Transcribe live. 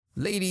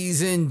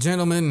Ladies and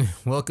gentlemen,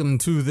 welcome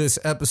to this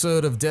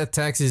episode of Death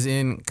Taxes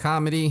in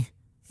Comedy.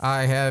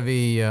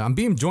 I'm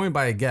being joined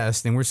by a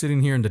guest, and we're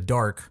sitting here in the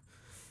dark.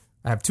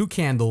 I have two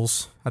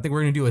candles. I think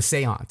we're going to do a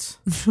seance,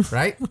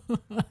 right?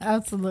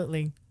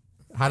 Absolutely.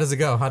 How does it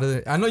go?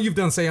 I know you've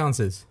done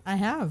seances. I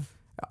have.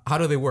 How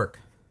do they work?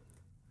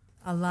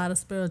 A lot of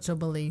spiritual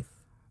belief.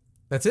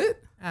 That's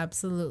it?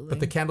 Absolutely.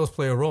 But the candles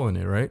play a role in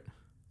it, right?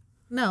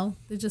 No,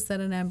 they just set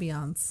an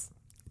ambiance.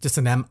 It's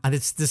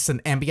just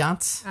an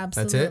ambiance?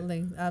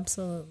 Absolutely. That's it?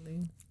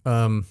 Absolutely.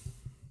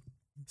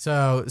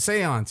 So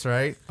seance,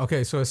 right?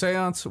 Okay, so a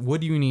seance, what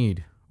do you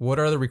need? What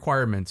are the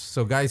requirements?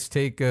 So guys,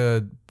 take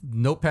a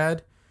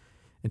notepad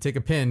and take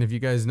a pen if you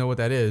guys know what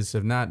that is.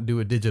 If not, do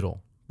it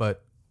digital.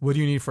 But what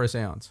do you need for a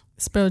seance?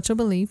 Spiritual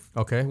belief.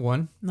 Okay,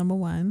 one. Number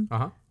one.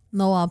 Uh-huh.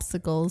 No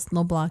obstacles,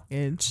 no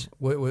blockage.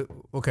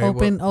 Okay.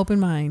 Open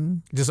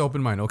mind. Just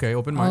open mind. Okay,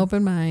 open mind.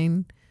 Open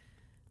mind.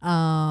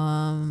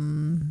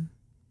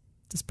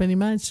 Just pretty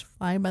much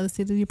fly by the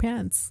seat of your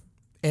pants.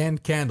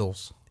 And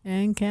candles.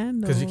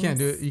 Because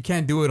you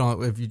can't do it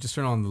on if you just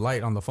turn on the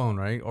light on the phone,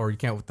 right? Or you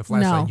can't with the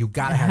flashlight. No, you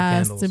gotta have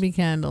candles. It has to be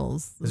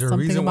candles. Is there a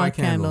reason why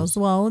candles?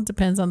 Well, it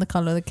depends on the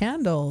color of the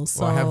candles.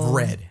 So I have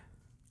red.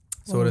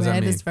 So what does that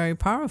mean? Red is very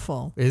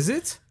powerful. Is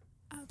it?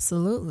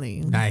 Absolutely.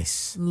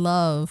 Nice.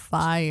 Love,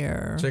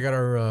 fire. Check out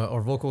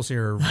our vocals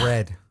here.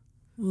 Red.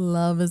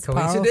 Love is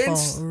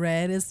powerful.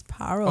 Red is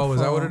powerful. Oh,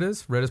 is that what it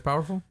is? Red is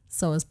powerful?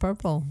 So is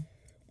purple.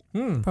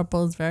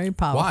 Purple is very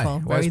powerful.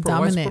 Why? Very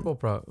dominant. Why is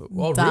purple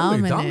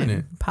really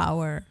dominant?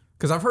 Power.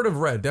 Because I've heard of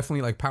red,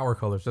 definitely like power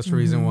colors. That's the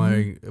reason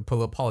why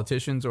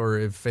politicians, or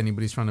if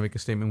anybody's trying to make a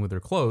statement with their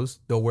clothes,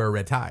 they'll wear a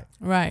red tie.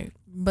 Right.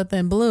 But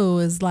then blue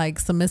is like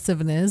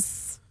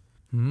submissiveness.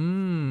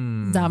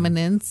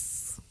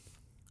 Dominance.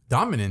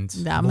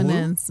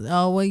 Dominance.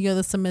 Oh, well, you're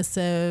the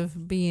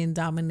submissive being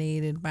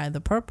dominated by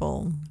the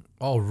purple.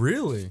 Oh,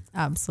 really?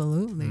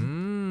 Absolutely.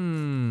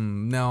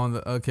 Now,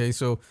 okay,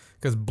 so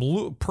because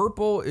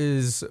purple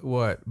is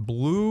what?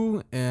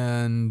 Blue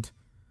is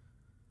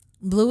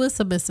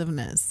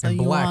submissiveness. So and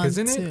black,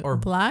 isn't it? Or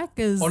black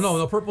is. Oh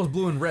no, purple is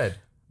blue and red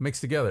mixed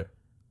together,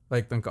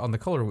 like on the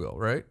color wheel,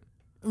 right?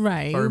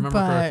 Right. If I remember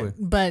correctly.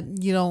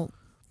 But you don't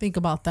think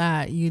about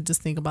that. You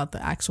just think about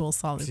the actual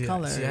solid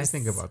colors. See, I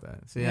think about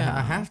that. See, yeah.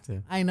 I have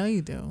to. I know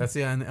you do. That's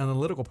the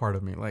analytical part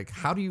of me. Like,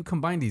 how do you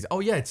combine these? Oh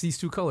yeah, it's these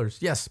two colors.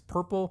 Yes,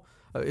 purple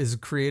is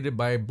created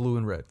by blue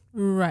and red.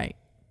 Right.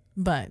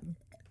 But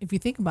if you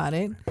think about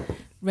it,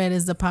 red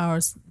is the power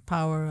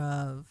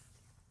of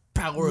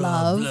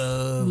love,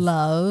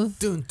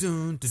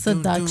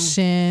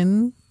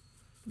 seduction.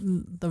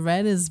 The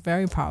red is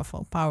very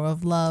powerful. Power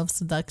of love,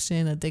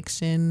 seduction,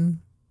 addiction.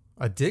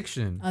 Whoa,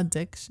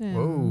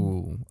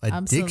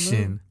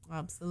 addiction.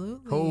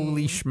 Absolutely.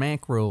 Holy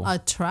schmackerel.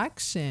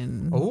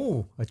 Attraction.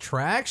 Oh,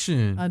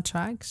 attraction.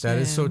 That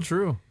is so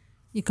true.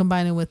 You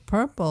combine it with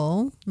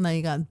purple, now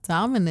you got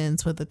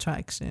dominance with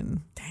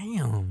attraction.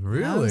 Damn,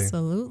 really?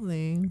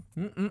 Absolutely.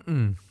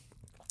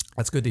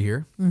 That's good to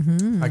hear.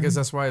 I guess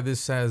that's why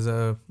this has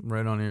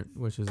red on it,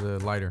 which is a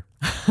lighter.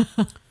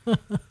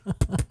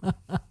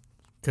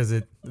 Because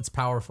it's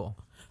powerful.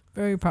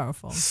 Very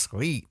powerful.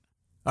 Sweet.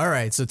 All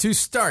right, so to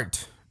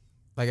start,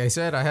 like I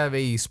said, I have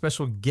a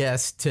special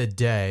guest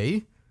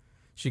today.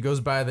 She goes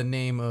by the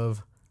name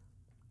of...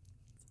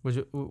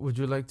 Would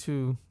you like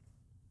to...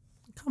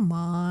 Come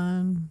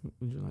on.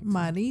 Would you like to?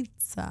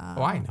 Maritza.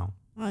 Oh, I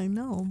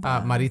know.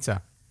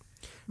 Maritza.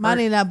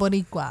 Mari la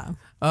Boricua.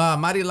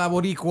 Mari la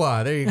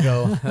Boricua. There you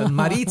go.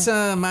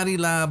 Maritza Mari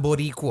la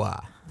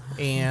Boricua.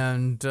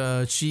 And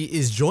she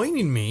is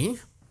joining me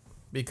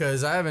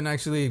because I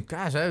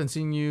haven't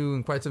seen you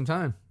in quite some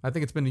time. I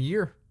think it's been a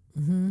year.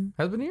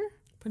 Has it been a year?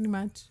 Pretty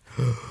much.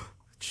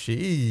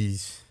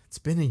 Jeez. It's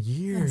been a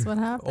year. That's what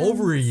happened.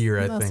 Over a year,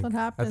 I think. That's what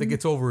happened. I think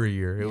it's over a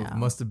year. It Yeah.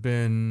 must have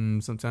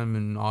been sometime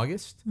in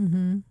August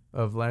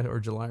of or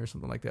July or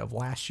something like that of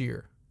last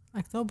year.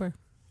 October.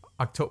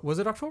 Was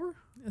it October?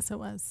 Yes, it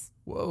was.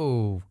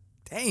 Whoa.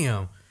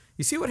 Damn.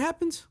 You see what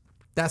happens?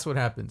 That's what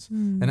happens.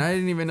 And I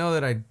didn't even know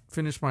that I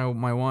finished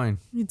my wine.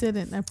 You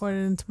didn't. I poured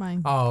it into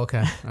mine. Oh,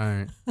 okay. All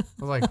right. I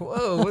was like,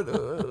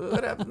 whoa,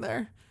 what happened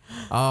there?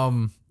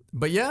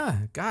 But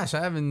yeah, gosh,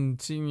 I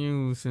haven't seen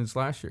you since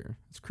last year.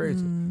 It's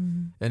crazy.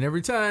 And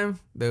every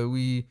time that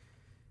we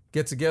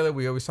get together,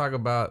 we always talk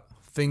about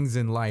things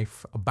in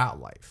life,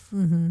 about life,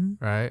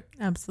 right?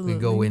 Absolutely.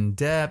 We go in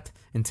depth.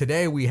 And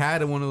today we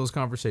had one of those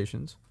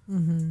conversations.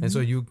 And so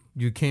you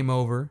came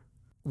over.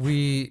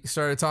 We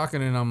started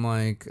talking, and I'm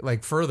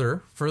like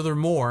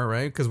furthermore,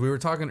 right? Because we were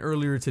talking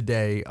earlier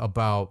today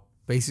about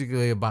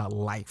basically about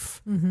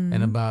life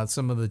and about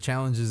some of the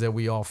challenges that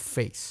we all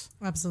face.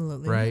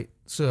 Absolutely. Right?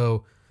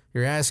 So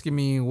you're asking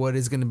me what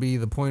is going to be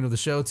the point of the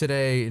show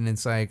today, and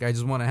it's like I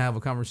just want to have a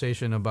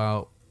conversation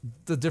about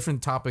the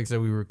different topics that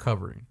we were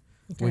covering,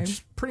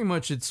 which pretty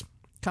much it's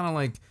kind of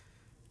like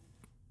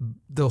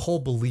the whole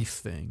belief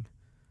thing,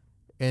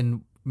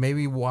 and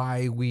maybe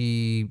why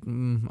we,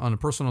 on a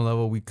personal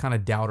level, we kind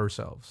of doubt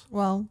ourselves.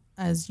 Well,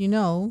 as you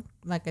know,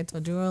 like I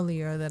told you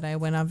earlier, that I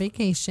went on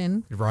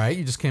vacation. Right,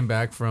 you just came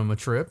back from a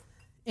trip.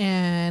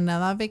 And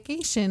on that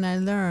vacation, I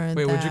learned.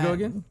 Wait, where'd you go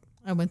again?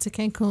 I went to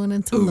Cancun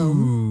and Tulum.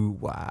 Ooh,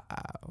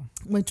 wow.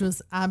 Which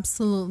was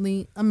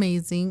absolutely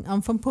amazing.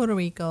 I'm from Puerto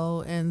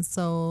Rico, and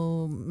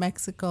so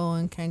Mexico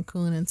and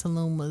Cancun and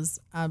Tulum was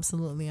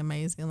absolutely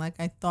amazing. Like,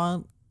 I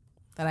thought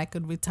that I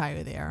could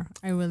retire there.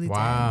 I really did.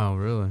 Wow,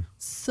 really?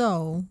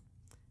 So,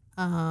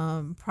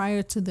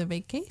 prior to the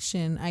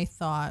vacation, I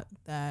thought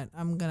that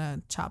I'm going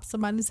to chop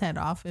somebody's head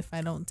off if I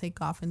don't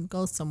take off and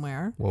go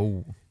somewhere.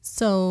 Whoa.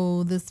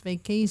 So, this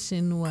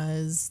vacation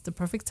was the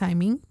perfect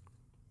timing.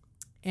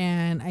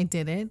 And I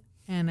did it,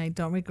 and I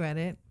don't regret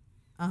it.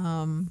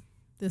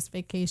 This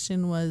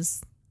vacation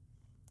was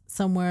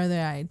somewhere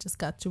that I just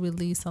got to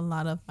release a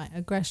lot of my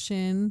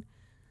aggression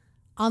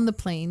on the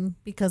plane,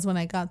 because when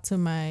I got to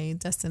my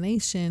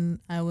destination,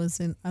 I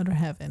was in utter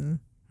heaven.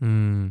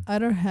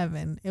 Utter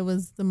heaven. It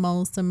was the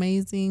most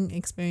amazing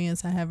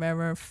experience I have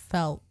ever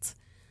felt,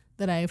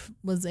 that I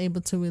was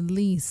able to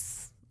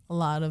release a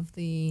lot of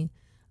the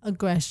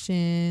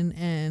aggression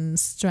and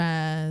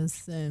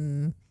stress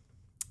and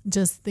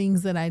just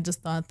things that I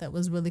just thought that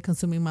was really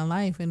consuming my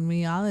life. In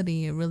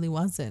reality, it really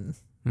wasn't.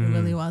 It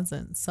really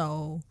wasn't.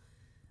 So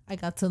I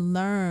got to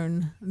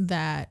learn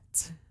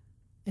that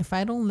if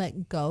I don't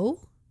let go,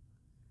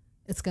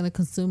 it's going to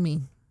consume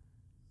me.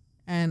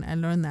 And I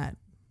learned that.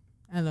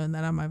 I learned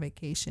that on my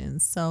vacation.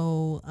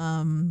 So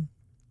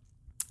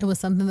it was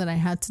something that I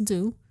had to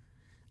do.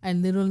 I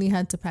literally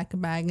had to pack a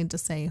bag and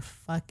just say,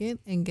 fuck it,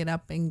 and get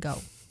up and go.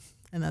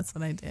 And that's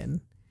what I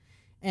did.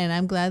 And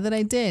I'm glad that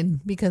I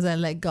did, because I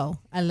let go.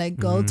 I let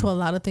go to a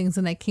lot of things.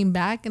 And I came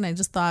back and I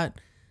just thought,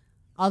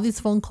 all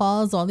these phone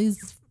calls, all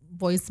these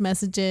voice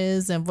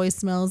messages and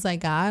voicemails I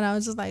got, I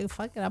was just like,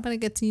 fuck it, I'm going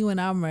to get to you, and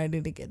I'm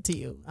ready to get to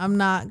you. I'm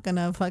not going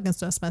to fucking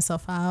stress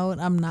myself out.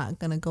 I'm not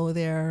going to go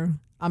there.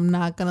 I'm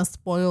not going to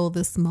spoil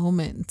this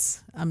moment.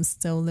 I'm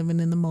still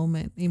living in the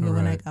moment, even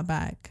when I got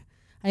back.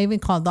 I even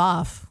called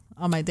off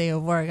on my day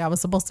of work. I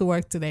was supposed to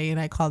work today, and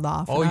I called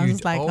off. And I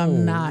was like,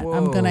 I'm not. Whoa.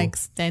 I'm going to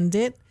extend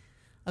it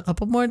a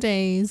couple more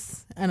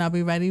days, and I'll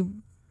be ready,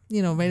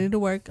 ready to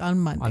work on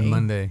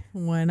Monday.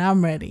 When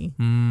I'm ready.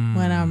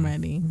 When I'm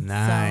ready.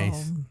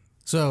 Nice.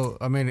 So,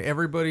 I mean,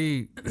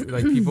 everybody,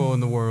 like people in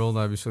the world,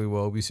 obviously,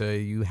 we say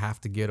you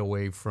have to get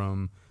away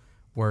from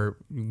where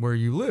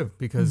you live,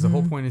 because the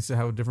whole point is to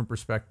have a different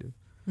perspective.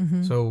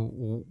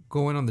 So,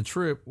 going on the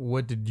trip,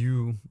 what did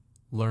you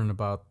learn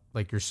about,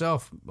 like,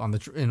 yourself on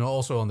the and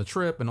also on the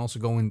trip, and also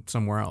going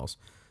somewhere else?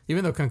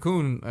 Even though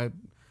Cancun,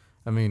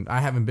 I mean, I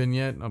haven't been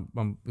yet.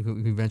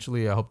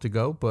 Eventually, I hope to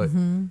go. But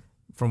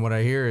from what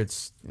I hear,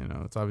 it's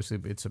obviously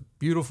it's a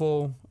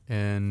beautiful,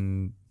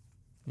 and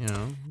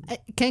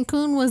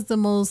Cancun was the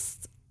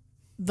most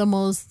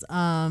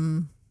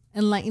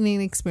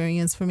enlightening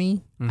experience for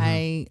me.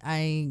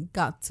 I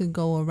got to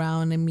go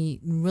around and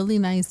meet really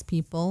nice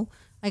people.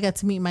 I got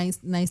to meet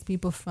nice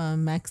people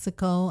from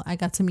Mexico. I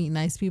got to meet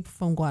nice people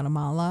from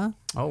Guatemala.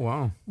 Oh,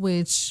 wow.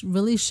 Which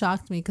really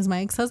shocked me, because my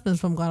ex-husband's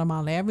from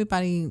Guatemala.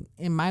 Everybody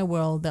in my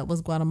world that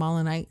was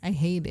Guatemalan, I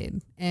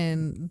hated.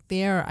 And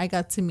there I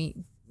got to meet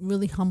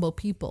really humble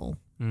people.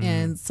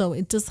 And so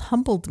it just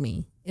humbled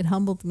me. It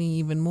humbled me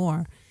even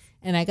more.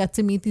 And I got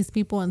to meet these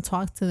people and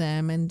talk to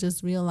them, and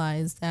just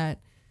realize that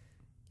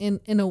in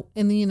the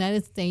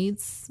United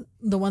States,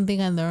 the one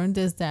thing I learned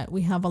is that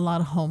we have a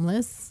lot of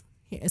homeless.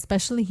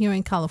 Especially here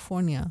in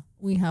California,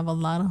 we have a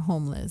lot of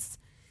homeless.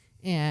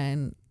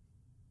 And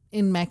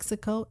in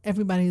Mexico,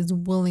 everybody is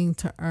willing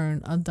to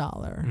earn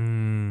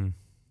 $1.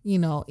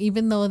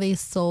 Even though they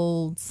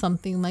sold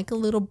something like a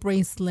little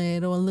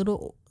bracelet or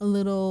a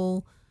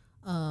little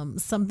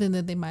something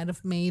that they might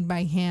have made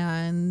by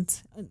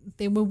hand,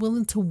 they were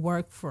willing to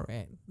work for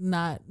it,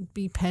 not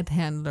be pet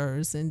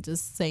handlers and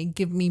just say,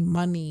 give me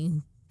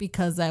money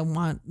because I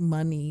want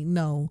money.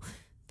 No,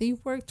 they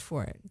worked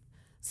for it.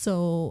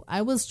 So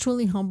I was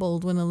truly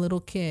humbled when a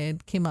little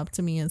kid came up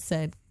to me and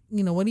said,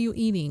 what are you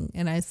eating?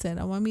 And I said,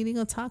 I'm eating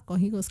a taco.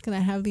 He goes, can I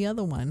have the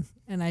other one?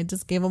 And I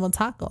just gave him a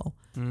taco.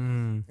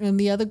 And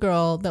the other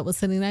girl that was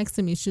sitting next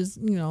to me, she was,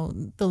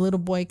 the little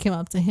boy came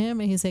up to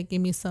him and he said,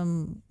 give me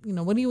some,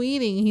 what are you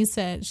eating? She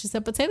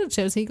said, potato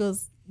chips. He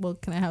goes, well,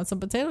 can I have some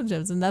potato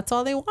chips? And that's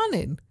all they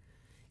wanted.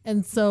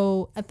 And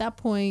so at that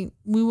point,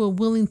 we were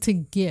willing to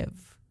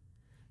give.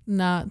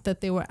 Not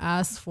that they were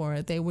asked for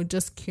it. They were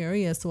just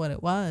curious what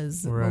it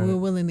was. Right. But we were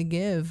willing to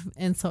give.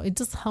 And so it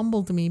just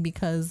humbled me,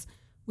 because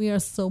we are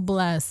so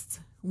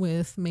blessed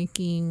with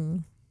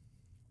making,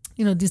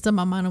 decent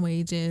amount of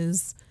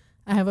wages.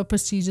 I have a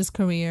prestigious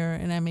career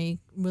and I make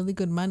really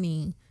good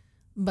money.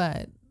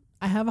 But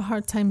I have a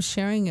hard time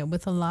sharing it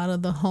with a lot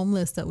of the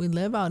homeless that we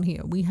live out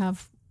here. We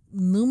have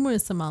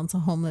numerous amounts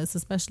of homeless,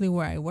 especially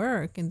where I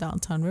work in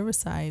downtown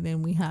Riverside.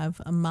 And we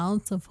have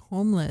amounts of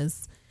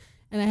homeless.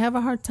 And I have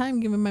a hard time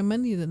giving my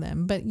money to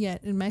them. But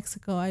yet in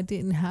Mexico, I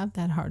didn't have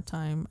that hard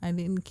time. I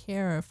didn't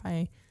care if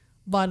I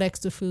bought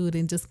extra food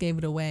and just gave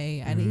it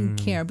away. I didn't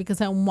care,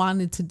 because I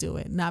wanted to do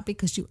it. Not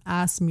because you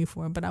asked me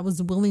for it, but I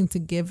was willing to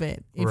give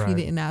it if you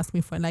didn't ask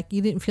me for it. Like,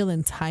 you didn't feel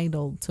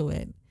entitled to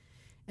it.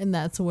 And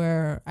that's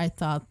where I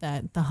thought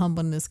that the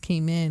humbleness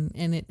came in,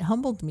 and it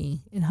humbled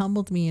me. It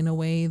humbled me in a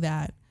way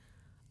that,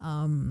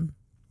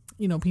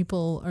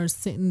 people are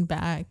sitting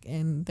back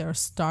and they're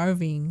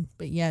starving,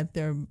 but yet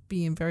they're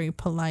being very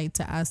polite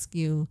to ask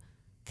you,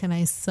 can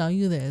I sell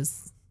you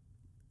this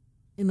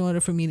in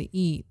order for me to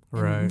eat?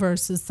 Right.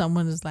 Versus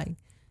someone is like,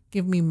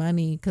 give me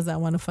money because I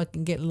want to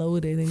fucking get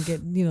loaded and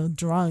get,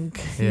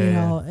 drunk.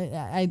 Yeah.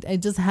 I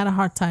just had a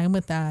hard time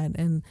with that.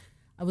 And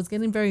I was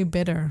getting very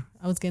bitter.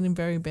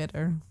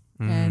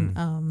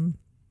 And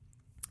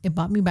it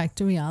brought me back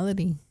to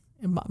reality.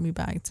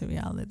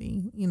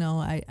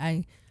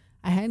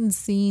 I hadn't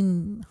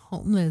seen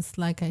homeless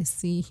like I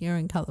see here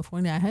in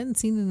California. I hadn't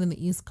seen it in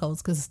the East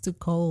Coast because it's too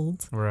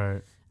cold.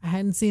 Right. I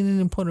hadn't seen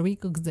it in Puerto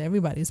Rico because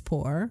everybody's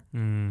poor.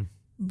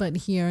 But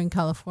here in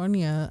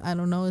California, I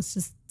don't know, it's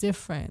just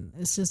different.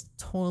 It's just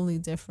totally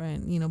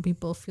different.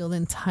 People feel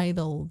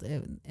entitled,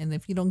 and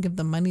if you don't give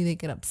them money, they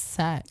get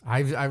upset.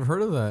 I've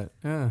heard of that.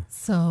 Yeah.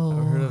 So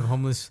I've heard of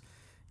homeless.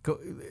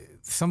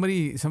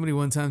 Somebody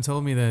one time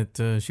told me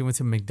that she went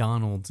to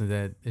McDonald's, and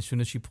that as soon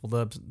as she pulled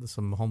up,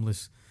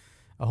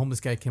 a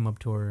homeless guy came up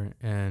to her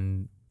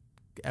and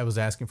I was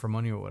asking for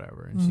money or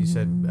whatever, and she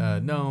said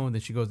no. And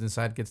then she goes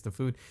inside, gets the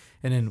food,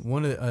 and then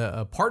one of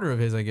a partner of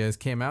his, I guess,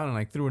 came out and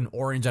like threw an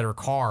orange at her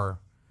car.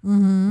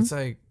 It's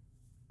like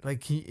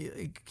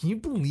can you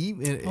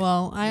believe it?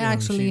 Well, I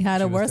actually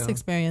had a worse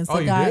experience.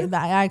 The guy did?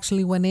 that I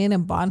actually went in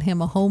and bought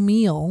him a whole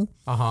meal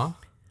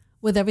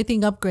with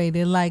everything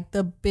upgraded, like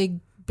the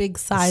big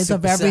size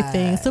of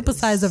everything, super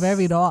size of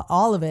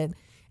all of it,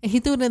 and he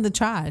threw it in the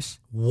trash.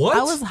 What?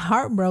 I was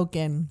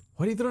heartbroken.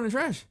 Why did you throw it in the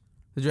trash?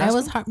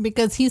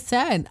 Because he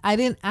said, I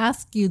didn't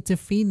ask you to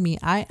feed me.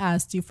 I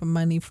asked you for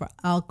money for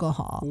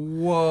alcohol.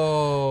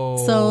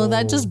 Whoa. So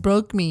that just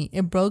broke me.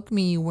 It broke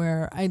me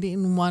where I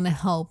didn't want to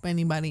help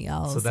anybody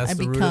else. So that's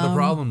the root of the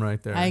problem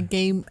right there. I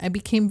became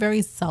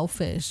very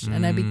selfish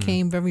and I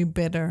became very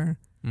bitter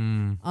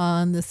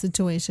on the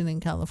situation in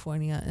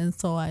California. And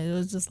so I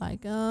was just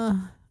like,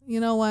 you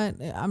know what?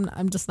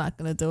 I'm just not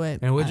going to do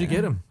it. And what'd you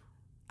get him?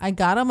 I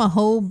got him a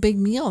whole big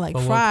meal, like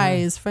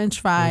fries,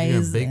 French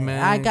fries. Big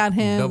Mac. I got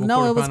him. Double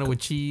quarter pounder with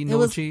cheese.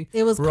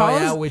 It was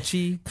Royale with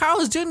cheese.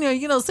 Carl's Jr.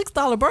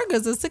 $6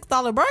 burgers are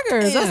 $6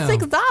 burgers. Damn.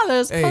 That's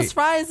 $6 plus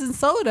fries and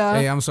soda.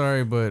 Hey, I'm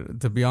sorry, but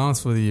to be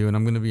honest with you, and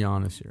I'm going to be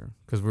honest here,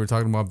 because we were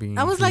talking about being.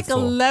 I was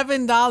truthful. Like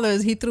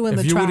 $11. He threw in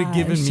the trash. If you would have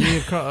given me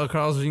a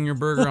Carl's Jr.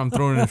 burger, I'm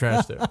throwing in the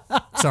trash there.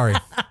 Sorry.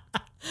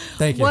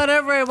 Thank you.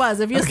 Whatever it was.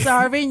 If you're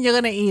starving, you're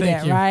going to eat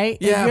it, right?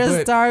 Yeah, if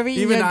you're starving,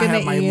 you're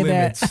going to eat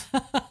it.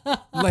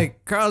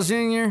 Like Carl's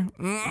Jr.,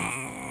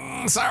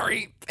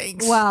 sorry,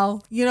 thanks.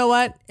 Well, you know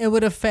what? It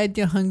would have fed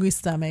your hungry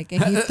stomach,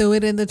 and he threw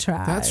it in the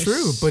trash. That's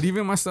true. But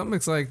even my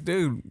stomach's like,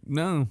 dude,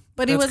 no.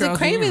 But he wasn't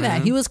craving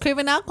that. He was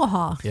craving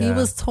alcohol. Yeah. He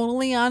was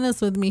totally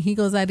honest with me. He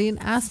goes, I didn't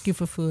ask you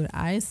for food.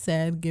 I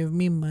said, give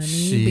me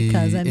money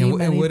because I need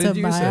money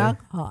to buy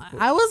alcohol.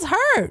 I was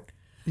hurt.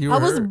 I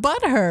was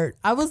butthurt.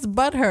 I was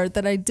butthurt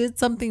that I did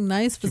something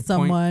nice for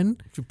someone.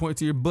 You point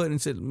to your butt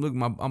and said, look,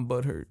 I'm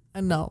butthurt.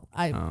 No,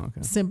 I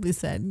simply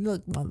said,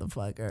 look,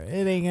 motherfucker,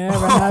 it ain't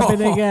never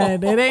happening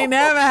again. It ain't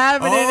never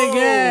happening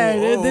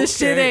again. This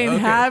shit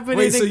ain't happening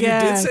again. So you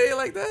did say it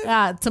like that?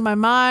 Yeah, to my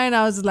mind,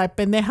 I was just like,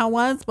 pendeja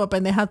once, but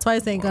pendeja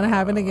twice ain't going to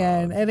happen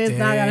again. It is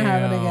not going to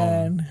happen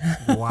again.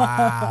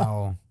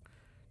 Wow.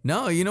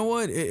 No, you know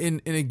what?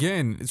 And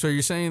again, so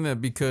you're saying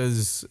that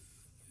because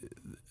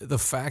the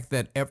fact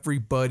that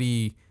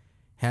everybody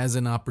has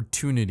an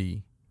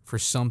opportunity for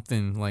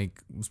something,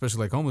 like especially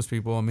like homeless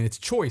people, I mean, it's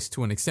choice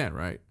to an extent,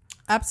 right?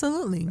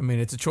 Absolutely. I mean,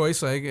 it's a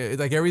choice like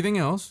everything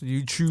else.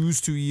 You choose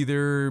to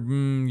either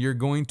you're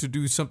going to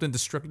do something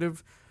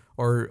destructive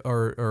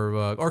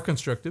or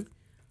constructive.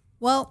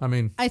 Well, I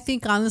mean, I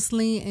think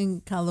honestly in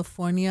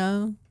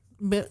California,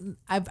 but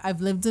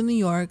I've lived in New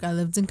York, I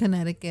lived in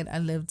Connecticut, I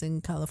lived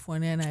in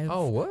California, and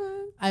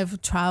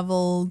I've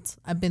traveled.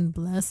 I've been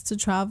blessed to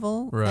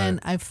travel, and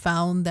I've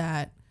found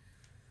that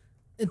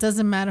it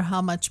doesn't matter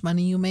how much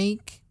money you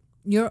make.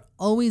 You're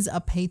always a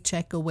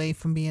paycheck away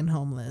from being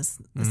homeless,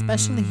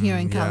 especially here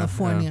in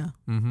California,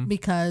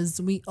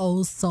 because we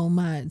owe so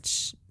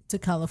much to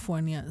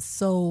California.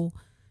 So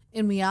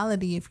in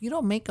reality, if you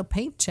don't make a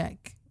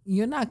paycheck,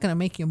 you're not going to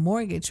make your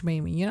mortgage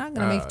payment. You're not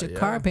going to make your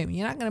car payment.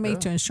 You're not going to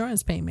make your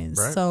insurance payments.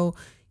 Right. So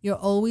you're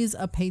always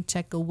a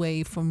paycheck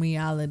away from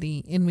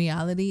reality. In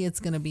reality, it's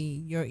going to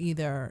be you're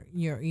either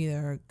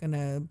going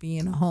to be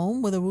in a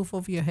home with a roof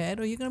over your head,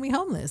 or you're going to be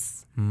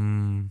homeless.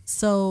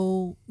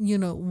 So,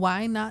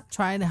 why not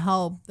try to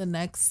help the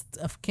next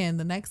of kin,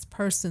 the next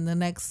person,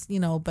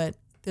 but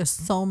there's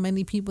so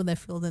many people that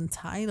feel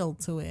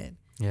entitled to it.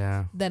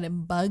 Yeah. That it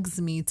bugs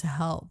me to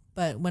help.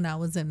 But when I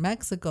was in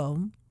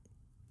Mexico,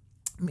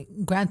 I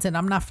mean, granted,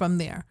 I'm not from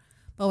there.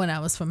 But when I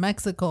was from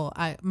Mexico,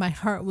 my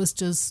heart was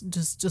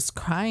just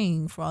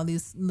crying for all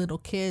these little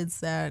kids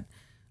that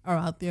are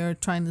out there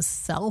trying to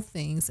sell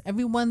things.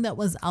 Everyone that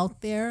was out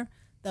there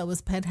that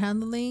was pet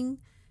handling,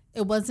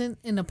 it wasn't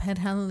in a pet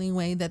handling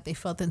way that they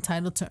felt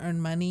entitled to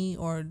earn money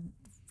or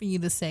for you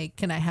to say,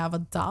 can I have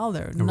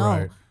 $1? No.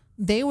 Right.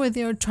 they were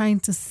there trying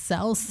to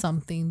sell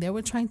something. They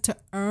were trying to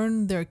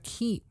earn their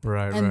keep.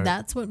 Right, and right.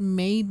 that's what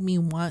made me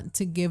want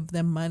to give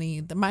them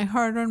money. My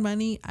hard-earned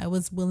money, I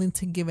was willing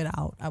to give it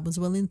out. I was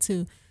willing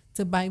to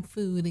buy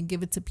food and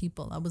give it to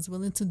people. I was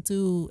willing to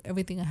do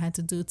everything I had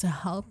to do to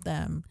help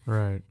them.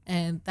 Right.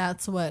 And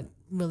that's what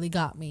really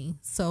got me.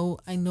 So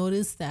I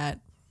noticed that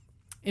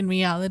in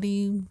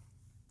reality,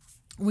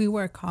 we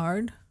work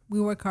hard. We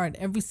work hard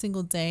every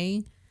single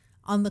day,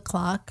 on the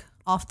clock,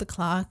 off the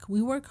clock.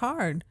 We work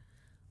hard.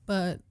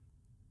 But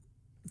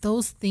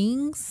those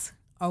things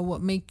are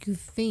what make you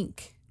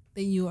think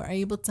that you are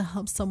able to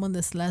help someone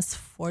that's less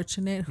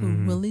fortunate, who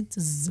really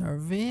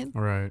deserve it.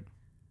 Right.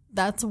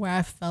 That's where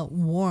I felt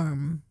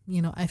warm.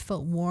 I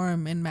felt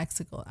warm in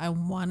Mexico. I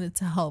wanted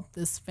to help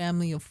this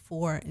family of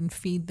 4 and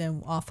feed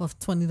them off of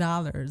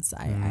 $20.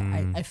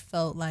 I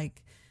felt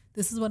like,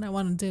 this is what I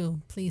want to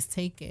do. Please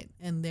take it.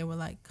 And they were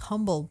like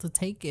humbled to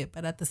take it.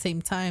 But at the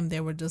same time,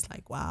 they were just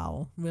like,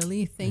 wow,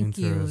 really? Thank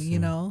you,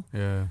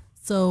 Yeah.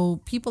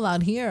 So people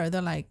out here,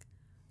 they're like,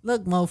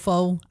 look,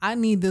 mofo, I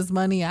need this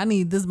money. I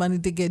need this money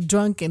to get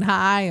drunk and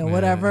high or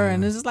whatever. Yeah.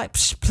 And it's just like,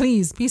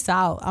 please, peace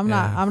out. I'm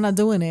not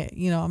doing it.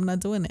 I'm not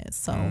doing it.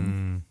 So,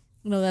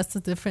 that's the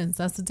difference.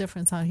 That's the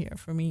difference out here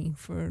for me,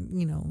 for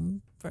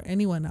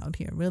anyone out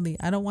here, really.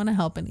 I don't want to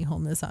help any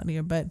homeless out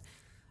here, but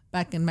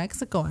back in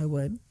Mexico, I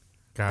would.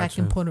 Gotcha. Back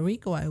in Puerto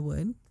Rico, I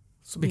would.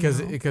 So because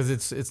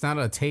it's not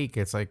a take,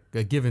 it's like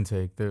a give and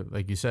take.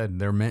 Like you said,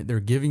 they're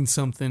giving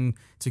something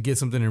to get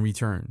something in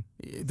return.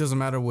 It doesn't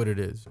matter what it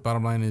is.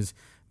 Bottom line is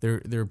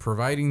they're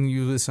providing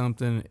you with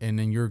something, and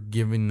then you're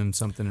giving them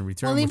something in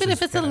return. Well, even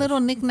if it's cash. A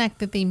little knick-knack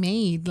that they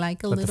made,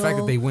 like the fact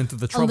that they went through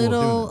the trouble of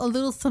doing it. A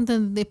little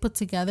something that they put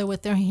together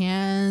with their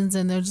hands,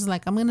 and they're just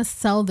like, I'm gonna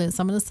sell this.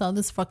 I'm gonna sell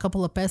this for a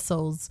couple of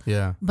pesos.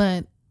 Yeah.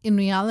 But in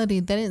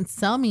reality, they didn't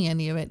sell me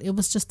any of it. It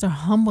was just their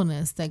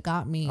humbleness that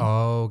got me.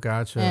 Oh,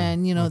 gotcha.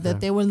 And, that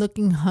they were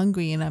looking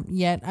hungry. And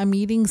I'm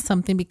eating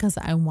something because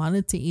I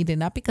wanted to eat it,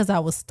 not because I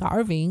was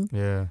starving.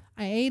 Yeah.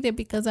 I ate it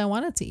because I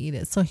wanted to eat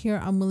it. So here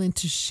I'm willing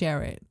to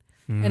share it.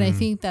 And I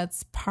think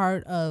that's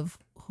part of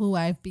who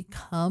I've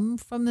become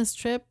from this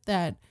trip,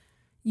 that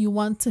you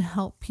want to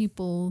help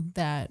people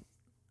that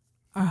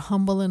are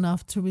humble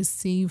enough to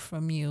receive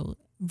from you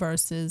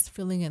versus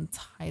feeling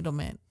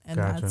entitlement. And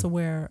that's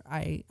where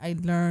I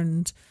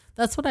learned,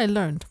 that's what I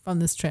learned from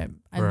this trip.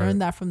 I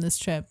learned that from this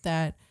trip,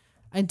 that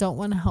I don't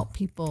want to help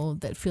people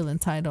that feel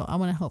entitled. I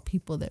want to help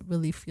people that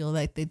really feel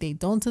like they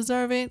don't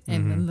deserve it.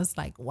 And then it's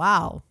like,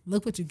 wow,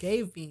 look what you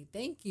gave me.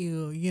 Thank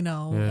you,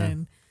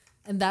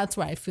 and that's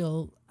why I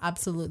feel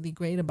absolutely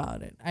great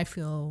about it. I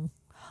feel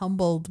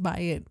humbled by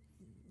it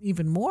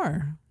even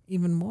more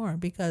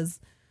because,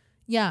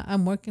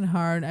 I'm working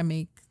hard. I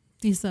make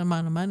decent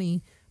amount of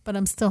money, but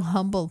I'm still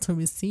humbled to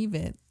receive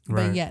it.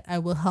 Right. But yet I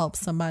will help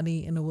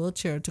somebody in a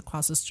wheelchair to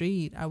cross the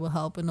street. I will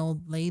help an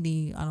old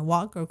lady on a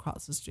walker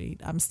across the street.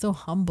 I'm still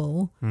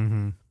humble.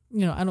 I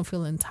don't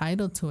feel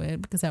entitled to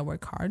it because I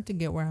work hard to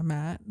get where I'm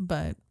at,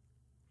 but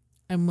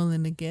I'm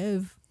willing to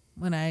give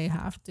when I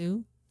have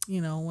to,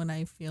 when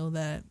I feel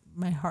that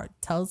my heart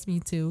tells me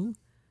to.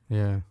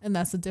 Yeah. And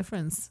that's the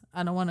difference.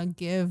 I don't want to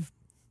give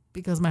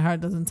because my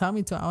heart doesn't tell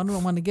me to. I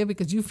don't want to give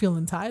because you feel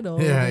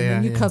entitled. Yeah,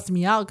 and then you cussed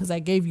me out because I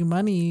gave you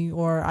money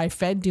or I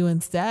fed you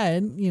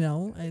instead,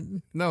 No,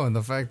 and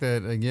the fact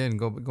that, again,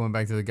 going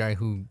back to the guy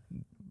who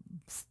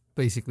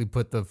basically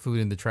put the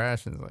food in the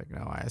trash and was like,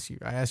 no,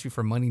 I asked you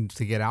for money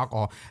to get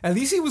alcohol. At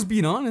least he was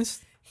being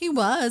honest. He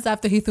was,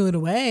 after he threw it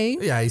away.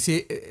 Yeah, you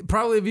see,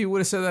 probably if you would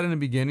have said that in the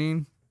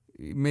beginning,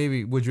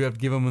 maybe would you have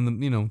given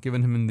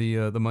him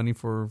the money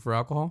for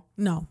alcohol?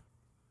 No.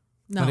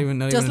 Not even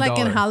just like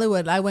in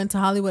Hollywood. I went to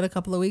Hollywood a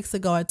couple of weeks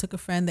ago. I took a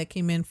friend that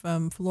came in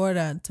from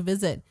Florida to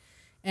visit,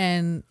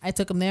 and I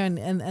took him there,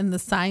 and the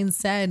sign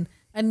said,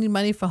 I need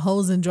money for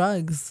hoes and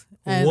drugs.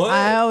 And what?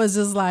 I was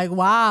just like,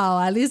 wow,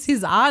 at least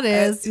he's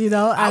honest,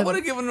 I would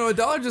have given him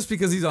 $1 just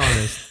because he's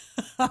honest.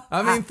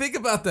 I mean, think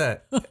about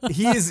that.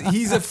 He's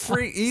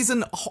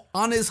an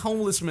honest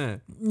homeless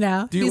man.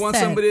 Yeah. Do you want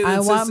somebody that I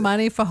want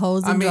money for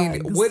hoes and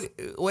drugs?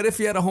 What if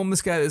you had a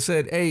homeless guy that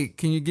said, hey,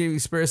 can you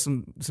spare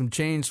some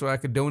change so I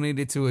could donate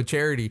it to a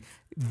charity?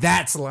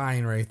 That's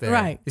lying right there.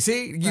 Right. You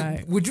see,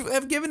 would you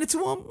have given it to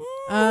him? Who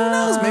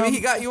knows? Maybe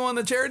he got you on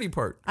the charity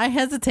part. I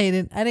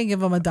hesitated. I didn't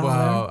give him $1.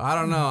 Well, I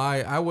don't know.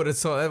 I would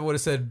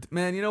have said,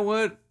 man, you know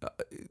what?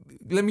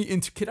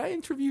 Could I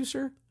interview you,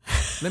 sir?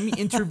 Let me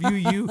interview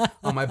you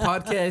on my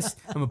podcast.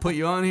 I'm gonna put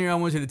you on here. I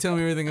want you to tell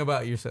me everything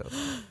about yourself.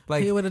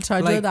 Like, he would have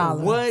charged you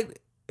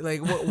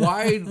 $1.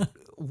 Why?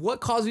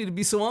 What caused you to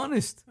be so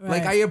honest? Right.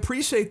 Like, I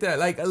appreciate that.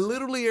 Like, I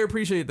literally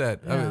appreciate that.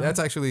 Yeah. I mean, that's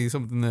actually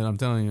something that I'm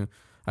telling you.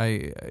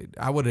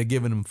 I would have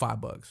given him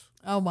 $5.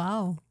 Oh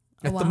wow!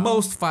 At the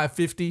most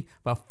 $5.50,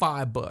 about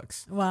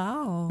 $5.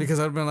 Wow! Because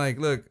I've been like,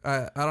 look,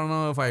 I don't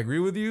know if I agree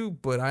with you,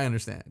 but I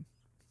understand.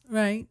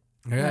 Right.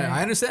 Yeah, right.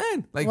 I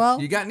understand. Like,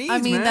 you got needs, I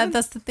mean, man.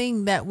 That's the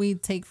thing that we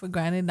take for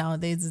granted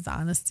nowadays is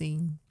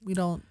honesty. We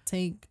don't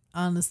take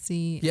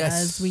honesty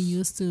as we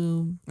used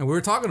to. And we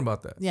were talking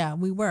about that. Yeah,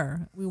 we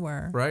were.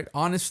 Right?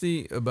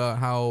 Honesty about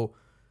how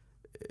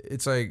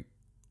it's like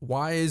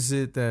why is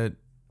it that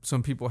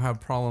some people have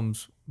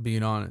problems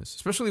being honest,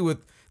 especially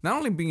with not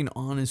only being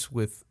honest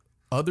with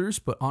others,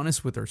 but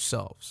honest with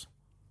ourselves?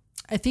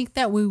 I think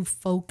that we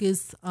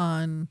focus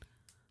on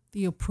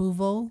the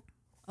approval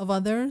of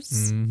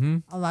others. Mm-hmm.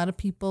 A lot of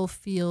people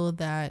feel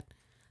that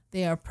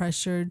they are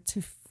pressured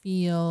to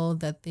feel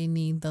that they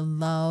need the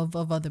love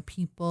of other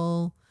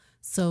people.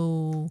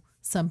 So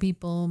some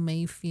people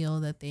may feel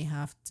that they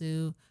have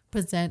to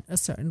present a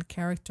certain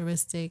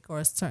characteristic or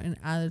a certain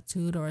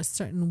attitude or a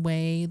certain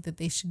way that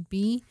they should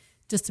be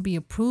just to be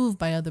approved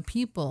by other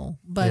people.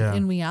 But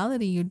in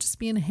reality, you're just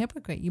being a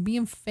hypocrite. You're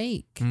being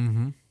fake.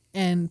 Mm-hmm.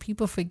 And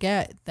people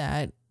forget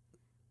that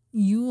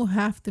you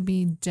have to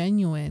be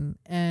genuine.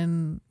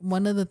 And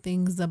one of the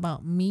things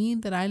about me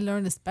that I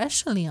learned,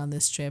 especially on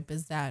this trip,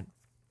 is that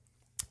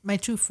my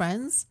true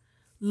friends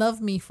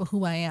love me for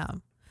who I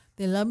am.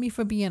 They love me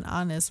for being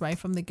honest right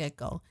from the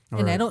get-go.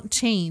 And I don't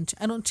change.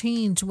 I don't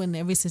change when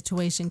every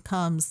situation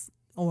comes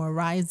or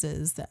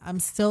arises.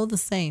 I'm still the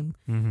same.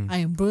 Mm-hmm. I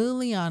am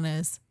brutally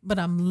honest, but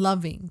I'm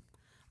loving.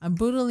 I'm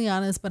brutally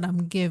honest, but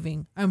I'm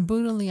giving. I'm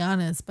brutally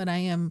honest, but I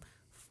am,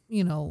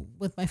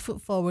 with my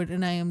foot forward,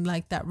 and I am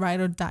like that ride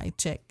or die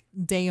chick,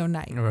 day or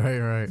night.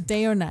 Right.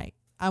 Day or night.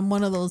 I'm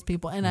one of those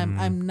people, and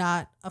I'm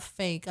not a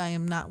fake. I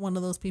am not one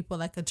of those people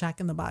like a Jack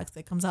in the Box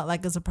that comes out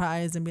like a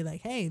surprise and be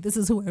like, hey, this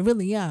is who I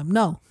really am.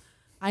 No,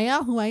 I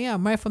am who I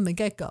am right from the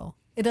get-go.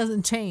 It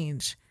doesn't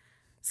change.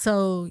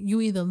 So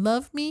you either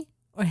love me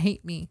or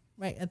hate me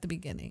right at the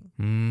beginning.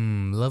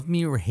 Love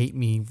me or hate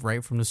me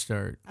right from the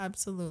start.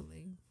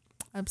 Absolutely.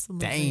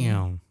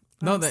 Damn.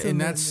 No,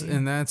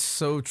 that's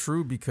so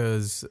true,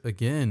 because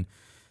again,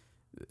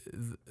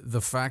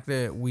 the fact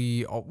that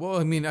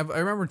I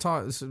remember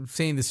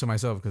saying this to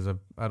myself, because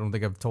I don't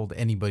think I've told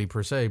anybody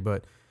per se,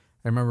 but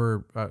I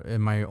remember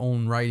in my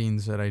own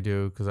writings that I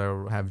do, because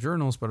I have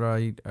journals, but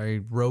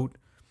I wrote,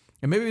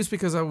 and maybe it's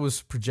because I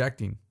was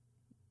projecting,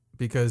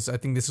 because I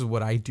think this is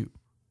what I do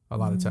a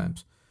lot of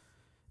times,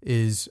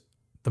 is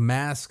the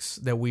masks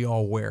that we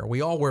all wear.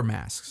 We all wear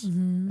masks.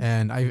 Mm-hmm.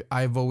 And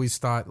I've always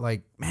thought,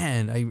 like,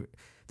 man,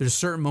 there's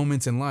certain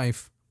moments in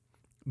life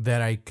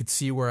that I could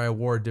see where I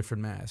wore a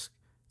different mask,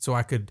 so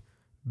I could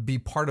be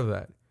part of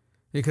that.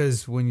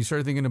 Because when you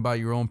start thinking about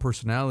your own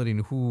personality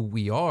and who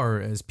we are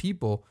as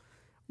people,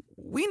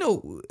 we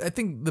know, I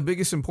think the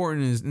biggest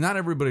important is not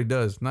everybody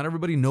does. Not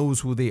everybody knows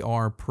who they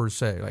are per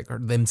se, like, or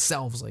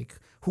themselves. Like,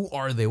 who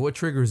are they? What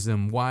triggers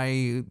them?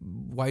 Why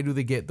do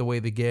they get the way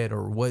they get?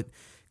 Or what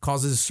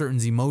causes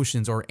certain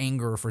emotions or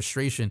anger or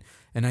frustration?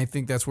 And I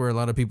think that's where a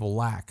lot of people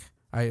lack.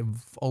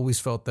 I've always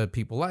felt that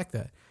people lack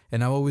that.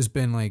 And I've always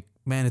been like,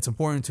 man, it's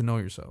important to know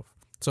yourself.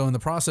 So in the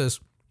process,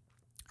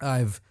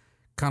 I've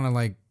kind of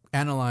like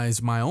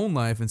analyzed my own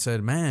life and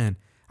said, man,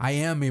 I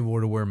am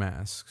able to wear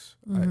masks,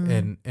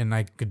 and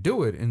I could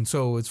do it. And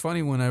so it's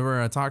funny,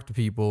 whenever I talk to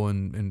people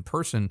in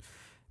person,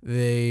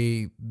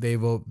 they'll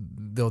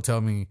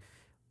tell me,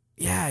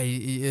 yeah,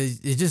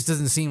 it just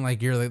doesn't seem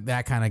like you're like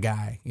that kind of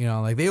guy.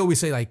 Like they always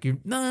say, like, you're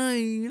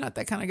not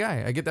that kind of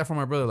guy. I get that from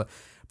my brother. Like,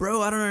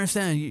 bro, I don't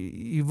understand.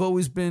 You've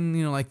always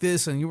been, like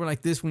this, and you were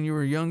like this when you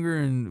were younger,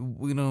 and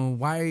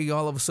why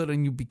all of a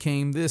sudden you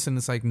became this? And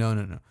it's like,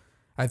 no.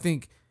 I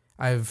think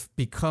I've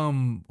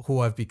become who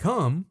I've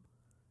become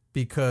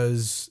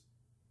because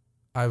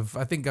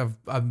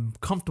I'm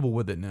comfortable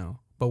with it now.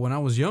 But when I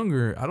was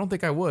younger, I don't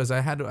think I was.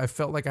 I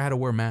felt like I had to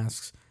wear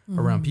masks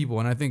around people,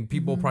 and I think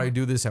people probably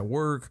do this at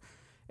work,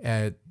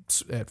 at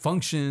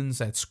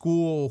functions, at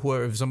school,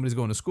 whoever, if somebody's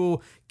going to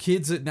school.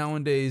 Kids that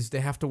nowadays, they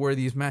have to wear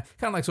these masks,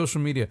 kind of like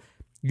social media.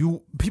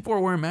 People are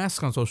wearing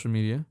masks on social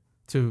media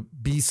to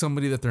be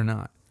somebody that they're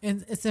not.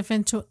 And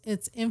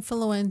it's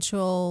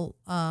influential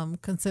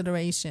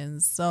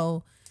considerations.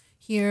 So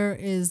here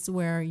is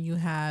where you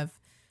have,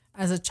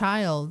 as a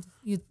child,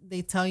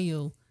 they tell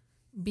you,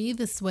 be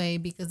this way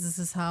because this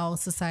is how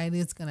society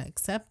is going to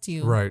accept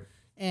you. Right.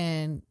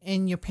 And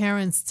your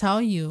parents tell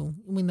you,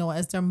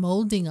 as they're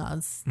molding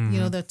us,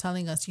 they're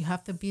telling us you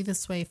have to be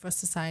this way for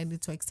society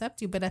to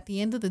accept you. But at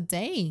the end of the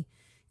day,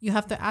 you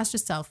have to ask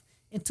yourself,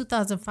 in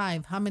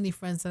 2005, how many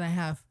friends did I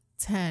have?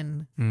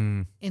 10.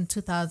 In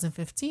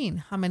 2015,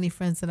 how many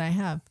friends did I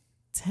have?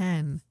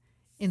 10.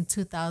 In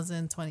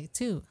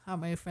 2022, how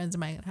many friends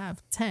am I going to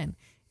have? 10.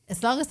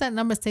 As long as that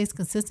number stays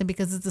consistent,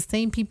 because it's the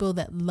same people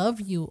that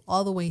love you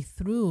all the way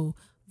through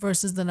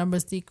versus the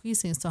numbers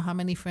decreasing. So how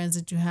many friends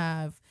did you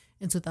have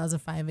in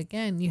 2005?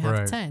 Again, you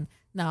have 10.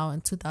 Now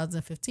in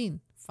 2015,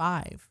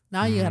 5.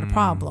 Now you got a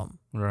problem.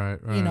 Right.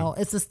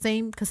 It's the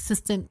same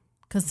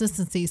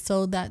consistency.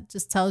 So that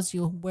just tells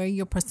you where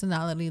your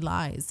personality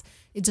lies.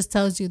 It just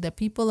tells you that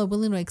people are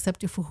willing to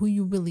accept you for who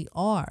you really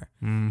are.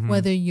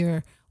 Whether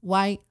you're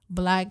white,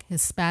 black,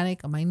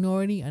 Hispanic, a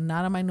minority or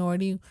not a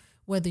minority,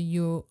 whether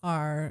you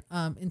are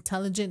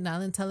intelligent,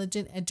 not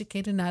intelligent,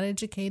 educated, not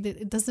educated,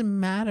 it doesn't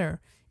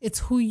matter. It's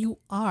who you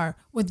are,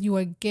 whether you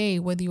are gay,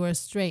 whether you are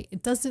straight.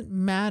 It doesn't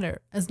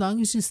matter as long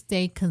as you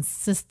stay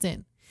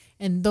consistent.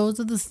 And those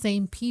are the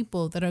same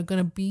people that are going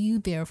to be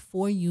there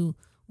for you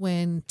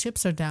when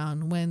chips are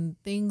down, when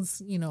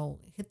things,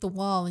 hit the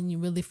wall and you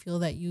really feel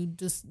that you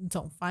just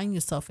don't find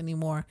yourself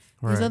anymore.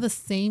 Right. These are the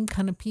same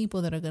kind of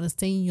people that are going to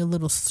stay in your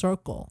little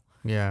circle.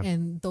 Yeah.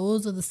 And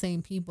those are the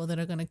same people that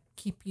are going to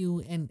keep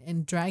you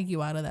and drag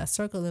you out of that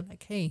circle. They're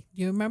like, hey,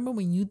 do you remember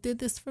when you did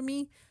this for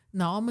me?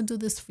 Now I'm going to do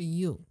this for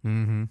you.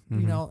 Mm-hmm,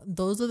 mm-hmm.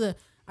 Those are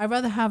I'd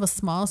rather have a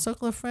small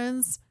circle of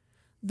friends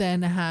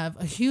than have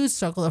a huge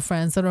circle of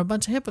friends that are a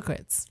bunch of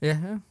hypocrites.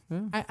 Yeah.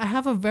 I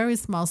have a very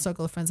small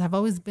circle of friends. I've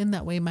always been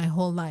that way my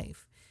whole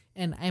life.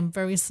 And I'm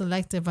very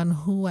selective on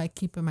who I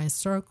keep in my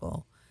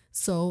circle.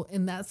 So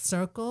in that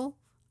circle,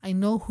 I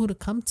know who to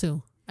come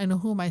to. I know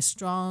who my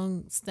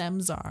strong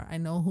stems are. I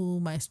know who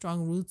my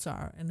strong roots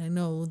are. And I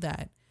know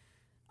that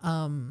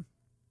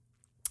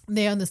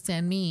they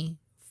understand me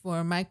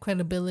for my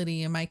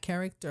credibility and my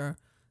character.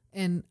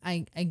 And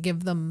I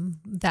give them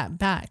that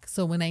back.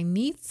 So when I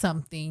need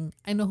something,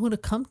 I know who to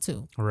come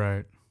to.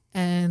 Right.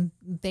 And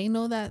they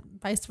know that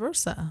vice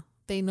versa.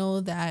 They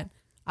know that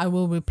I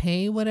will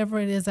repay whatever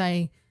it is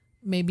I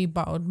maybe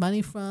borrowed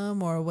money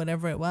from or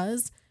whatever it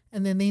was.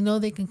 And then they know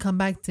they can come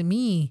back to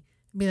me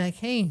and be like,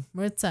 hey,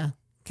 Maritza,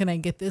 can I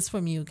get this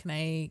from you? Can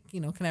I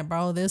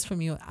borrow this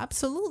from you?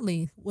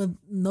 Absolutely. With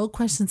no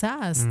questions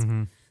asked.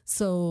 Mm-hmm.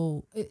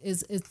 So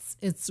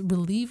it's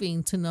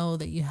relieving to know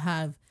that you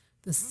have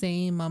the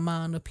same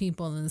amount of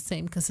people and the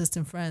same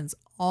consistent friends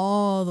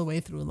all the way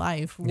through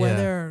life,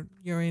 whether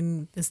you're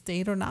in the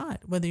state or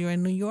not, whether you're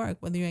in New York,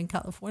 whether you're in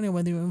California,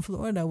 whether you're in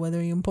Florida,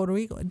 whether you're in Puerto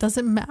Rico. It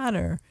doesn't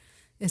matter.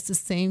 It's the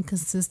same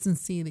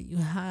consistency that you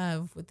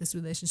have with this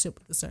relationship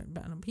with a certain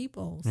band of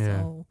people.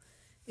 Yeah. So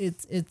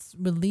it's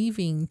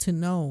relieving to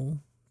know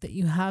that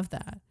you have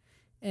that.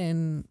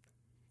 And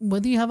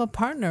whether you have a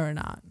partner or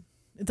not,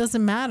 it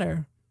doesn't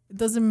matter. It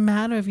doesn't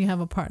matter if you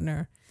have a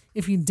partner.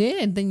 If you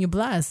did, then you're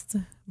blessed.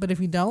 But if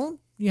you don't,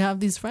 you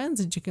have these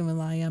friends that you can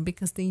rely on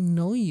because they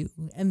know you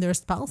and their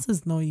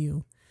spouses know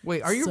you.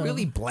 Wait, are you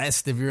really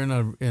blessed if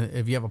you're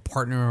if you have a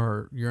partner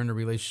or you're in a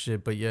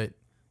relationship, but yet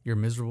you're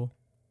miserable?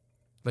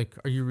 Like,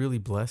 are you really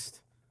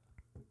blessed?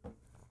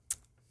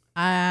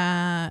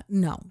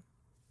 No,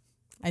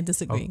 I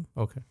disagree.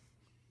 Oh, okay.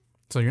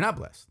 So you're not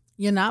blessed.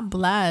 You're not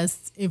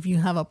blessed if you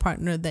have a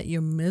partner that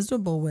you're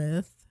miserable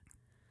with.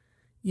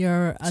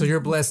 You're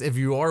blessed if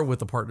you are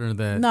with a partner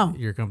that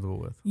you're comfortable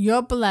with.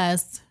 You're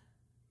blessed.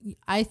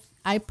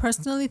 I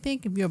personally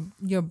think if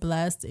you're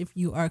blessed if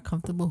you are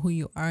comfortable who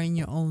you are in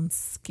your own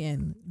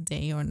skin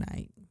day or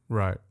night.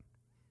 Right.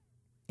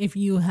 If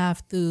you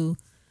have to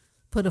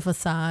put a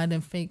facade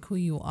and fake who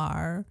you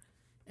are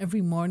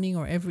every morning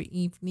or every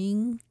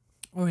evening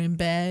or in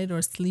bed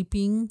or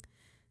sleeping,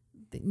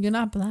 you're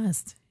not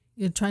blessed.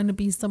 You're trying to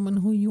be someone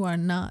who you are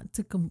not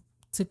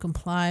to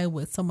comply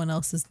with someone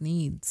else's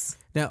needs.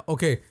 Now,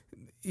 okay,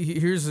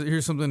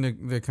 here's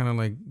something that kind of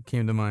like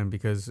came to mind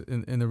because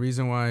and the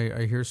reason why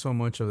I hear so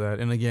much of that,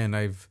 and again,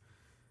 I've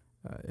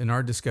in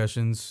our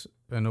discussions,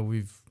 I know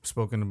we've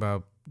spoken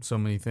about so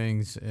many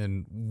things,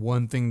 and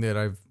one thing that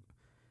I've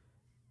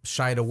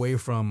shied away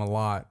from a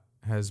lot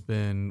has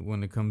been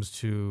when it comes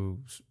to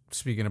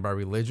speaking about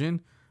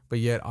religion, but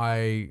yet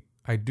I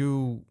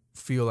do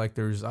feel like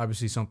there's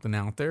obviously something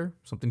out there,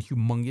 something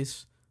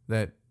humongous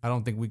that I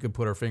don't think we could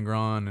put our finger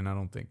on, and I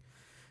don't think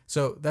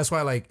so. That's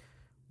why, like,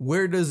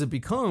 where does it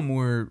become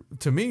where,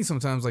 to me,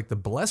 sometimes like the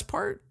blessed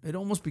part, it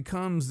almost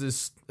becomes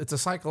this, it's a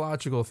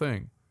psychological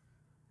thing,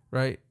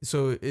 right?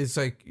 So it's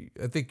like,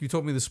 I think you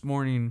told me this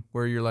morning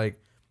where you're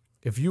like,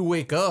 if you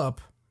wake up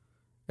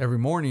every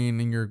morning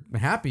and you're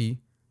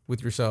happy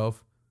with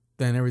yourself,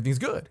 then everything's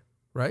good,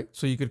 right?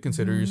 So you could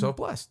consider yourself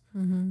blessed.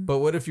 Mm-hmm. But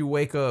what if you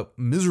wake up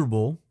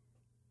miserable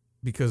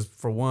because,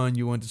 for one,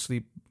 you went to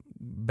sleep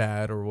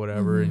bad or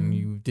whatever, and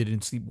you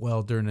didn't sleep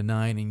well during the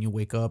night, and you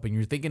wake up and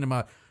you're thinking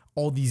about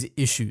all these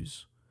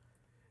issues?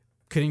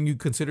 Couldn't you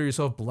consider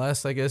yourself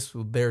blessed, I guess,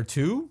 there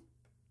too?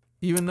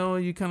 Even though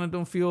you kind of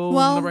don't feel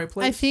in the right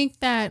place? I think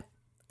that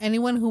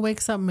anyone who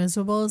wakes up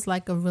miserable is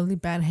like a really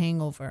bad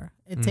hangover.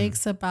 It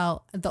takes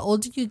about, the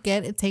older you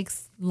get, it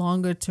takes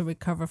longer to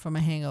recover from a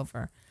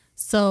hangover.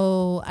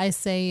 So I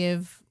say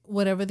if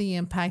whatever the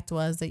impact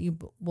was that you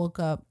woke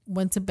up,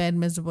 went to bed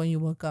miserable, and you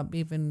woke up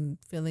even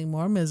feeling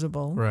more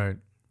miserable. Right.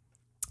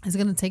 It's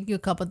going to take you a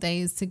couple of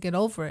days to get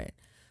over it.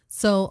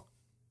 So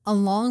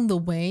along the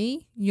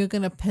way, you're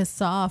going to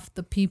piss off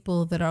the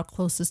people that are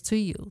closest to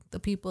you, the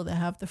people that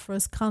have the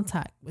first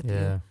contact with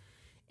you.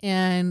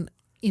 And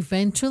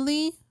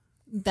eventually,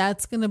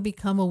 that's going to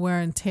become a wear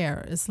and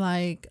tear. It's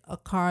like a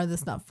car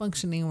that's not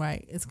functioning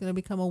right. It's going to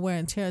become a wear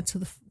and tear to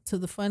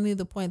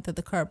the point that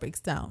the car breaks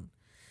down.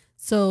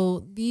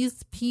 So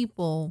these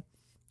people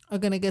are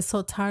going to get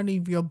so tired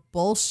of your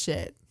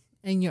bullshit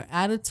and your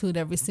attitude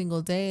every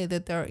single day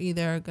that they're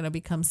either going to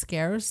become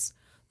scarce,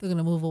 they're going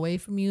to move away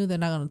from you, they're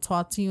not going to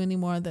talk to you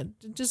anymore, they're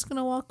just going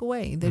to walk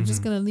away. They're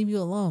just going to leave you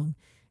alone.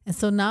 And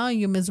so now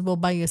you're miserable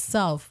by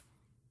yourself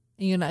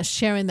and you're not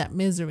sharing that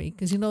misery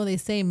because, they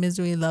say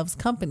misery loves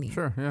company.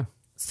 Sure, yeah.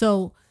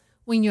 So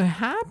when you're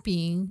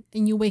happy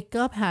and you wake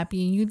up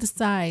happy and you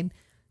decide,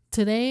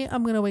 today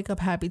I'm going to wake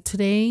up happy.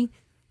 Today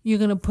You're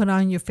going to put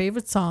on your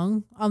favorite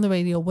song on the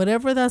radio,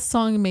 whatever that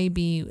song may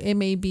be. It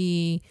may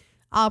be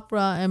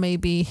opera, it may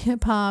be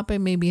hip hop, it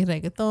may be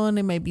reggaeton,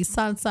 it may be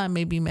salsa, it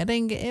may be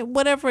merengue,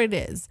 whatever it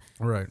is.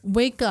 Right.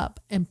 Wake up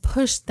and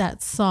push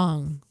that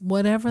song,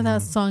 whatever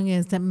that song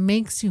is that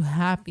makes you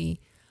happy.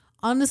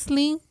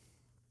 Honestly,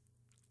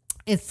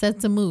 it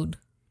sets a mood.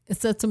 It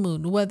sets a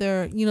mood.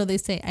 Whether, they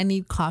say I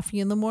need coffee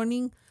in the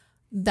morning,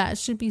 that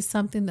should be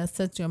something that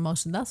sets your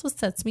emotion. That's what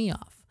sets me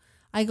off.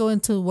 I go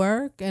into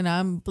work and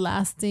I'm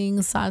blasting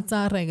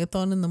salsa,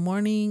 reggaeton in the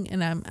morning,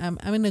 and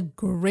I'm in a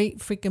great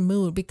freaking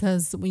mood,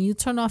 because when you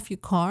turn off your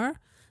car,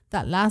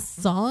 that last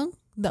song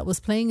that was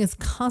playing is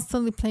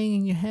constantly playing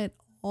in your head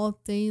all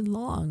day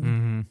long.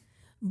 Mm-hmm.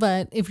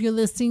 But if you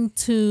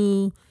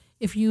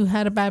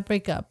had a bad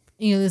breakup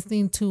and you're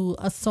listening to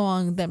a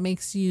song that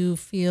makes you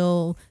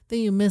feel that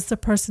you miss the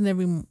person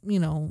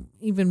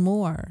even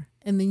more,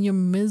 and then you're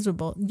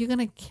miserable, you're going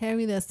to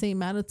carry that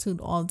same attitude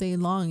all day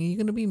long. And you're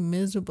going to be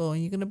miserable,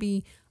 and you're going to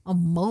be a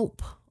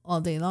mope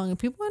all day long. And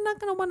people are not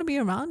going to want to be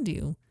around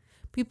you.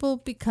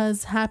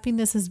 Because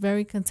happiness is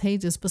very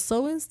contagious, but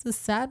so is the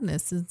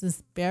sadness. Is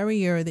this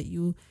barrier that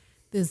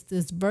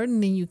this burden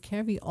that you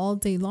carry all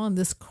day long.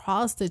 This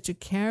cross that you're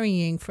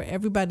carrying for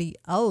everybody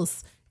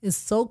else is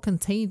so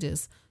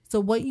contagious. So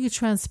what you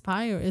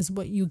transpire is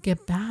what you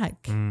get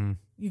back.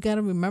 You got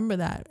to remember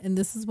that. And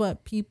this is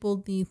what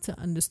people need to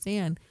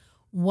understand.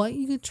 What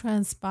you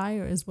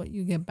transpire is what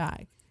you get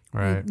back.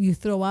 Right. You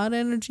throw out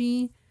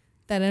energy,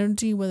 that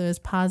energy, whether it's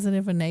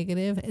positive or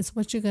negative, it's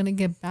what you're going to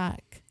get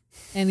back.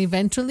 And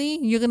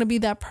eventually you're going to be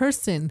that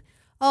person.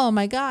 Oh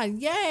my God,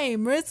 yay,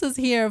 Marissa's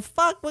here.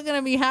 Fuck, we're going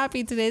to be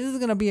happy today. This is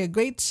going to be a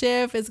great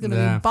shift. It's going to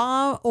be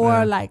bomb.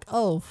 Or like,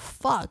 oh,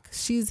 fuck,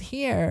 she's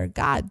here.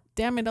 God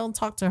damn it, don't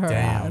talk to her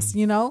ass,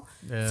 Yeah.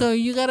 So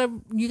you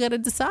gotta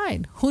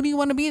decide. Who do you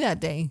want to be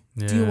that day?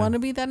 Yeah. Do you want to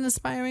be that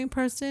inspiring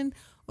person?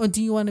 Or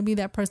do you want to be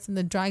that person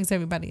that drags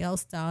everybody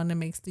else down and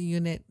makes the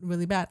unit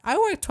really bad? I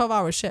work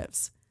 12-hour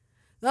shifts.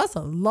 That's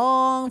a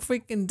long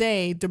freaking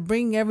day to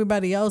bring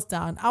everybody else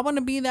down. I want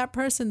to be that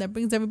person that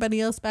brings everybody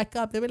else back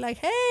up. They'll be like,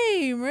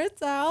 hey,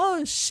 Maritza,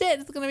 oh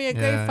shit, it's going to be a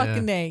great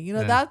fucking day.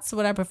 That's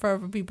what I prefer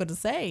for people to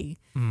say.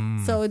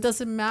 So it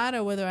doesn't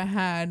matter whether I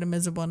had a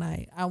miserable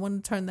night. I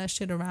want to turn that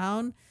shit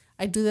around.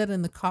 I do that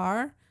in the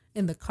car,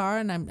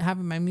 and I'm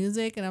having my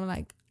music, and I'm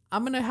like,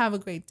 I'm going to have a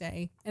great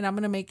day, and I'm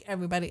going to make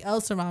everybody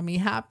else around me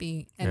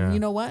happy. And you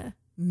know what?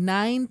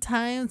 9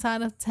 times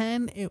out of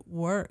 10, it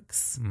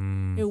works.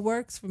 It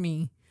works for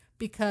me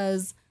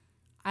because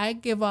I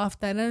give off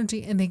that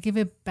energy and they give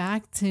it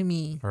back to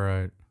me. All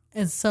right.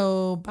 And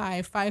so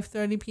by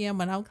 5:30 p.m.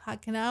 when I'm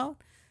clocking out,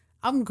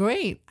 I'm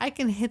great. I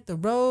can hit the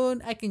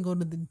road. I can go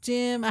to the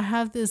gym. I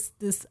have this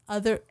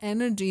other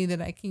energy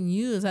that I can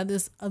use. I have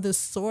this other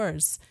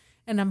source,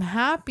 and I'm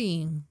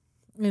happy.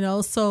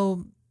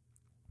 So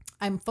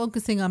I'm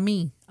focusing on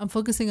me. I'm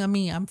focusing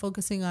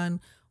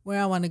on where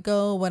I want to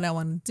go, what I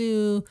want to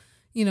do,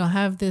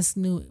 have this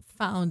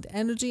newfound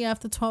energy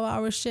after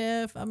 12-hour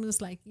shift. I'm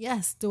just like,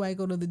 yes, do I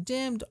go to the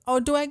gym or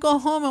do I go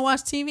home and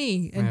watch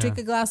TV and drink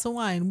a glass of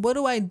wine? What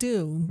do I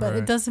do? But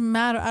It doesn't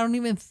matter. I don't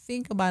even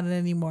think about it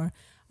anymore.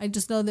 I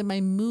just know that my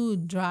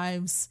mood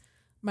drives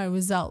my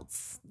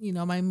results.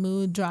 My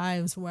mood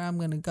drives where I'm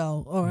going to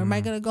go. Or am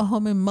I going to go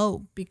home and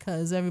mope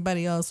because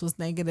everybody else was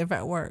negative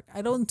at work?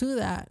 I don't do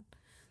that.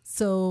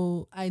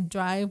 So I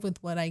drive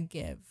with what I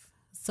give.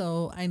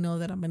 So I know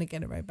that I'm going to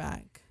get it right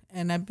back.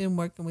 And I've been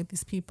working with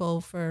these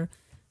people for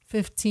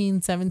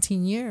 15,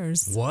 17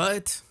 years.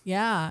 What?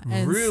 Yeah.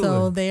 And really?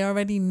 So they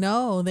already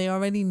know,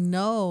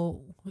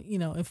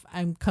 if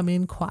I'm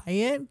coming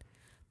quiet,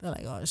 they're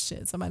like, oh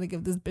shit, somebody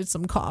give this bitch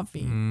some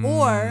coffee.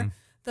 Or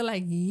they're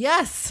like,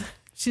 yes,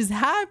 she's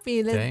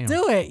happy. Let's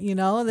do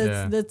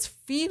it. Let's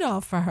feed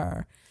off for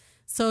her.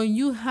 So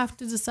you have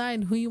to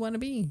decide who you want to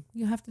be.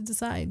 You have to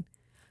decide.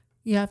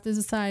 You have to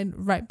decide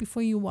right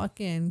before you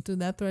walk in through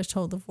that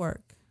threshold of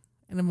work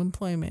and of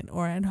employment,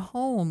 or at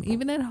home,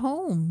 even at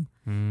home.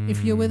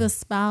 If you're with a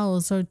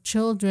spouse or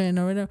children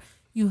or whatever,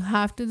 you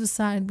have to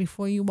decide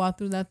before you walk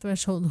through that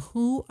threshold,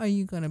 who are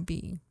you going to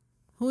be?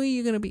 Who are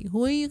you going to be?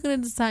 Who are you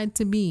going to decide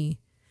to be?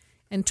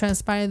 And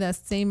transpire that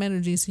same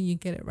energy so you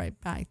get it right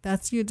back.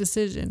 That's your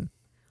decision.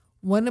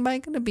 What am I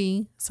going to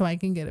be so I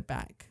can get it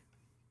back?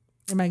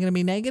 Am I going to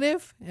be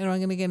negative? And am I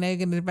going to get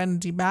negative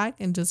energy back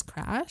and just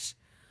crash?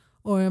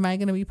 Or am I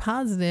going to be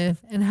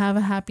positive and have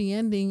a happy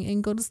ending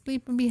and go to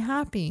sleep and be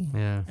happy?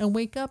 Yeah. And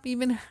wake up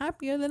even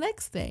happier the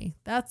next day?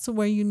 That's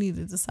where you need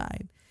to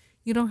decide.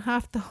 You don't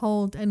have to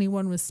hold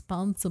anyone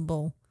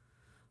responsible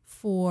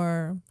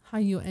for how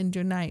you end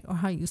your night or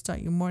how you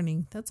start your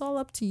morning. That's all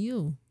up to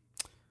you.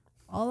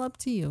 All up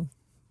to you.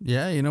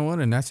 Yeah, you know what?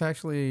 And that's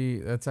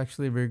actually a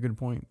very good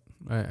point.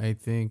 I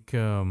think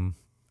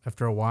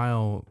after a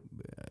while,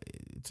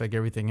 it's like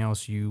everything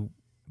else.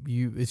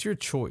 It's your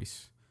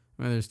choice.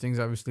 I mean, there's things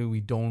obviously we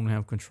don't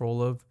have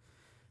control of,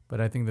 but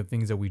I think the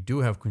things that we do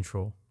have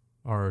control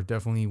are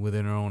definitely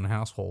within our own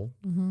household,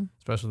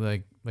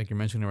 especially like you're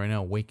mentioning right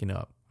now, waking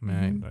up. I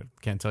mean, I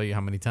can't tell you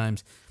how many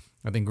times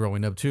I think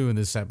growing up too, and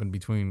this happened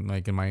between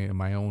like in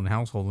my own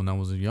household when I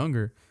was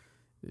younger.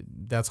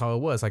 That's how it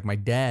was. Like my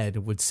dad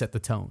would set the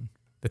tone.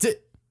 That's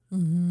it.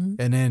 Mm-hmm.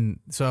 And then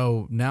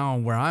so now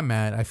where I'm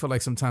at, I feel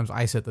like sometimes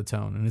I set the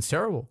tone, and it's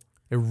terrible.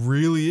 It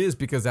really is,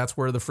 because that's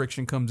where the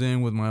friction comes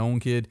in with my own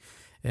kid,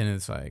 and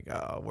it's like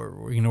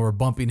we're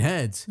bumping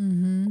heads,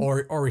 mm-hmm.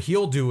 or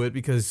he'll do it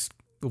because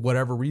for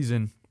whatever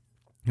reason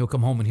he'll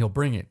come home and he'll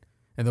bring it,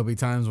 and there'll be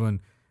times when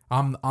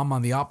I'm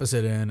on the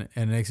opposite end,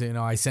 and next thing you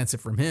know I sense it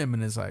from him,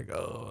 and it's like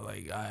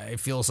I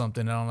feel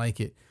something, I don't like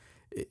it,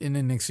 and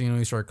then next thing you know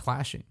you start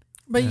clashing.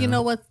 But you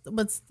know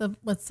what's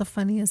the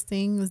funniest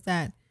thing is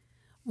that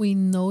we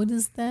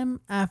notice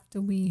them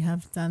after we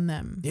have done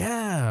them.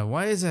 Yeah,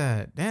 why is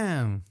that?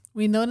 Damn.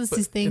 We notice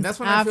these things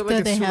after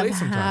they have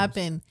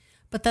happened.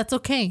 But that's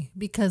okay,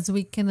 because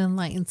we can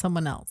enlighten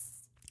someone else.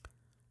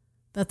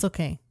 That's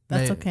okay.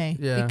 That's okay.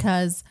 Yeah.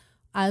 Because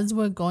as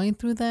we're going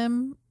through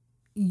them,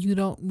 you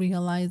don't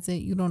realize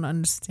it. You don't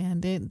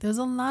understand it. There's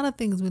a lot of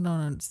things we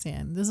don't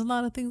understand. There's a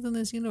lot of things in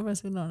this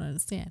universe we don't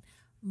understand.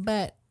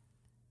 But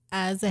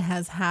as it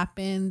has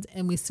happened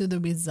and we see the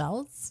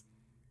results,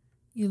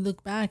 you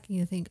look back and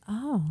you think,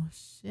 oh,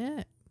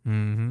 shit.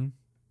 Mm-hmm.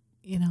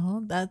 You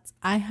know,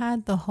 I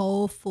had the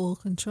whole full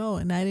control,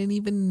 and I didn't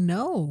even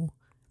know.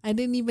 I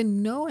didn't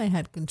even know I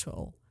had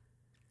control.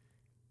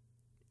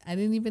 I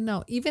didn't even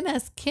know. Even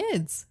as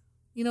kids,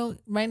 you know,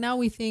 right now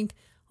we think,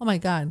 oh my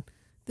God,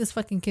 this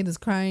fucking kid is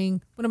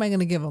crying. What am I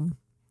going to give him?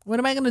 What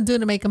am I going to do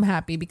to make him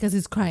happy? Because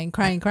he's crying.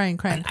 Yeah, exactly.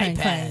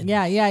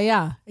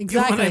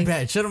 Give him an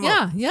iPad. Shut him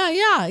up.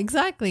 Yeah,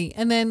 exactly.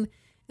 And then,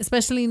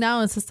 especially now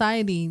in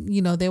society,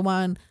 you know, they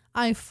want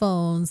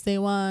iPhones. They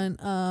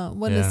want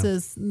what is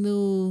this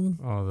new?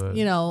 All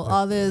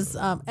this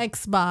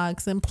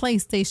Xbox and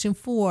PlayStation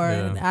 4. Yeah.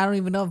 And I don't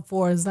even know if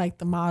 4 is like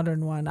the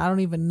modern one. I don't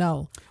even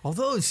know.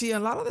 Although, see, a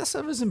lot of that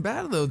stuff isn't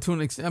bad though. To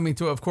an extent, I mean,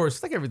 of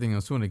course, like everything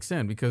else, to an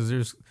extent, because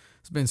there's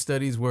been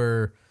studies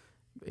where,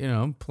 you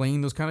know,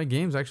 playing those kind of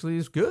games actually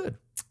is good.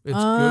 It's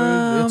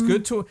good. It's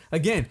good to,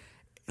 again,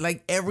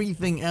 like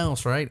everything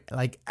else, right?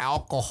 Like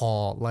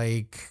alcohol,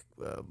 like.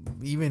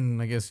 Even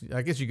I guess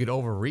you could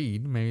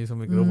overread. Maybe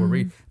somebody could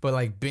overread, but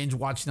like binge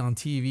watching on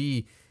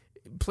TV,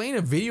 playing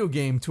a video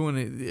game too.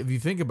 And if you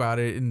think about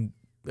it, and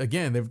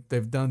again,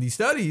 they've done these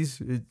studies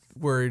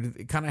where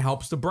it kind of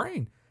helps the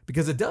brain,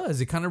 because it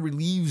does. It kind of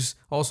relieves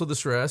also the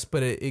stress,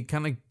 but it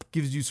kind of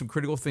gives you some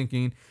critical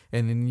thinking,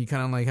 and then you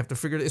kind of like have to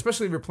figure it,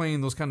 especially if you're playing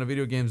those kind of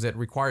video games that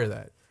require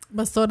that.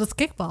 But so does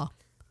kickball.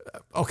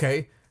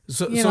 Okay.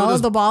 So,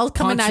 the ball's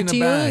coming at you,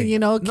 kicking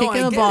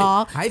the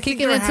ball,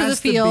 kicking it into the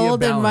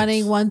field and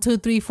running 1, 2,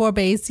 3, 4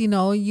 base.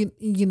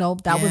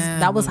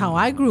 That was how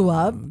I grew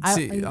up.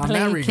 See, on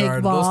that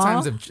regard, kickball.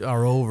 Those times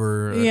are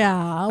over.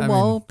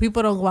 Yeah,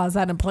 people don't go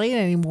outside and play it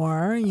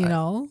anymore, I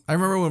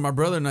remember when my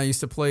brother and I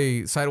used to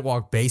play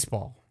sidewalk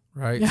baseball.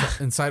 Right? Yeah.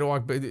 And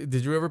sidewalk,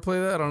 did you ever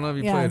play that? I don't know if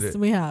you played it. Yes,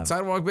 we have.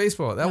 Sidewalk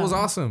baseball. That was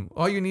awesome.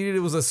 All you needed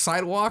was a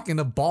sidewalk and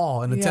a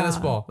ball and a tennis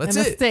ball. That's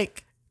and it. A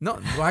stick. No,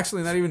 well,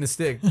 actually, not even a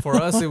stick. For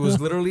us, it was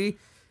literally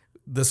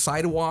the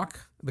sidewalk.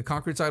 The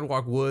concrete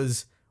sidewalk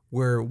was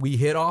where we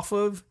hit off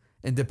of,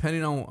 and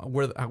depending on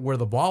where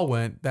the ball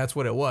went, that's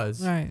what it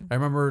was. Right. I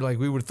remember, like,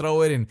 we would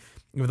throw it, and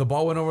if the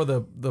ball went over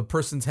the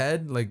person's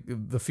head, like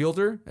the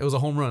fielder, it was a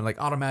home run,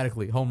 like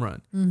automatically home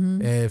run.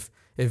 Mm-hmm. If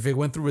it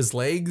went through his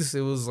legs,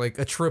 it was like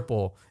a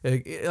triple.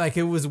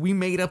 We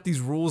made up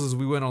these rules as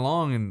we went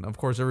along, and of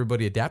course,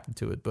 everybody adapted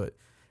to it, but.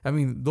 I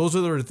mean, those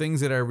are the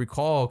things that I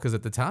recall, because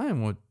at the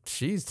time,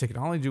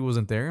 technology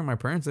wasn't there. My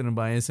parents didn't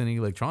buy us any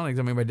electronics.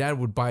 I mean, my dad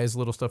would buy us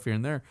little stuff here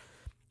and there.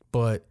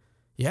 But,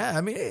 yeah, I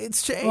mean,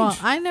 it's changed. Well,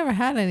 I never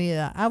had any of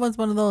that. I was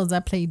one of those.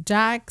 I played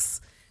jacks.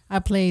 I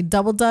played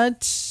double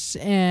dutch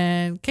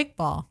and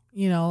kickball,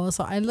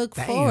 So I look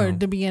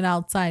forward to being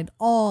outside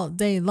all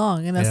day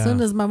long. And as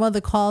soon as my mother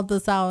called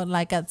us out,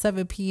 like at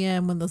 7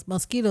 p.m. when the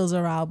mosquitoes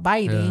are out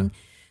biting,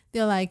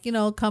 they're like,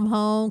 come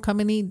home, come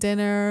and eat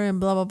dinner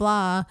and blah, blah,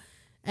 blah.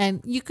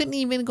 And you couldn't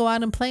even go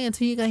out and play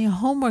until you got your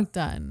homework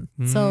done.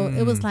 So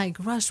it was like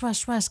rush,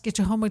 get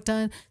your homework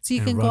done so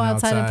you can go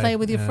outside and play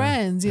with your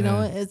friends.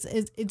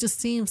 It just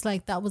seems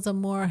like that was a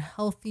more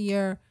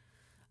healthier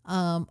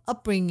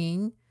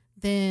upbringing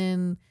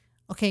than,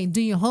 okay, do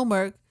your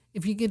homework.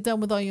 If you get done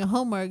with all your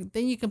homework,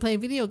 then you can play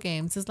video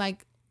games. It's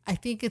like, I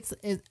think it's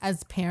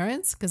as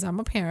parents, because I'm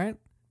a parent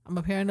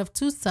of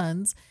 2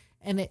 sons,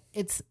 and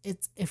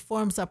it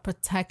forms a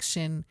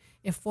protection.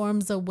 It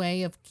forms a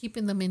way of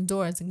keeping them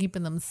indoors and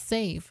keeping them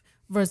safe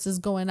versus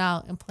going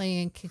out and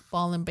playing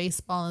kickball and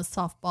baseball and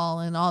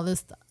softball and all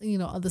this,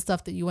 other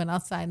stuff that you went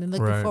outside and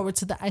looking forward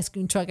to the ice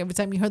cream truck. Every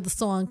time you heard the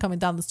song coming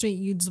down the street,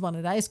 you just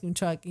wanted the ice cream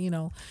truck,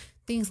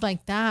 things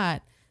like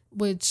that,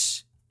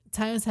 which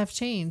times have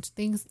changed.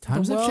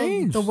 Times have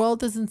changed. The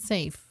world isn't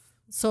safe.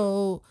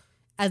 So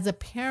as a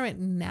parent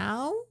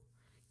now,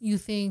 you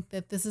think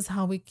that this is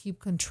how we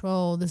keep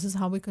control. This is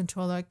how we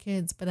control our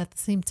kids. But at the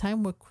same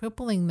time, we're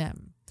crippling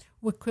them.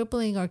 We're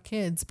crippling our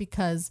kids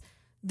because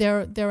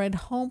they're at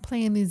home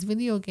playing these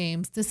video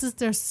games. This is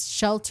their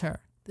shelter.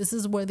 This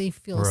is where they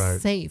feel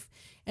safe.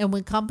 And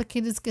when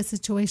complicated get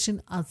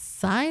situation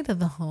outside of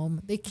the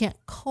home, they can't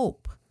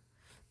cope.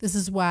 This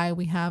is why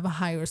we have a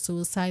higher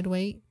suicide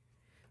rate.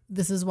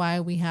 This is why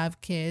we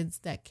have kids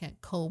that can't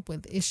cope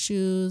with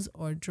issues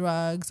or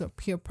drugs or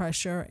peer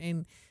pressure.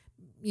 And,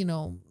 you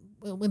know,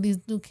 when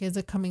these new kids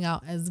are coming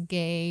out as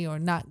gay or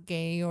not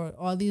gay, or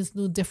all these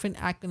new different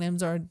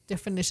acronyms or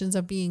definitions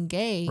of being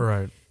gay.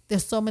 Right.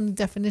 There's so many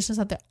definitions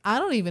out there I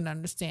don't even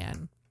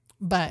understand.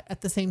 But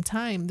at the same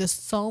time, there's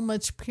so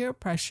much peer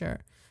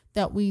pressure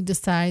that we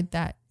decide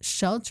that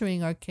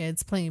sheltering our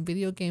kids, playing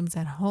video games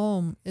at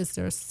home, is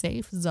their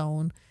safe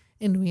zone.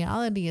 In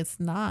reality, it's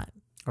not.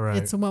 Right.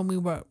 It's when we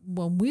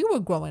were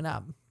growing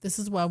up. This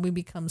is why we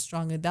become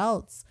strong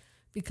adults,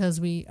 because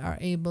we are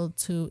able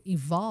to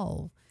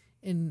evolve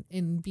in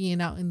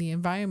being out in the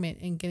environment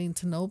and getting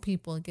to know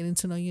people and getting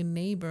to know your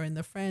neighbor and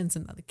the friends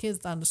and the kids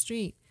down the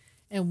street.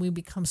 And we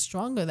become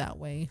stronger that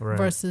way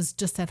versus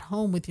just at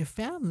home with your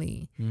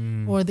family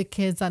or the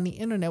kids on the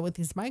internet with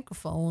these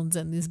microphones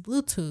and these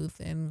Bluetooth.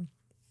 And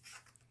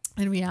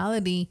in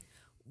reality,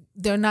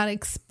 they're not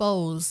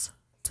exposed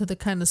to the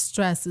kind of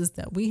stresses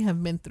that we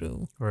have been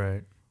through.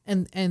 Right.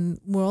 And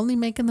we're only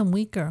making them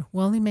weaker.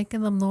 We're only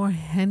making them more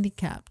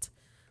handicapped.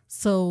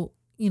 So,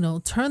 you know,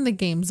 turn the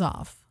games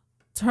off.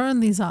 Turn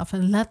these off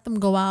and let them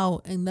go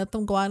out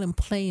and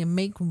play and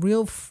make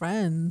real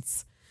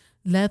friends.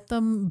 Let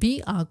them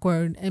be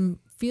awkward and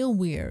feel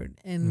weird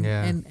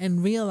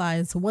and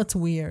realize what's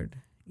weird.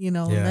 You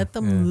know, let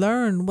them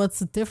learn what's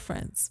the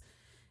difference.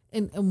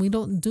 And we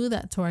don't do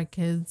that to our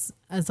kids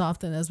as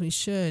often as we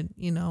should,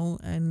 you know.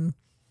 And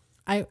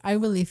I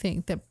really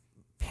think that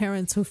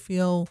parents who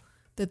feel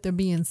that they're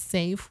being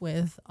safe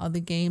with all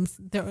the games,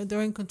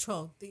 they're in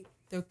control.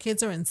 Their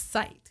kids are in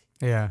sight.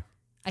 Yeah.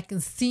 I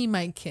can see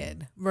my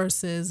kid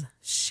versus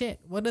shit.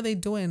 What are they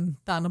doing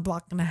down a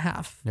block and a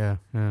half? Yeah.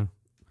 Yeah.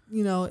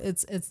 You know,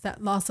 it's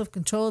that loss of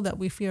control that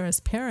we fear as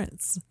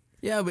parents.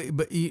 Yeah,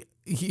 but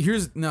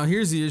here's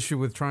the issue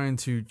with trying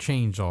to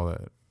change all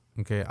that.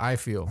 Okay, I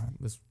feel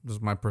this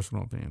is my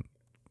personal opinion.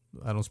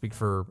 I don't speak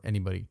for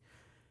anybody,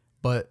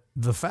 but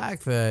the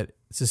fact that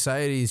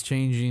society is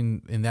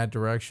changing in that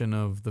direction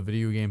of the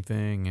video game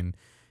thing,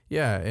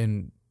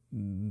 and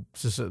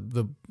just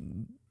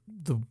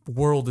the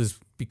world is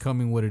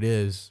becoming what it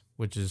is,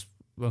 which is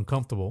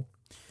uncomfortable.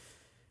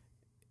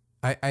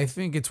 I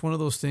think it's one of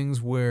those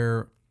things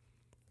where,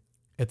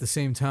 at the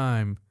same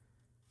time,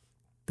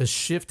 the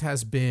shift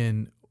has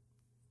been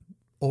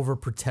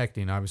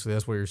overprotecting. Obviously,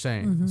 that's what you're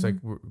saying. Mm-hmm. It's like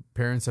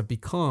parents have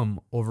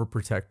become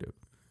overprotective.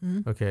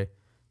 Mm-hmm. Okay,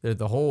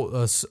 the whole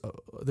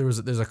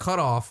there's a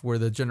cutoff where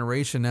the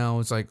generation now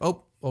is like,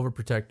 oh,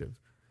 overprotective,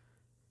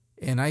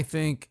 and I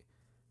think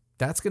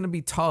that's going to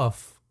be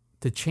tough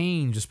to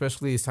change,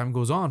 especially as time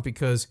goes on,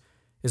 because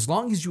as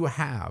long as you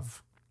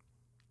have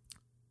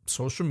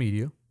social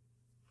media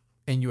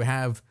and you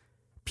have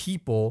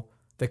people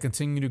that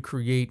continue to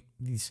create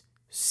these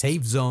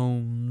safe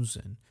zones,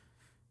 and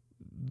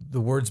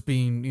the words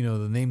being, you know,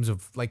 the names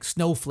of like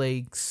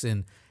snowflakes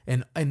and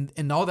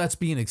all that's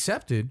being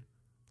accepted,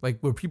 like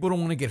where people don't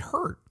want to get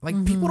hurt. Like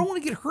people don't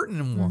want to get hurt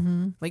anymore.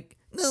 Mm-hmm. Like,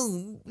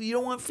 no, you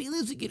don't want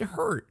feelings to get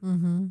hurt.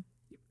 Mm-hmm.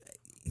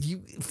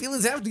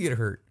 Feelings have to get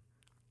hurt.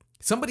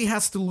 Somebody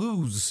has to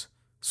lose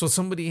so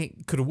somebody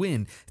could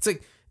win. It's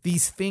like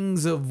these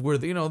things of where,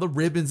 you know, the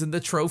ribbons and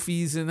the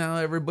trophies and how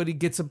everybody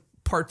gets a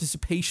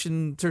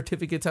participation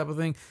certificate type of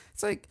thing.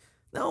 It's like,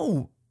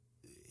 no,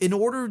 in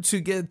order to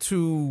get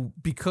to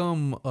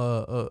become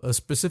a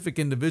specific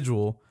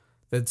individual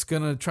that's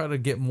going to try to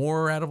get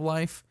more out of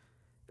life,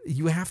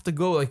 you have to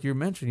go, like you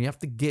mentioned, you have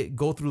to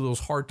go through those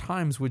hard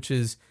times, which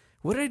is,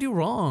 what did I do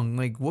wrong?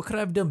 Like, what could I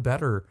have done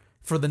better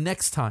for the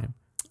next time?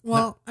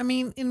 Well, I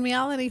mean, in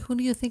reality, who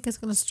do you think is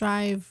going to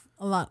strive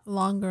a lot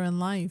longer in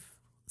life?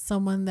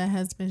 Someone that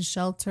has been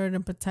sheltered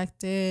and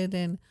protected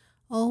and,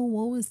 oh,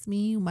 woe is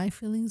me, my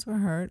feelings were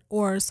hurt.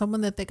 Or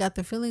someone that they got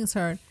their feelings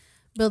hurt,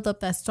 build up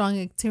that strong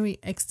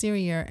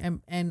exterior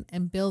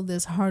and build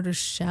this harder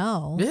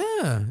shell.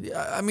 Yeah.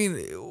 I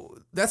mean,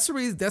 that's the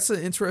reason. That's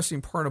the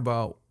interesting part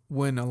about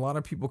when a lot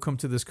of people come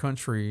to this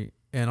country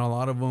and a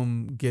lot of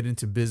them get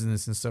into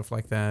business and stuff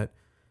like that.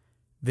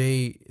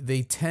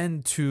 They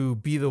tend to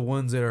be the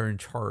ones that are in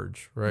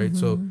charge, right? Mm-hmm.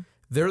 So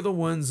they're the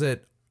ones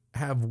that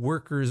have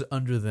workers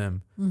under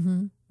them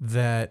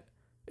that,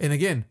 and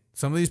again,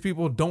 some of these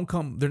people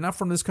they're not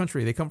from this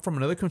country. They come from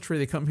another country.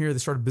 They come here, they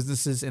start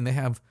businesses, and they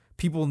have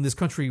people in this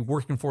country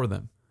working for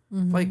them.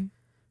 Mm-hmm. Like,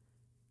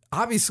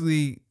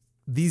 obviously,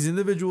 these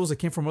individuals that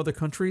came from other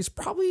countries,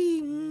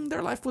 probably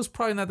their life was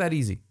probably not that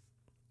easy.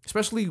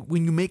 Especially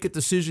when you make a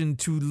decision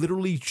to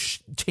literally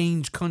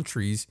change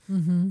countries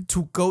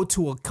to go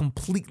to a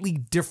completely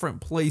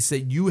different place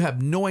that you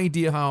have no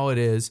idea how it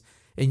is,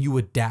 and you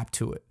adapt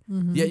to it.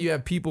 Mm-hmm. Yet you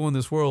have people in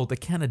this world that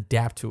can't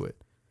adapt to it.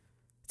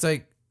 It's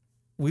like,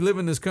 we live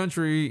in this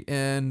country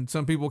and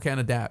some people can't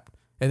adapt.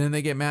 And then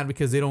they get mad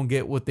because they don't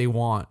get what they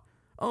want.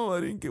 Oh,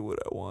 I didn't get what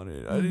I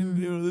wanted. I didn't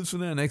do this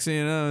and that. Next thing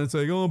you know, it's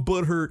like, oh,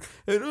 butt hurt.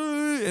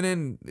 And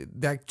then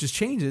that just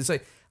changes. It's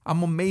like,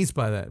 I'm amazed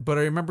by that. But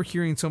I remember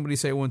hearing somebody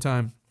say one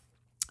time,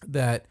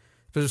 that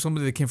there's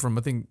somebody that came from,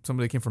 I think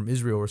somebody that came from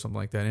Israel or something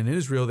like that. And in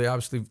Israel, they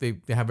obviously,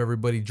 they have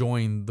everybody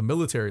join the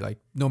military, like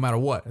no matter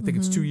what. I think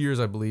it's 2 years,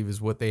 I believe,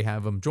 is what they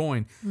have them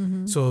join.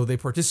 So they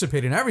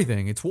participate in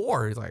everything. It's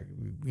war. It's like,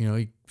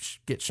 you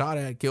get shot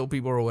at, kill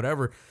people or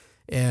whatever.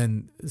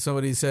 And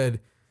somebody said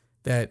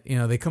that,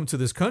 they come to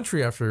this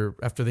country after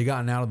they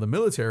gotten out of the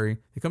military.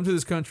 They come to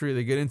this country,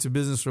 they get into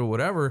business or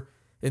whatever,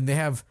 and they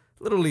have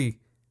literally,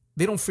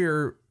 they don't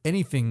fear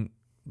anything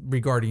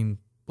regarding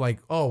like,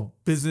 oh,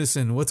 business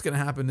and what's going to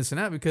happen, this and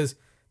that, because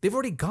they've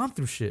already gone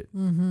through shit.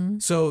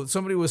 So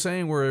somebody was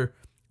saying where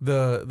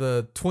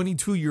the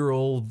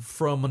 22-year-old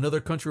from another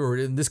country, or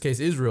in this case,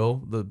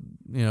 Israel,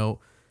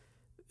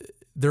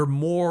 they're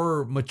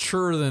more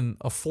mature than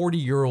a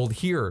 40-year-old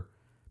here,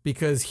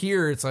 because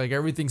here it's like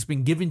everything's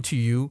been given to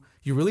you.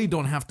 You really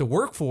don't have to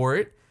work for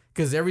it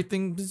because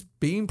everything is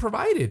being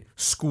provided.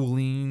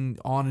 Schooling,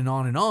 on and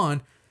on and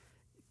on.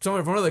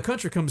 Someone from another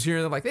country comes here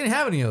and they're like, they didn't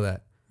have any of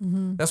that.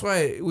 That's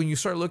why when you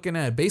start looking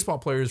at baseball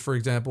players, for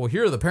example,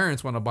 here the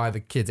parents want to buy the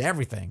kids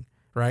everything,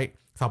 right?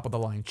 Top of the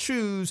line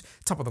shoes,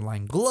 top of the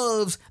line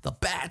gloves, the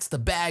bats, the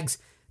bags.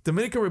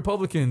 Dominican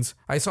Republicans,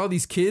 I saw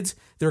these kids,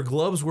 their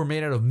gloves were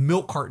made out of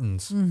milk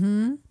cartons.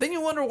 Then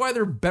you wonder why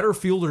they're better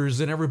fielders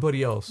than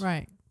everybody else.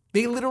 Right.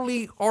 They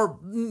literally are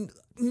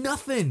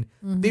nothing.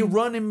 They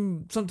run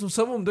in, some of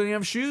them don't even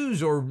have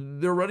shoes, or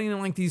they're running in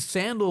like these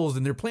sandals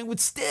and they're playing with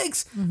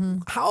sticks.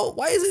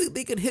 Why is it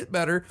they could hit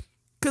better?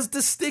 Because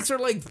the sticks are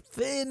like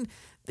thin.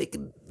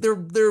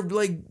 They're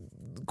like,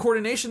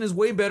 coordination is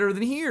way better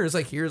than here. It's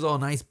like, here's all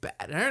nice bat.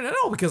 I don't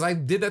know, because I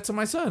did that to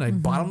my son. I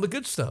bought him the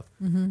good stuff.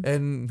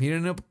 And he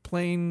ended up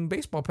playing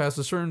baseball past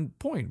a certain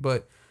point.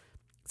 But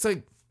it's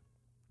like,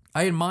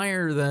 I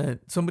admire that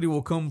somebody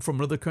will come from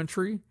another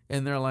country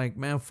and they're like,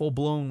 man, full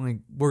blown, like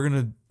we're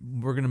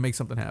gonna make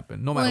something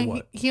happen, no matter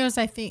what. Here's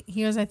I think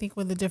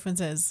where the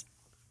difference is: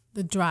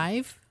 the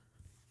drive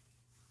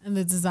and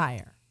the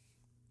desire.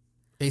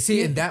 Hey,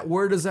 see, and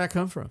where does that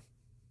come from?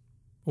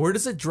 Where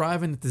does the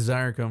drive and the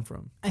desire come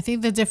from? I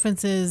think the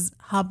difference is,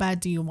 how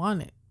bad do you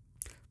want it?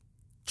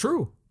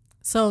 True.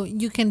 So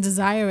you can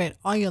desire it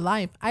all your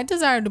life. I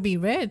desire to be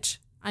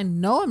rich. I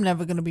know I'm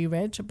never going to be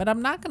rich, but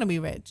I'm not going to be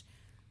rich.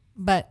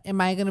 But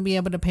am I going to be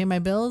able to pay my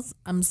bills?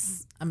 I'm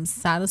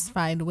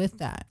satisfied with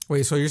that.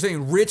 Wait, so you're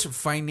saying rich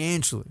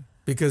financially?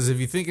 Because if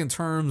you think in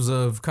terms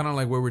of kind of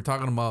like where we're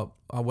talking about,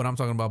 what I'm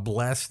talking about,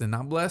 blessed and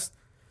not blessed,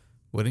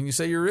 wouldn't you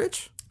say you're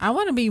rich? I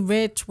want to be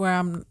rich where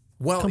I'm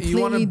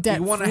completely debt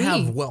free. You want to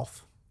have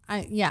wealth.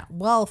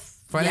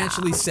 Wealth.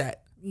 Financially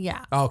set.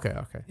 Yeah. Okay.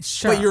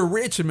 Sure. But you're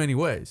rich in many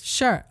ways.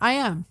 Sure, I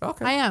am.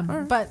 Okay. I am.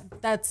 Right.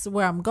 But that's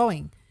where I'm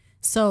going.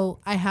 So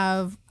I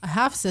have a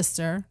half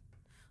sister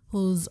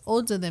who's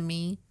older than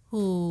me,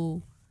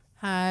 who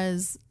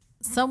has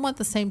somewhat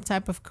the same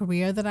type of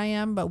career that I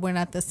am, but we're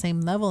not the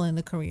same level in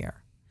the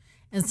career.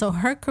 And so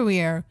her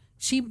career,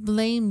 she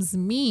blames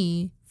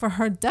me for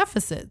her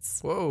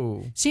deficits.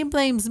 Whoa. She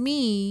blames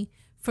me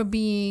for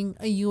being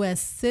a U.S.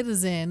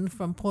 citizen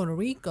from Puerto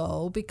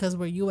Rico, because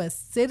we're U.S.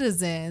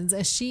 citizens,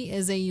 and she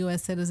is a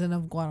U.S. citizen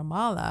of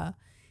Guatemala.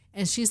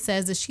 And she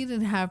says that she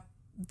didn't have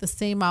the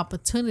same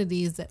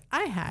opportunities that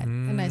I had.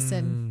 And I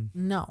said,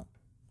 no,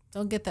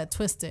 don't get that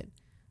twisted.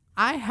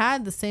 I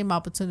had the same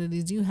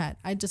opportunities you had.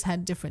 I just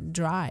had different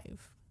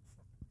drive.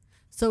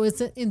 So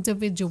it's an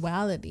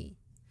individuality.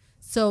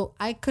 So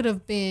it could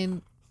have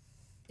been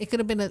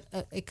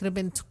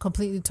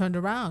completely turned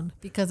around,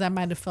 because I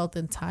might have felt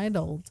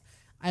entitled.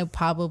 I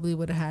probably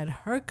would have had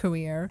her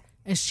career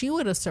and she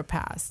would have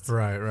surpassed.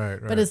 Right.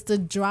 But it's the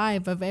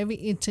drive of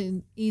each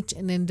and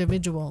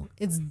individual.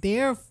 It's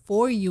there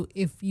for you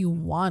if you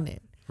want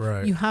it.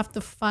 Right. You have to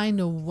find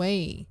a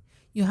way.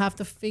 You have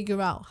to figure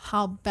out,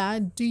 how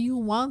bad do you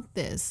want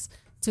this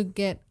to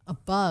get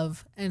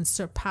above and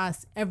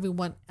surpass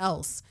everyone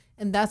else.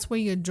 And that's where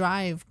your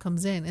drive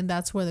comes in. And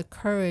that's where the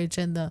courage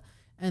and the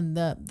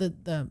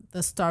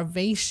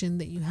starvation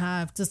that you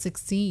have to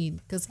succeed.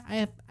 Because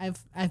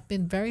I've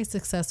been very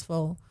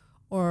successful,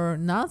 or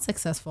not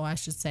successful, I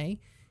should say,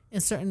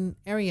 in certain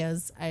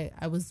areas.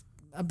 I was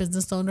a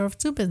business owner of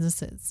 2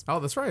 businesses. Oh,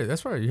 that's right.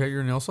 You had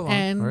your nail salon,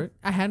 and right?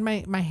 I had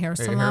my hair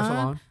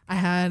salon. I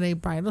had a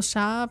bridal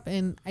shop,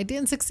 and I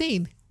didn't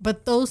succeed.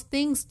 But those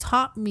things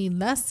taught me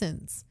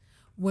lessons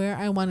where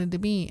I wanted to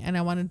be, and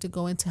I wanted to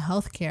go into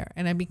healthcare,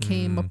 and I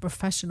became a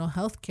professional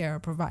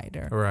healthcare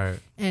provider. Right.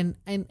 And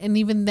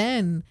even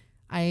then,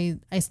 I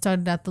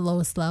started at the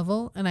lowest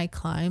level, and I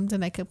climbed,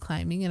 and I kept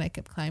climbing, and I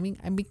kept climbing.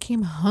 I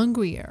became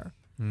hungrier,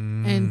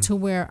 and to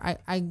where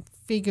I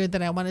figured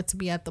that I wanted to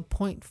be at the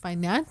point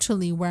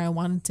financially where I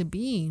wanted to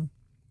be.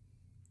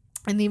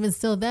 And even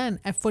still then,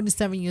 at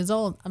 47 years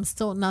old, I'm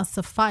still not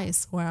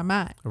suffice where I'm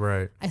at.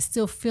 Right. I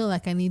still feel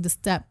like I need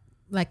to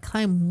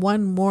climb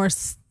one more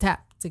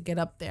step to get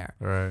up there.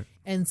 Right.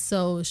 And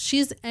so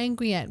she's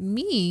angry at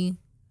me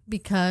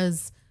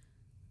because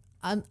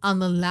on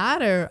the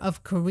ladder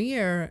of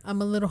career,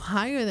 I'm a little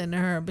higher than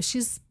her, but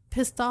she's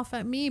pissed off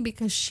at me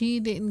because she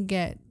didn't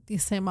get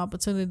these same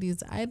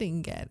opportunities I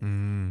didn't get.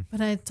 But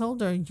I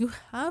told her, you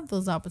have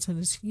those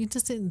opportunities. You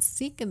just didn't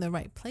seek in the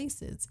right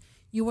places.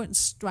 You weren't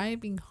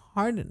striving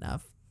hard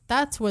enough.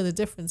 That's where the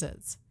difference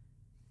is.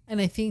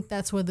 And I think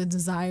that's where the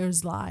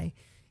desires lie.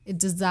 It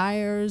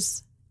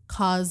desires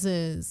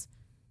causes,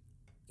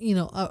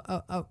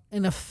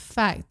 an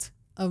effect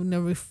of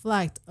a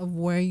reflect of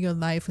where your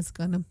life is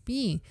going to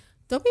be.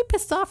 Don't be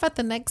pissed off at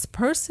the next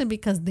person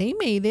because they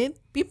made it.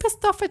 Be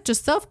pissed off at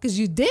yourself because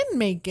you didn't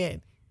make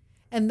it.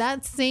 And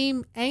that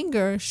same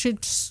anger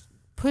should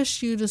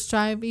push you to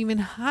strive even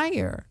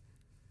higher.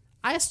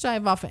 I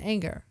strive off of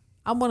anger.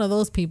 I'm one of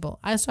those people.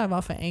 I strive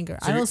off of anger.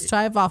 So I don't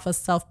strive off of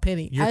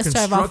self-pity. I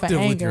strive off of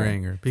anger. With your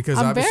anger. Because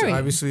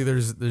obviously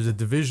there's a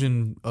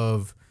division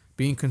of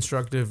being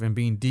constructive and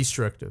being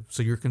destructive.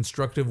 So you're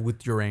constructive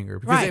with your anger.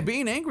 Because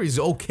being angry is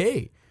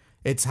okay.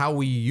 It's how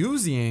we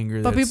use the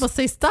anger. But people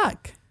stay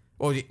stuck.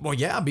 Well,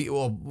 yeah.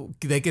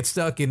 They get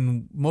stuck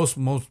in most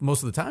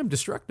of the time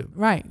destructive.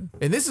 Right.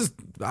 And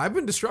I've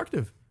been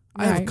destructive.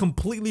 I have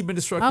completely been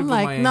destructive I'm with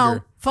like, my anger. no,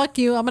 fuck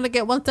you. I'm going to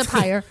get one step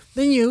higher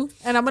than you.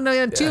 And I'm going to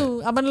get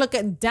you. I'm going to look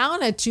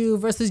down at you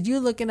versus you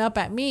looking up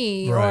at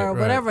me or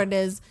whatever it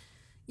is.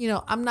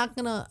 I'm not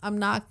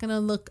going to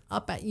look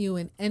up at you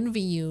and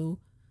envy you.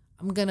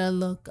 I'm going to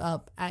look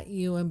up at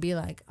you and be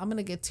like, I'm going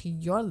to get to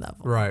your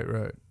level.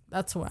 Right.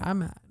 That's where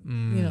I'm at.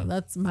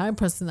 That's my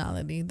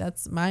personality.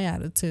 That's my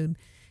attitude.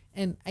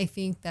 And I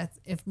think that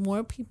if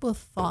more people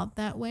thought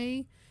that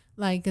way,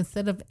 like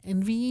instead of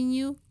envying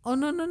you, oh,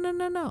 no. I'm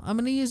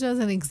going to use you as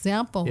an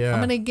example. Yeah. I'm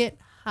going to get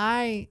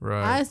high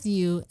as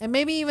you and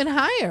maybe even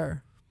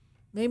higher.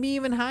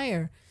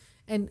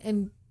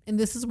 And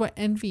this is where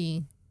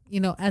envy,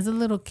 as a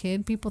little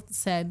kid, people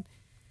said,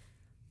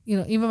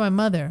 even my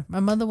mother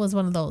was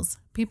one of those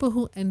people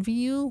who envy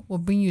you will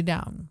bring you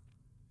down.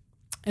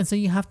 And so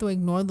you have to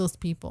ignore those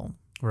people.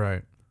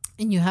 Right.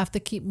 And you have to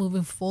keep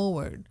moving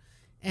forward.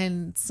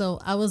 And so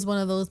I was one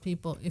of those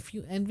people. If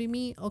you envy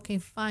me, okay,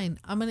 fine.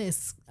 I'm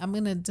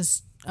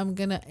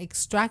gonna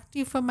extract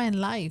you from my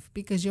life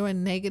because you're a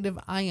negative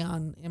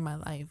ion in my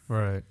life.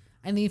 Right.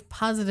 I need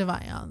positive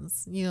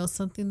ions,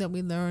 something that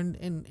we learned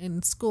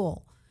in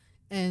school.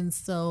 And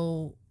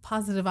so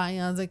positive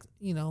ions,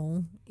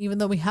 even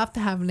though we have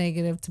to have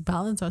negative to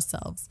balance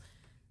ourselves,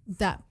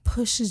 that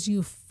pushes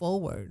you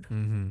forward.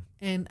 Mm-hmm.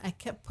 And I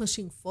kept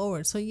pushing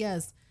forward. So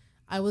yes,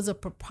 I was a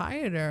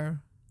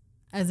proprietor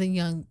as a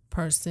young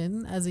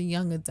person, as a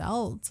young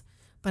adult,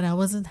 but I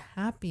wasn't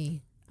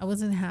happy. I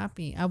wasn't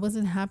happy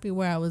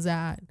where I was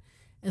at.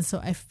 And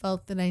so I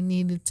felt that I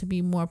needed to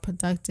be more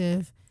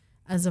productive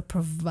as a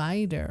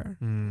provider,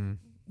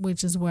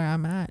 which is where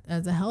I'm at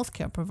as a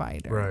healthcare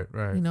provider.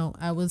 Right.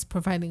 I was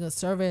providing a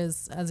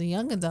service as a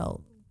young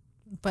adult,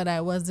 but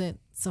I wasn't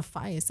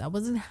sufficed. I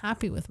wasn't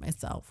happy with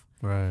myself.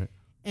 Right.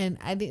 And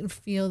I didn't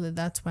feel that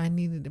that's where I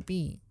needed to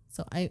be.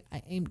 So I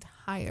aimed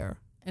higher.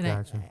 And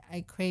gotcha.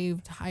 I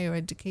craved higher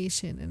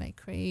education and I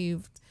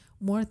craved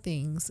more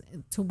things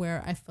to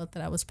where I felt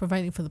that I was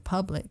providing for the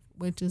public,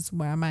 which is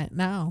where I'm at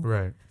now.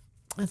 Right.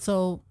 And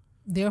so,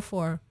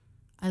 therefore,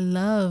 I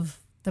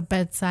love the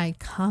bedside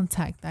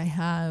contact I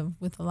have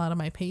with a lot of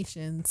my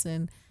patients.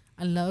 And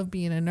I love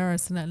being a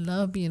nurse and I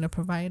love being a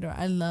provider.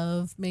 I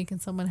love making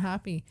someone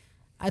happy.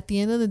 At the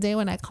end of the day,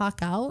 when I clock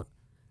out,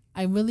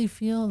 I really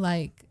feel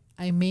like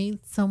I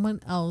made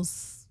someone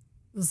else's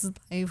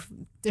life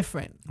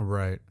different.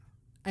 Right.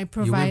 I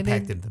provided. You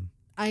impacted them.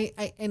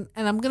 And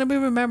I'm gonna be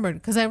remembered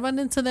because I run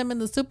into them in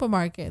the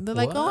supermarket. They're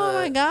like, "Oh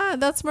my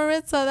God, that's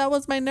Maritza. That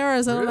was my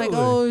nurse." And really? I'm like,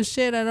 "Oh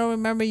shit, I don't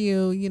remember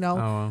you." Oh,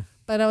 wow.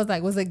 But I was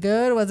like, "Was it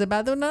good? Was it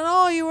bad?"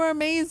 No, you were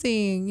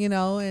amazing.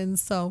 And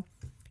so,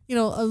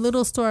 a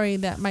little story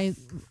that I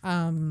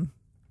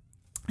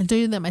told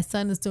you that my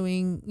son is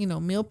doing,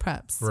 meal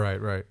preps.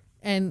 Right.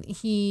 And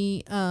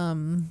he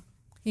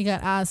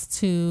got asked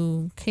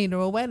to cater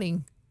a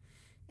wedding.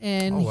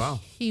 And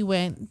he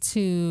went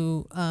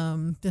to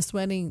this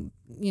wedding,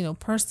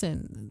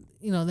 person,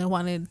 they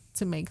wanted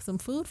to make some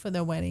food for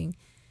their wedding.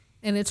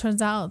 And it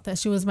turns out that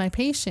she was my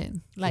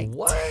patient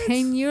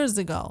 10 years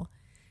ago.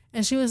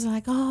 And she was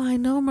like, "Oh, I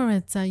know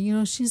Maritza.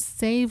 She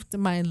saved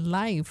my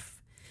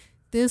life.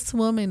 This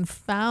woman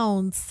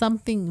found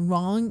something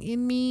wrong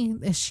in me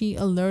that she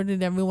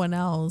alerted everyone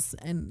else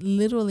and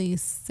literally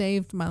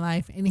saved my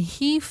life." And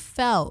he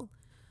felt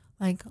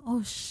like,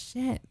 "Oh,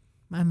 shit.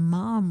 My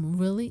mom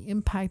really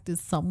impacted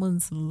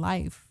someone's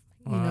life,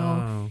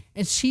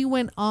 and she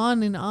went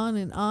on and on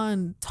and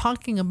on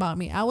talking about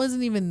me. I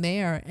wasn't even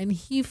there. And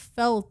he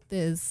felt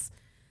this.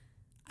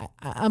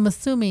 I'm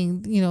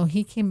assuming,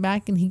 he came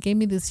back and he gave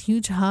me this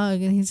huge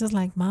hug and he's just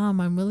like,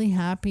 "Mom, I'm really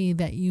happy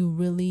that you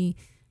really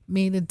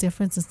made a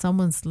difference in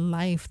someone's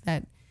life,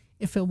 that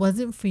if it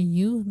wasn't for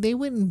you, they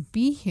wouldn't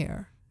be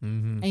here."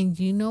 Mm-hmm. And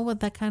you know what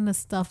that kind of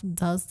stuff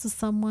does to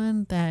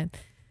someone, that,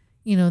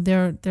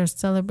 they're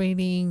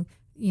celebrating,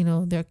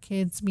 their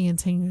kids being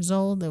 10 years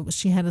old.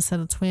 She had a set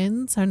of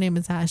twins. Her name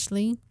is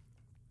Ashley.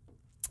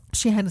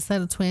 She had a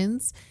set of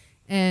twins.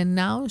 And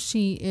now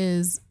she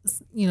is,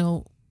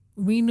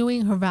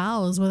 renewing her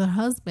vows with her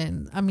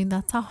husband. I mean,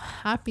 that's how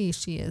happy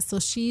she is. So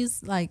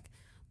she's like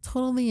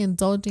totally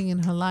indulging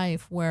in her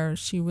life, where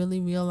she really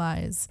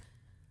realized,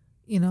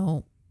 you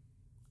know,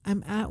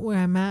 I'm at where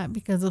I'm at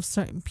because of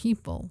certain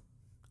people.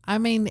 I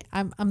mean,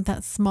 I'm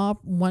that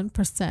small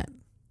 1%.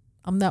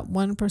 I'm that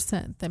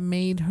 1% that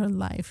made her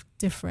life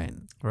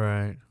different.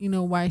 Right. You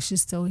know, why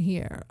she's still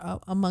here,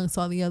 amongst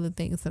all the other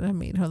things that have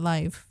made her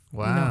life,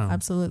 wow, you know,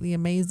 absolutely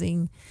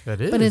amazing.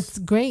 That is. But it's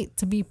great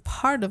to be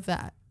part of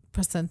that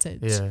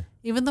percentage. Yeah.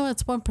 Even though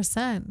it's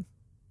 1%,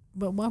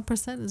 but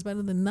 1% is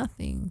better than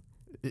nothing.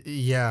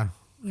 Yeah.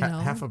 You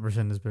know?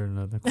 0.5% is better than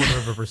nothing.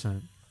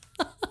 1/4%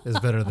 is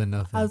better than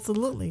nothing.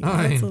 Absolutely.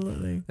 I mean,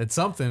 Absolutely. It's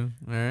something,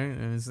 all right?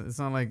 And it's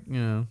not like, you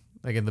know,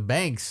 like in the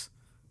banks,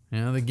 you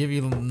know, they give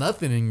you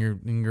nothing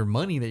in your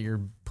money that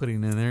you're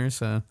putting in there.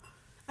 So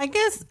I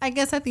guess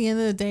at the end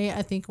of the day,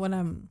 I think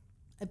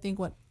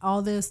what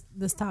all this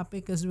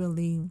topic is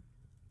really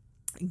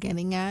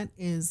getting at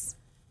is,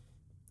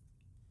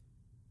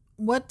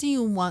 what do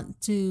you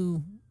want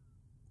to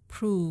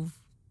prove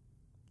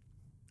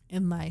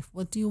in life?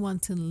 What do you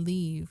want to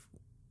leave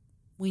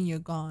when you're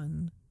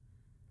gone?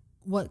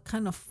 What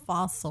kind of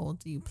fossil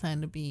do you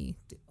plan to be?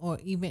 Or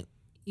even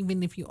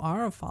if you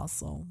are a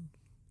fossil,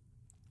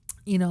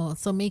 you know,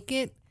 so make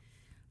it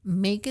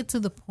to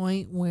the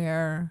point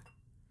where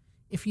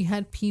if you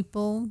had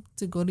people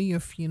to go to your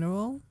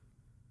funeral,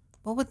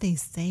 what would they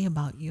say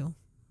about you?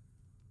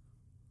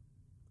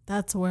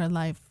 That's where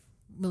life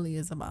really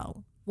is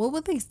about. What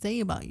would they say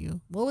about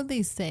you? What would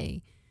they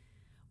say?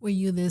 Were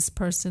you this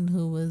person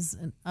who was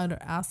an utter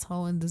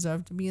asshole and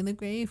deserved to be in the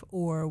grave?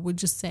 Or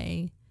would you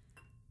say,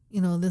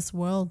 you know, this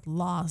world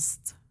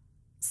lost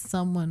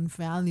someone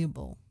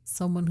valuable,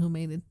 someone who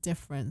made a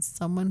difference,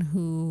 someone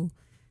who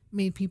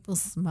made people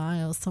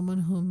smile, someone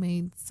who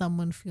made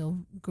someone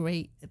feel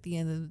great at the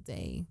end of the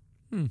day?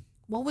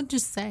 What would you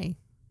say?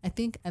 I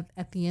think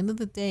at the end of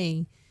the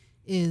day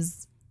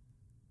is,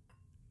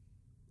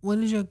 what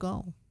is your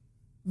goal?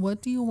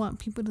 What do you want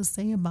people to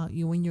say about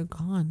you when you're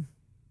gone?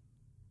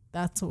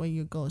 That's what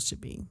your goal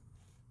should be.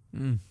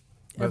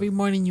 Every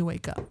morning you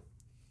wake up,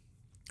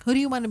 who do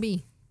you want to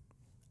be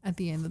at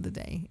the end of the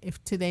day?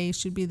 If today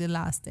should be the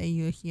last day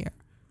you're here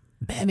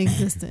in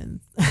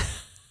existence.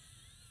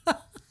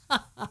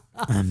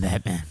 I'm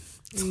Batman.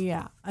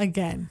 Yeah,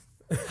 again.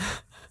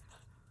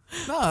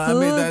 No, I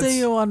mean, who do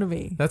you want to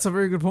be? That's a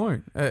very good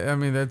point. I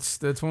mean,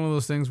 that's one of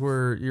those things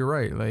where you're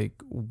right. Like,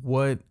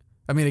 what?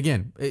 I mean,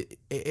 again,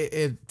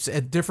 it's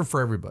different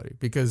for everybody,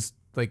 because,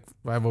 like,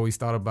 I've always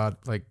thought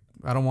about, like,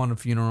 I don't want a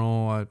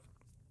funeral,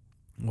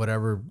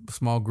 whatever,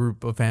 small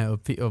group of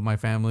my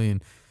family,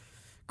 and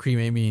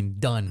cremate me and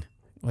done.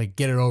 Like,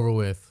 get it over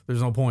with.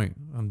 There's no point.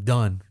 I'm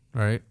done.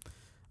 Right?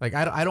 Like,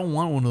 I don't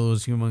want one of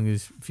those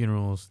humongous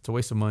funerals. It's a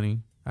waste of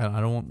money.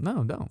 I don't want.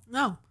 No, don't.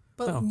 No,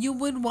 but No. you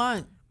would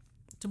want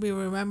to be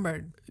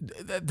remembered.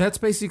 That's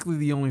basically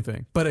the only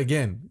thing. But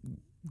again,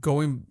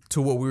 going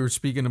to what we were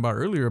speaking about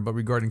earlier about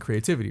regarding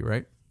creativity,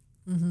 right?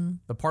 Mm-hmm.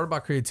 The part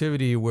about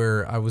creativity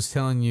where I was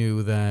telling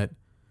you that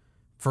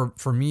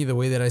for me, the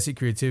way that I see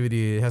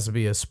creativity, it has to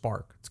be a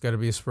spark. It's got to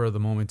be a spur of the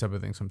moment type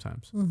of thing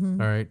sometimes.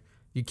 Mm-hmm. All right?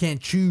 You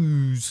can't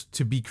choose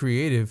to be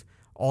creative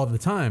all the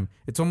time.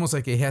 It's almost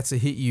like it has to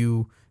hit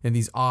you in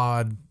these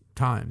odd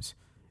times.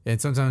 And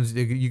sometimes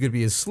you could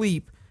be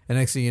asleep, and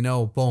next thing you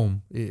know,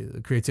 boom,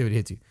 creativity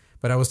hits you.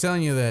 But I was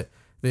telling you that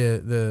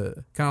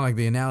the kind of like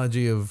the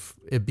analogy of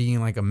it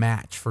being like a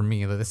match for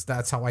me.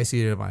 That's how I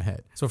see it in my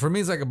head. So for me,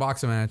 it's like a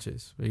box of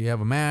matches. You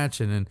have a match,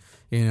 and then,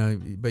 you know,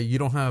 but I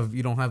don't have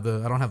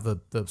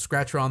the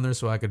scratcher on there,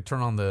 so I could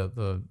turn on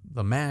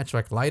the match, so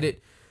I could light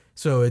it.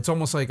 So it's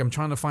almost like I'm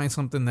trying to find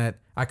something that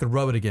I could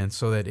rub it against,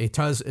 so that it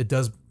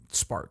does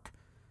spark.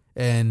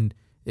 And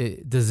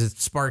does it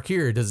spark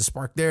here? Does it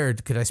spark there?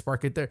 Could I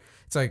spark it there?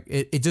 It's like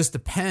it just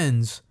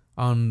depends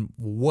on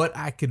what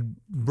I could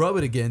rub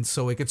it against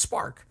so it could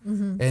spark.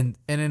 Mm-hmm. And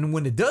then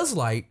when it does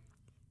light,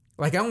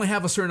 like, I only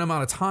have a certain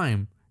amount of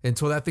time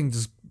until that thing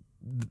just,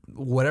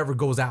 whatever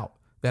goes out.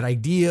 That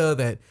idea,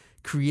 that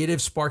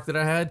creative spark that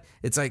I had,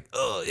 it's like,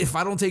 if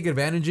I don't take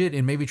advantage of it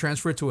and maybe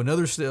transfer it to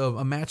another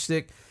a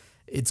matchstick,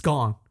 it's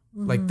gone.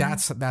 Mm-hmm. Like,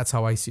 that's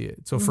how I see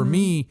it. So for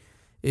me,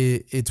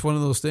 it's one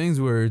of those things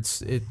where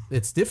it's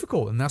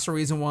difficult. And that's the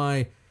reason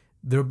why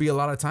there'll be a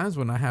lot of times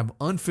when I have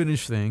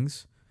unfinished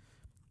things,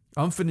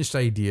 unfinished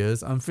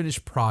ideas,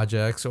 unfinished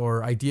projects,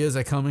 or ideas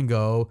that come and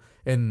go.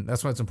 And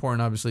that's why it's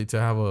important, obviously, to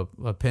have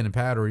a pen and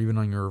pad, or even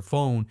on your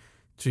phone,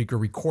 so you can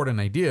record an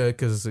idea,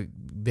 because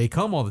they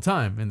come all the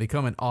time, and they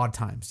come at odd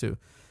times too.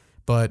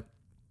 But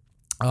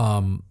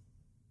and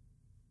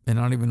I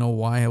don't even know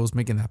why I was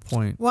making that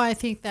point. Well, I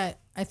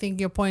think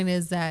your point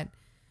is that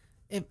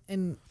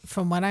and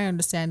from what I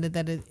understand it,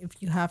 that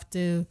if you have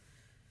to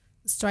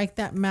strike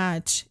that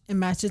match and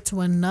match it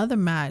to another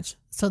match,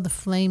 so the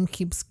flame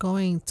keeps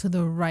going to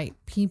the right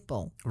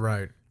people.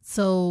 Right.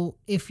 So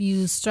if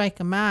you strike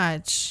a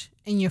match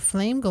and your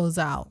flame goes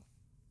out,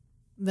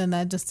 then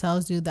that just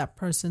tells you that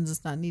person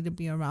does not need to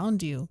be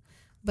around you.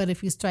 But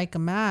if you strike a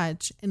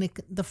match and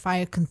the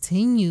fire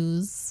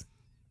continues,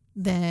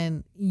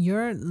 then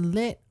you're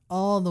lit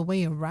all the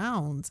way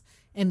around,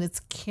 and it's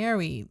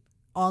carried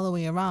all the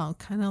way around.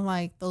 Kind of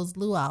like those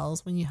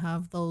luau's when you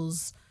have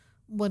those,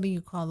 what do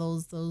you call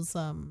those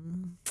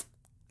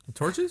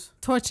torches?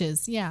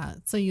 Torches, yeah.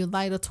 So you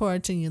light a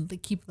torch and you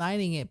keep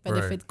lighting it, but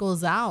if it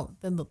goes out,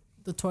 then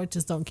the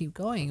torches don't keep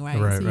going, right?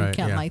 So you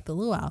can't light the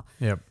luau.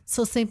 Yep.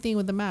 So same thing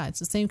with the match.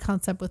 The same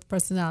concept with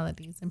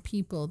personalities and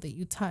people that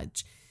you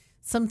touch.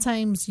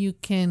 Sometimes you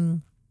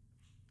can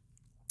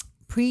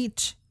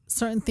preach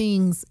certain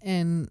things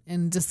and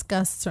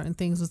discuss certain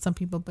things with some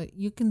people, but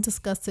you can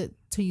discuss it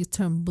till you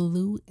turn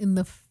blue in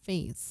the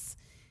face.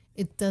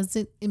 It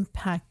doesn't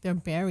impact their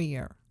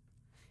barrier.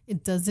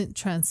 It doesn't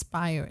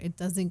transpire. It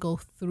doesn't go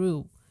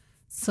through.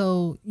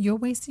 So you're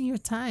wasting your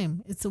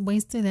time. It's a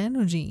wasted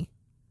energy.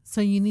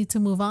 So you need to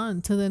move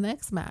on to the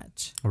next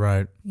match.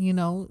 Right. You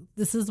know,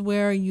 this is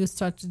where you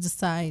start to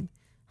decide,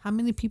 how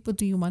many people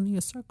do you want in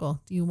your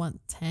circle? Do you want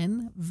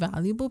 10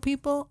 valuable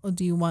people, or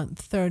do you want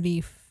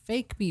 30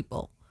 fake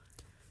people?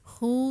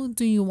 Who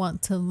do you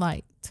want to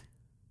light?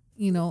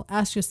 You know,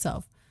 ask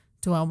yourself,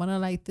 do I want to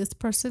light this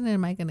person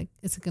and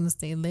is it going to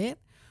stay lit?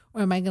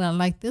 Or am I going to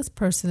like this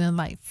person and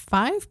light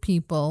 5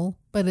 people,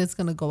 but it's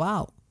going to go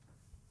out?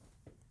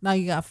 Now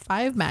you got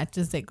 5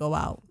 matches that go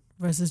out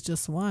versus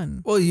just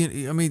one. Well,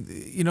 I mean,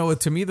 you know,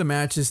 to me, the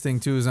matches thing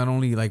too is not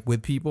only like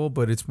with people,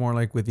 but it's more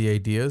like with the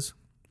ideas.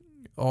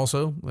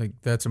 Also, like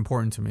that's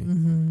important to me.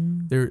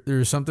 Mm-hmm.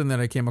 There's something that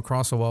I came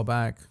across a while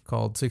back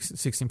called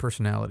 16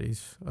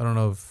 personalities. I don't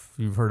know if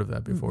you've heard of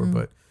that before,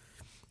 but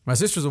my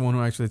sister's the one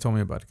who actually told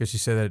me about it, because she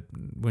said that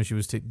when she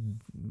was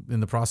in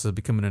the process of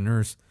becoming a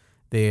nurse,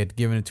 they had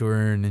given it to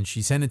her and then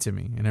she sent it to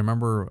me. And I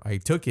remember I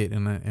took it,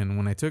 and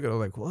when I took it, I was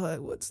like,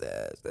 what's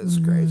that? That's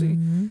crazy.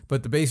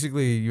 But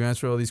basically you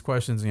answer all these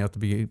questions and you have to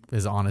be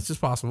as honest as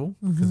possible,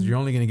 because you're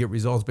only going to get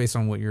results based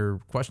on what your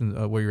questions,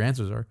 what your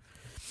answers are.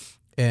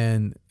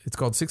 And it's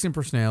called 16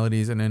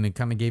 personalities. And then it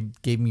kind of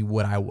gave me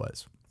what I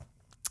was.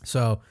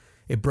 So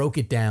it broke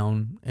it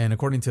down. And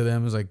according to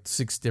them, it was like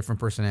 6 different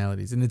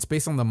personalities. And it's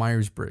based on the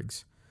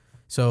Myers-Briggs.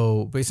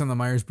 So based on the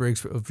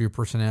Myers-Briggs of your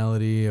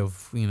personality,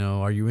 of, you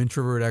know, are you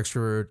introvert,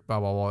 extrovert,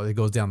 blah, blah, blah. It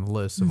goes down the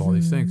list of all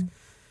these things.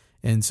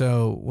 And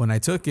so when I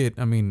took it,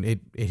 I mean, it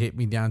hit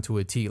me down to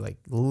a T. Like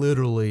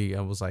literally,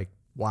 I was like,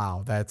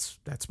 wow, that's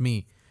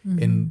me.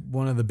 And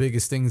one of the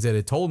biggest things that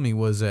it told me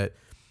was that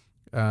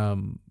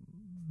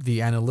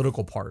the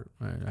analytical part.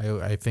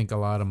 Right? I think a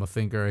lot. I'm a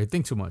thinker. I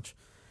think too much.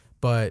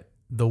 But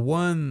the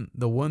one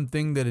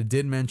thing that it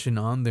did mention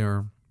on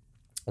there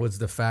was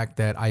the fact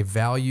that I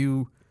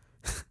value,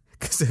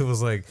 because it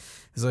was like,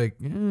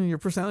 your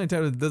personality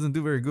type doesn't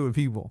do very good with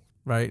people,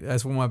 right?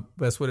 That's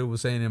what it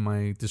was saying in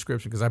my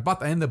description. Because I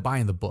ended up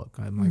buying the book.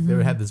 I'm like,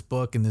 they had this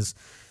book and this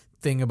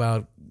thing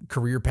about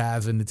career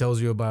paths, and it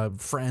tells you about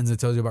friends, it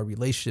tells you about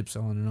relationships,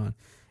 on and on.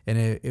 And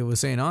it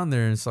was saying on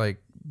there, it's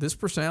like, this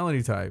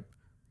personality type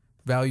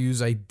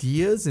values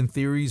ideas and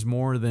theories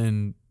more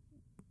than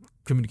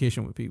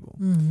communication with people,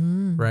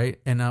 right?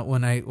 And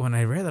when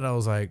I read that, I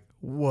was like,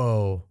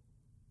 whoa,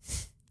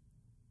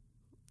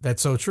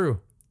 that's so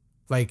true.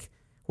 Like,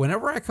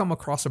 whenever I come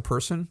across a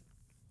person,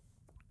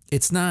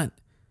 it's not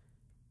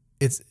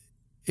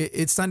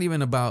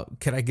even about,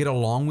 can I get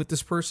along with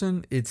this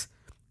person? It's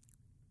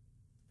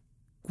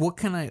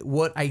what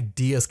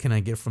ideas can I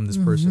get from this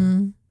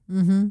person?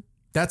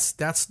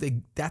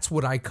 That's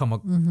what I come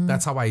up.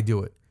 That's how I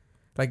do it.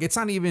 Like, it's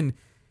not even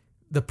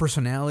the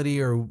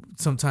personality, or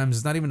sometimes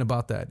it's not even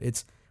about that.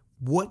 It's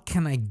what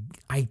can I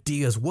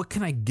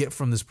get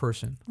from this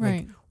person?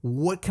 Right. Like,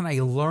 what can I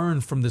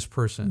learn from this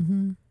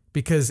person?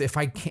 Because if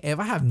I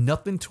have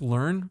nothing to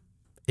learn,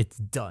 it's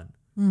done.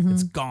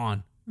 It's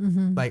gone.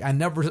 Like, I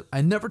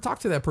never talk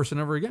to that person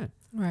ever again.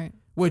 Right.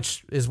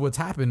 Which is what's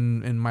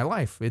happened in my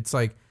life. It's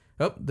like,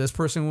 oh, this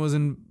person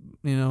wasn't,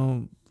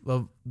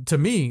 to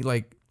me,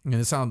 like,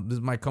 this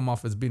might come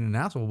off as being an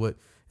asshole, but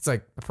it's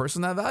like a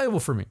person not valuable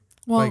for me.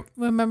 Well, like,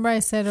 remember I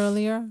said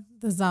earlier,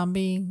 the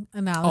zombie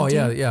analogy?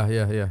 Oh,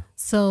 yeah.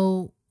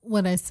 So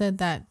what I said,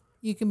 that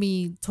you can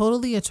be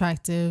totally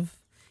attractive,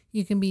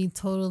 you can be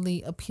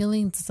totally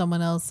appealing to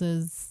someone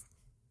else's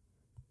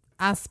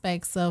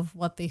aspects of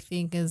what they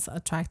think is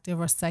attractive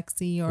or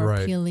sexy or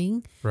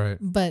appealing. Right.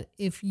 But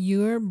if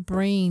your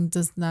brain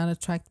does not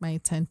attract my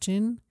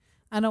attention,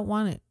 I don't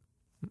want it.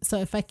 So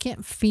if I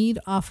can't feed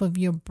off of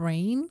your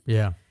brain,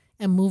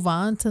 and move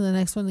on to the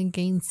next one and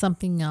gain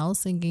something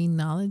else and gain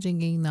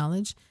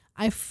knowledge,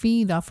 I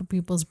feed off of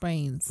people's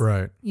brains.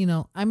 Right. You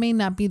know, I may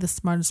not be the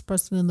smartest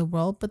person in the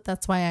world, but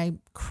that's why I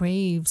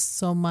crave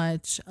so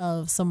much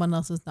of someone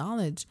else's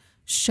knowledge.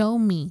 Show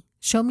me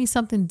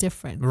something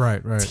different.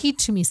 Right.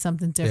 Teach me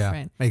something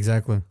different. Yeah,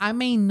 exactly. I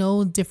may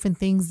know different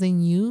things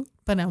than you,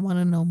 but I want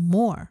to know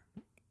more.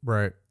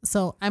 Right.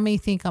 So I may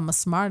think I'm a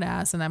smart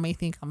ass and I may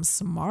think I'm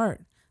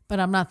smart, but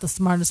I'm not the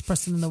smartest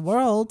person in the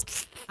world.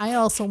 I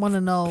also want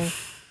to know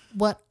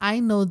what I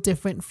know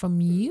different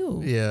from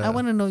you. Yeah. I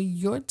want to know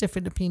your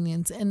different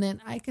opinions, and then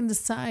I can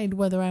decide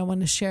whether I want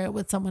to share it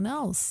with someone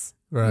else.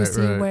 Right, you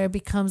see, right. where it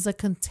becomes a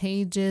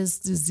contagious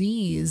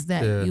disease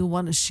that you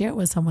want to share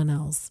with someone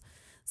else.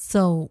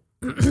 So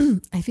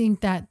I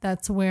think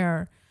that's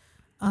where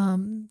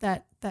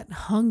that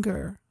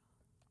hunger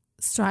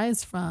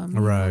strives from.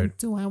 Right. Know,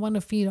 do I want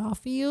to feed off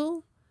of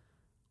you?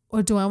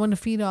 Or do I want to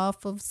feed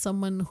off of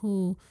someone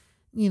who,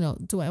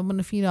 do I want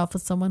to feed off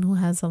of someone who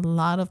has a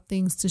lot of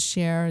things to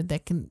share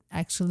that can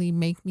actually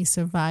make me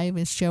survive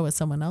and share with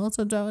someone else?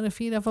 Or do I want to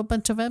feed off a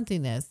bunch of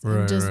emptiness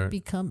and just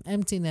become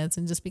emptiness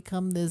and just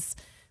become this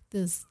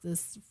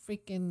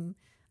freaking,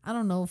 I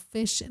don't know,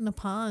 fish in a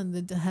pond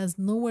that has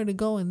nowhere to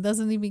go and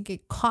doesn't even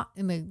get caught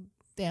in a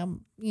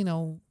damn,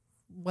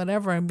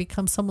 whatever and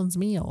become someone's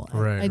meal.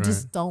 I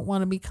just don't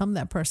want to become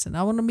that person.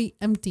 I want to be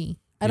empty.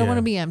 I don't want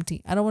to be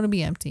empty. I don't want to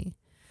be empty.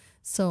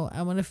 So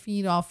I want to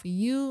feed off of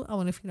you. I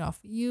want to feed off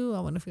of you.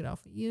 I want to feed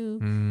off of you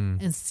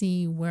and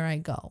see where I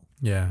go.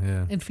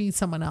 Yeah. And feed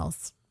someone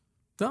else.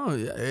 No,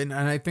 and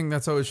I think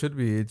that's how it should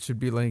be. It should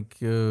be like,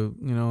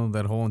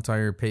 that whole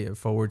entire pay it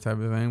forward type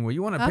of thing where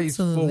you want to pay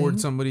forward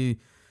somebody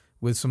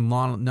with some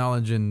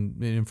knowledge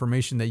and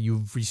information that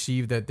you've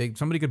received that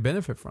somebody could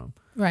benefit from.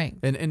 Right.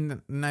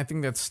 And I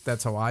think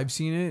that's how I've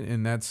seen it.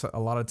 And that's a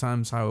lot of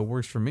times how it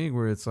works for me,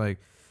 where it's like,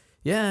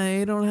 yeah,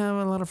 I don't have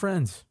a lot of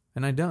friends.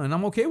 And I don't, and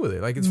I'm okay with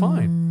it. Like, it's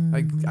fine.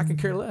 Like, I could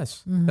care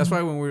less. That's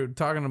why when we're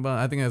talking about,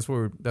 I think that's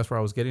where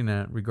I was getting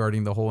at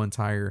regarding the whole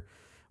entire,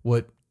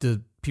 what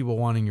the people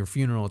wanting your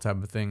funeral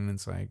type of thing. And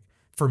it's like,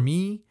 for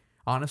me,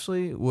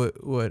 honestly,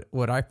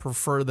 what I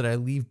prefer that I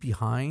leave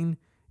behind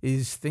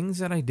is things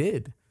that I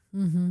did.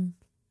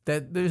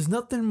 That there's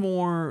nothing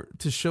more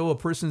to show a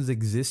person's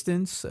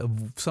existence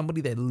of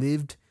somebody that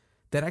lived,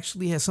 that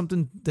actually has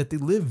something that they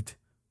lived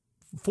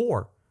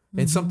for.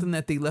 And something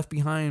that they left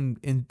behind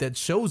and that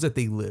shows that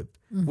they lived.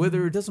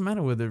 Whether it doesn't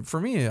matter whether, for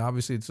me,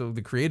 obviously it's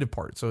the creative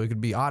part. So it could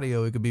be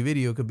audio, it could be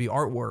video, it could be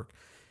artwork,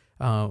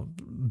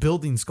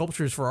 building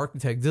sculptures for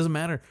architects, doesn't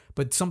matter.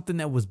 But something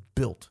that was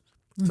built,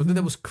 something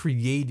that was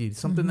created,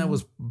 something that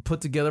was put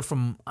together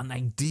from an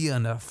idea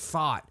and a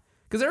thought.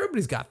 Because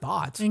everybody's got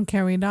thoughts. And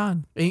carried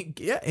on. And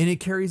it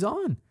carries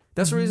on.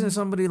 That's the reason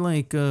somebody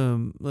like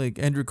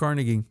Andrew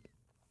Carnegie,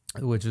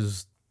 which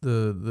is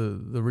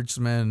the richest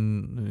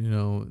man,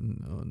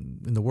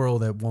 in the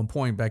world at one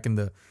point back in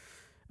the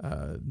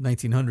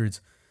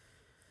 1900s.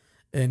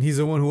 And he's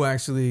the one who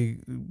actually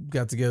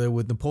got together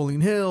with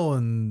Napoleon Hill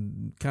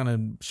and kind of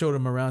showed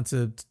him around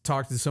to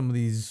talk to some of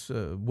these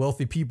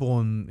wealthy people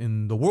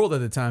in the world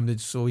at the time,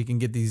 so he can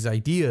get these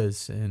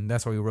ideas. And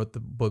that's why he wrote the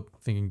book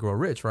Think and Grow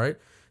Rich, right?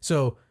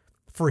 So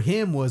for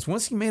him was,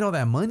 once he made all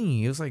that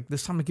money, it was like,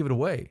 this time to give it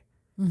away.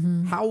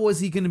 How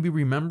was he going to be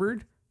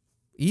remembered?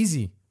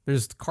 Easy.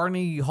 There's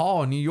Carnegie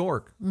Hall in New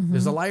York.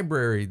 There's a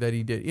library that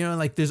he did.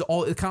 There's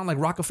all, it's kind of like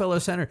Rockefeller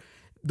Center.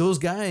 Those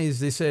guys,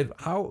 they said,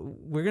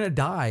 we're going to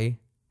die.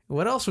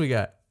 What else we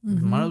got?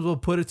 Might as well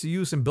put it to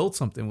use and build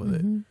something with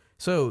it.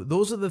 So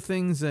those are the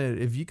things that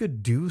if you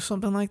could do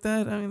something like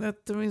that, I mean,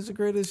 that to me is the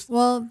greatest.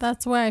 Well,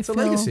 that's why I feel,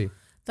 legacy.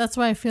 That's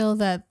why I feel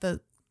that the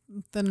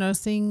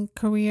nursing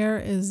career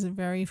is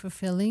very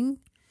fulfilling,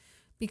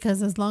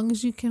 because as long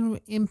as you can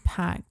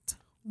impact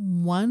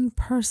one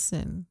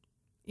person,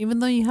 even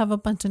though you have a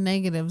bunch of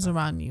negatives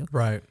around you,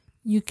 right?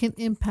 You can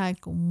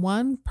impact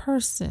one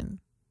person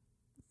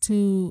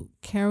to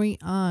carry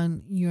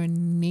on your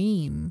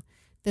name,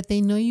 that they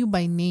know you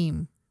by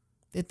name,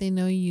 that they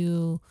know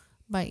you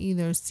by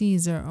either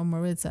Caesar or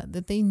Maritza,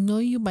 that they know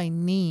you by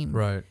name.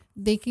 Right.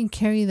 They can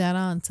carry that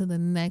on to the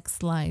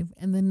next life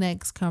and the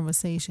next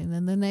conversation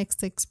and the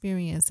next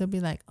experience. They'll be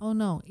like, oh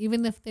no,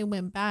 even if they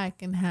went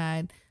back and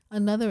had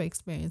another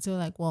experience, they're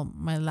like, well,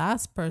 my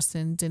last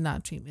person did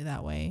not treat me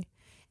that way.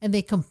 And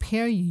they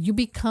compare you. You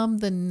become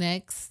the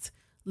next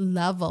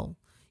level.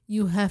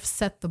 You have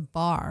set the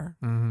bar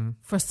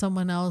for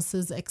someone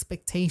else's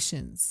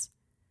expectations.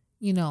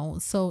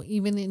 So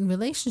even in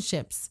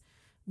relationships,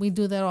 we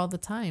do that all the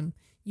time.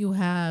 You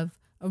have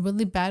a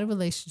really bad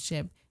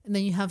relationship, and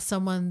then you have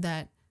someone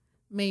that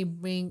may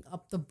bring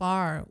up the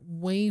bar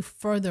way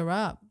further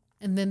up.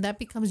 And then that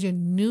becomes your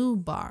new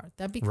bar.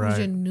 That becomes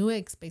your new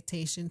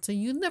expectation. So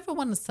you never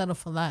want to settle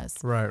for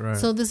less. Right.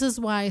 So this is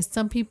why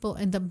some people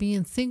end up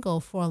being single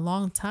for a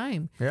long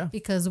time. Yeah.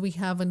 Because we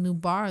have a new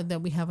bar,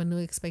 that we have a new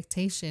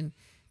expectation.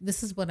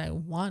 This is what I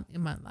want in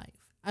my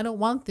life. I don't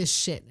want this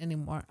shit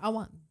anymore. I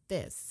want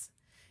this.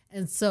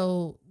 And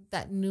so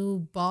that new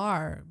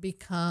bar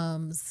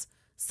becomes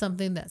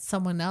something that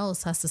someone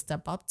else has to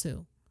step up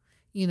to.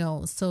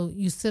 So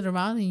you sit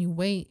around and you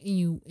wait and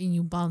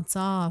you bounce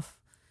off.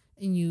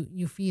 And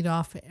you feed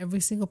off of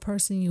every single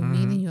person you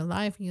meet in your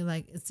life. And you're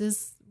like, is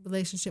this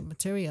relationship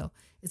material?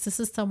 Is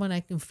this someone I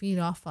can feed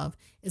off of?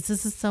 Is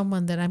this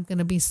someone that I'm going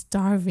to be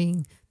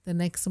starving the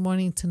next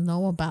morning to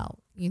know about?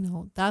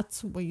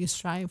 That's what you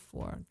strive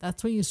for.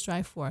 That's what you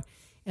strive for.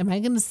 Am I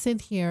going to sit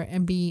here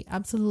and be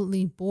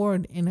absolutely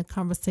bored in a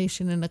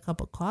conversation and a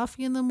cup of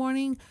coffee in the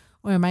morning?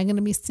 Or am I going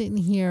to be sitting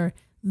here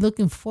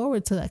looking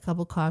forward to that cup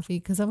of coffee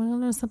because I want to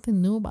learn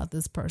something new about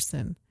this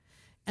person?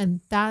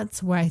 And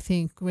that's where I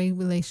think great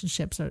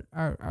relationships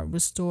are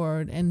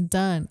restored and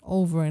done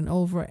over and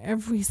over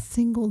every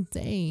single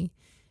day.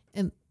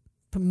 And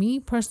for me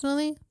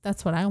personally,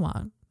 that's what I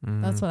want.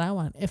 That's what I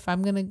want. If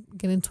I'm going to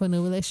get into a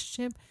new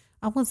relationship,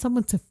 I want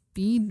someone to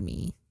feed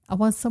me. I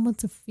want someone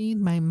to feed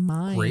my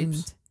mind.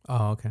 Grapes?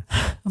 Oh, okay.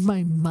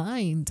 My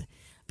mind.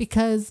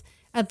 Because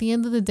at the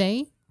end of the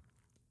day,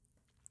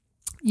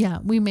 yeah,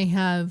 we may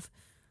have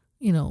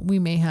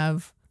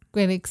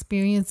great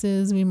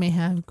experiences. We may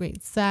have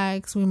great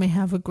sex. We may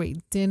have a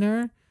great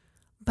dinner.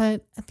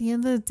 But at the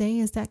end of the day,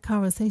 it's that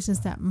conversation,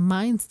 it's that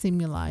mind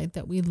stimuli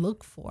that we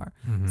look for.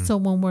 So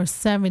when we're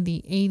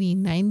 70, 80,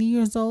 90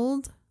 years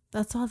old,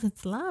 that's all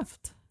that's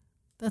left.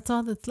 That's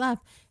all that's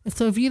left. And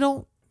so if you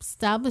don't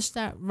establish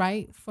that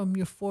right from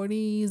your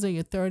 40s or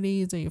your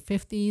 30s or your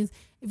 50s,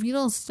 if you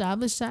don't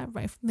establish that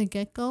right from the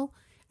get-go,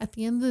 at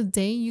the end of the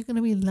day, you're going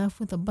to be left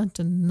with a bunch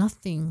of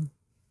nothing.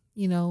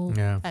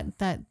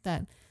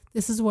 That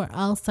this is where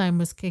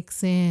Alzheimer's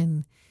kicks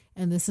in.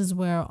 And this is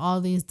where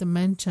all these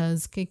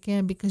dementias kick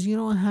in because you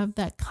don't have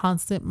that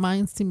constant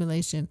mind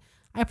stimulation.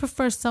 I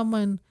prefer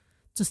someone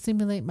to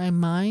stimulate my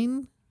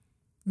mind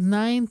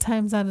 9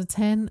 times out of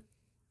 10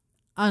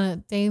 on a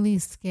daily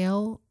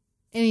scale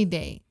any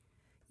day.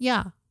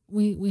 Yeah,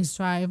 we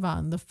strive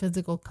on the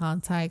physical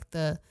contact,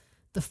 the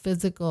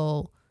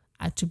physical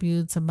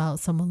attributes about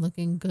someone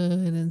looking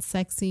good and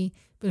sexy.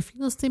 But if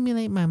you don't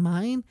stimulate my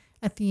mind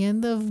at the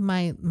end of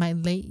my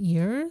late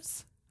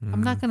years,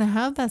 I'm not going to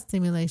have that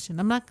stimulation.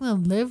 I'm not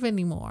going to live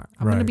anymore.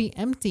 I'm going to be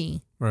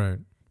empty. Right.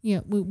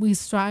 We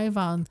strive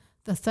on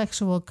the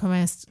sexual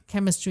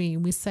chemistry.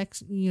 We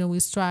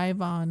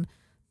strive on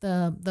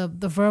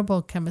the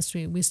verbal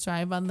chemistry. We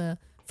strive on the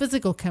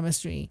physical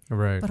chemistry.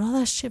 Right. But all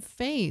that shit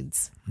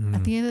fades.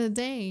 At the end of the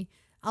day,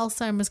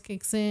 Alzheimer's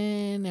kicks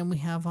in and we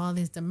have all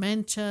these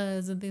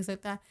dementias and things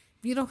like that.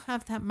 If you don't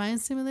have that mind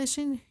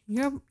stimulation,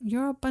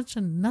 you're a bunch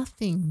of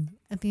nothing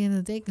at the end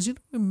of the day because you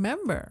don't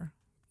remember.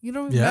 You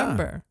don't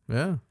remember.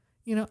 Yeah.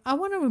 I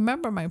want to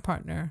remember my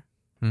partner.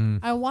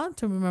 I want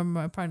to remember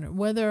my partner,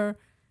 whether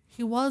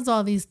he was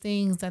all these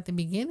things at the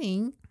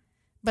beginning,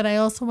 but I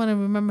also want to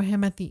remember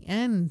him at the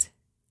end.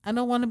 I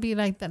don't want to be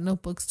like that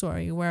Notebook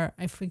story where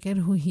I forget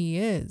who he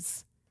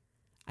is.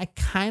 I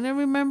kind of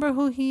remember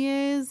who he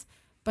is,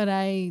 but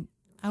I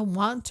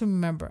want to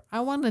remember. I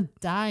want to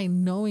die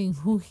knowing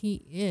who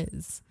he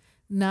is,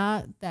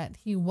 not that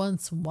he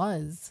once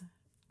was.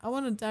 I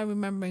want to die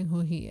remembering who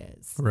he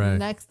is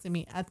next to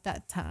me at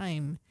that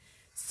time.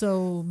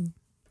 So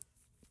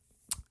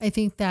I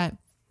think that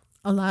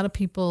a lot of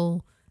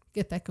people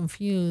get that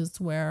confused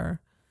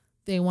where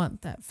they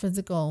want that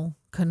physical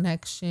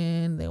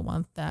connection. They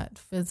want that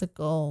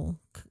physical,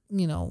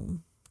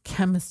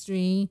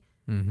 chemistry.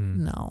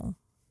 No,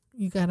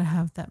 you got to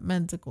have that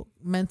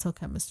mental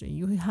chemistry.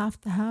 You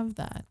have to have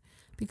that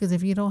because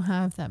if you don't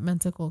have that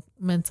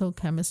mental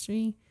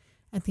chemistry,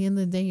 at the end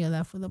of the day, you're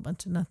left with a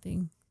bunch of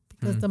nothing.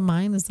 Because the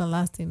mind is the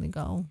last thing to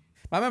go.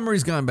 My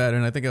memory's gone bad,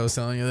 and I think I was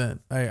telling you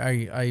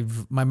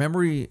that my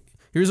memory.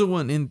 Here's the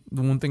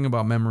one thing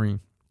about memory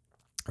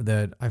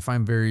that I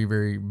find very,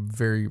 very,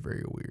 very,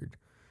 very weird.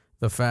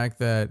 The fact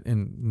that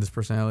in this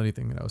personality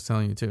thing that I was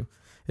telling you too,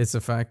 it's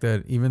the fact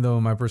that even though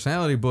in my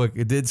personality book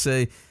it did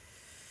say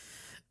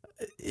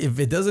if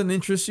it doesn't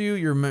interest you,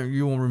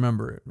 you won't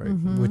remember it, right?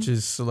 Which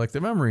is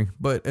selective memory.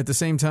 But at the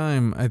same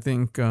time, I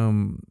think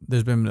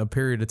there's been a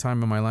period of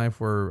time in my life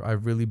where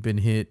I've really been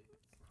hit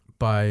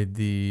by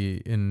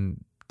the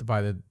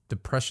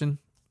depression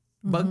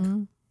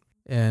bug,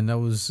 and I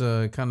was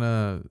kind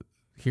of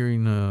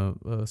hearing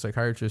a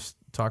psychiatrist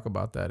talk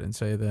about that and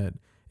say that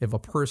if a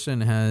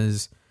person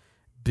has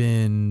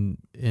been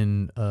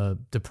in a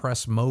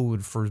depressed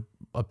mode for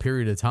a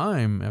period of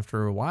time,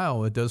 after a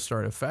while, it does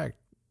start to affect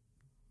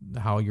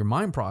how your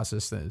mind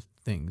processes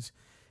things,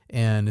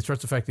 and it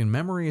starts affecting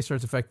memory. It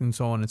starts affecting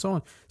so on and so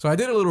on. So I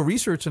did a little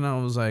research, and I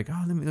was like,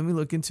 oh, let me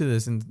look into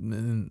this,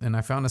 and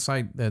I found a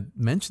site that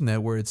mentioned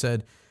that where it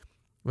said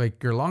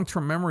like your long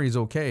term memory is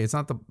okay. It's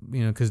not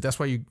because that's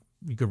why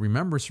you could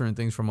remember certain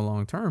things from a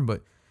long term,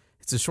 but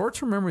it's a short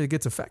term memory that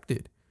gets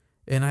affected,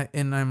 and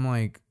I'm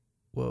like,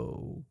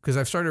 whoa, because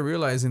I've started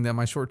realizing that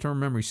my short term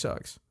memory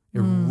sucks.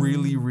 It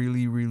really,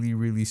 really, really,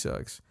 really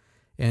sucks,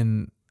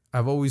 and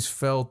I've always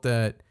felt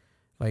that.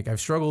 Like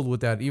I've struggled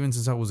with that even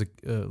since I was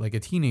a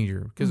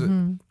teenager, because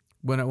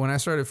when I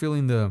started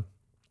feeling the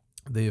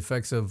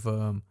effects of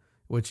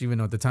which even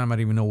at the time I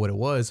didn't even know what it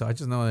was. I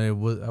just know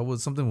that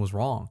something was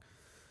wrong,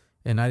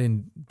 and I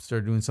didn't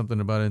start doing something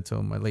about it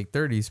until my late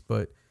 30s.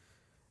 But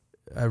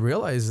I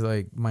realized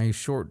like my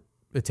short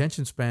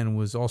attention span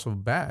was also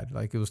bad,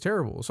 like it was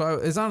terrible. So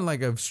it's not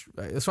like I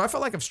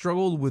felt like I've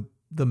struggled with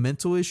the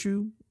mental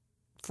issue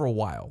for a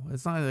while.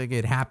 It's not like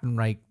it happened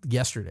right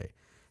yesterday.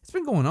 It's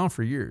been going on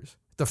for years.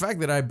 The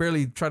fact that I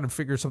barely tried to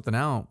figure something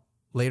out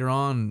later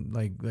on,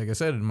 like I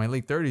said, in my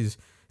late 30s,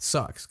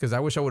 sucks because I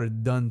wish I would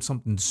have done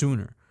something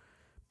sooner.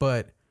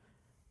 But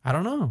I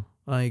don't know.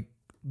 I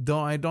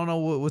don't know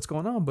what's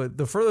going on. But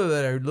the further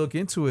that I look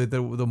into it,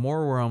 the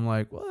more where I'm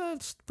like, well,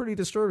 that's pretty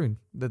disturbing.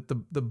 That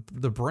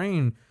the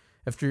brain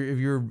if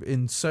you're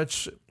in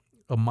such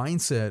a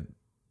mindset,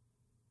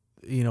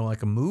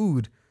 like a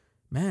mood,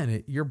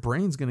 man, your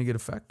brain's going to get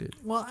affected.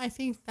 Well, I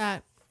think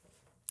that,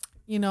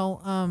 being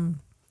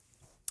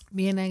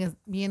a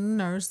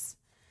nurse,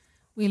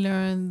 we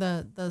learn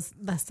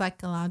the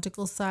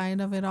psychological side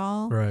of it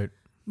all. Right.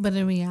 But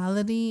in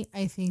reality,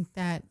 I think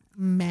that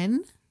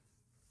men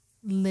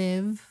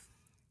live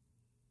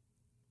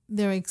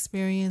their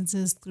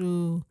experiences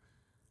through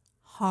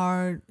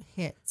hard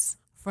hits.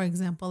 For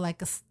example,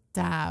 like a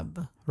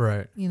stab.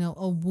 Right.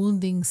 A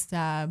wounding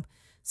stab.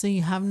 So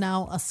you have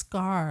now a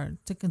scar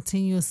to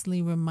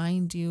continuously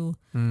remind you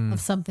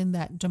of something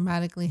that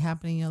dramatically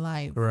happened in your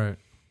life. Right.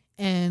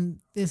 And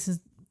this is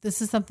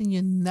something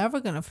you're never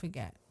going to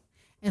forget.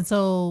 And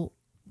so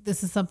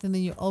this is something that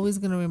you're always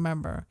going to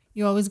remember.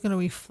 You're always going to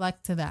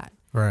reflect to that.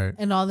 Right.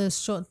 And all this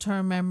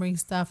short-term memory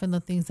stuff and the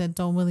things that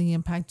don't really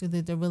impact you,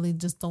 that they really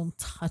just don't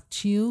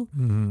touch you.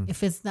 Mm-hmm.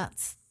 If it's not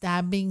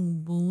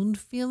stabbing wound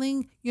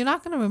feeling, you're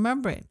not going to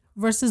remember it.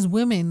 Versus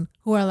women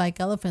who are like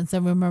elephants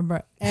and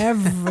remember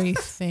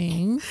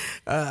everything.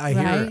 I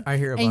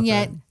hear about that. And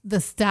yet the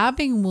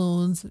stabbing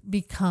wounds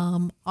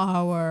become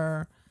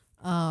our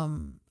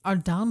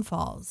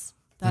downfalls.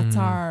 That's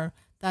our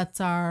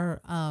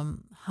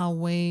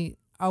way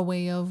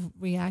of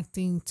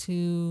reacting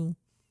to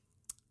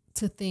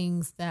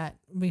things that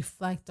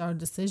reflect our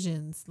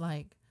decisions.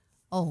 Like,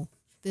 oh,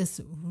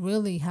 this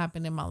really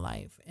happened in my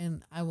life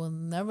and I will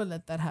never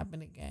let that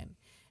happen again.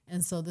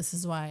 And so this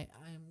is why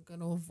I'm going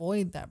to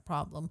avoid that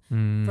problem.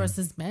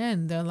 Versus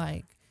men, they're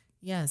like,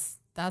 yes,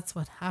 that's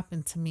what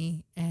happened to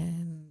me.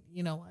 And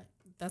you know what?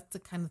 That's the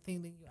kind of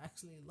thing that you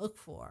actually look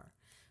for.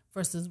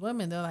 Versus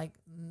women, they're like,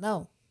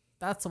 no,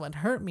 that's what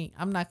hurt me.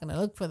 I'm not going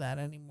to look for that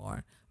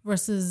anymore.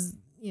 Versus,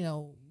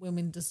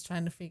 women just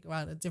trying to figure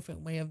out a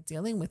different way of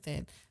dealing with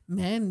it.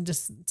 Men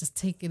just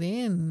take it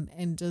in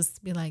and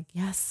just be like,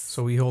 yes.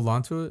 So we hold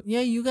on to it?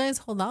 Yeah, you guys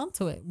hold on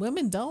to it.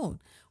 Women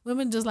don't.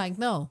 Women just like,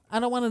 no, I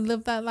don't want to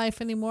live that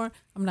life anymore.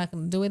 I'm not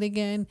going to do it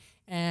again.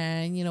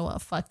 And you know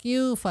what? Fuck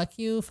you.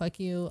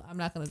 I'm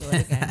not going to do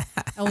it again.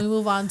 And we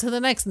move on to the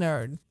next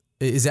nerd.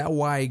 Is that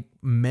why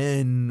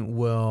men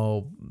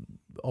will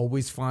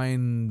always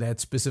find that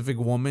specific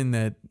woman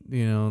that,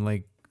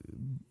 like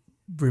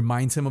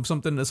reminds him of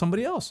something to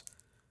somebody else?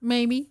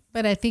 Maybe,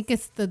 but I think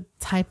it's the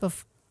type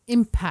of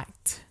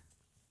impact.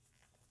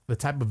 The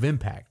type of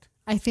impact.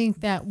 I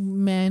think that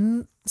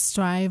men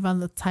strive on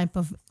the type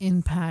of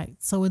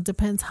impact. So it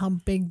depends how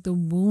big the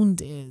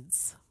wound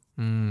is.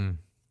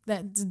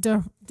 That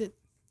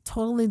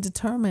totally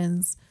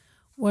determines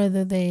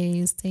whether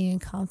they stay in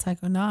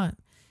contact or not.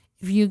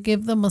 If you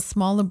give them a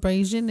small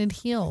abrasion, it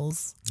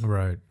heals.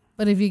 Right.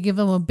 But if you give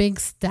them a big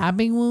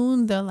stabbing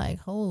wound, they're like,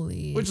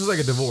 holy Which is like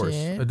a divorce.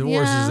 shit. A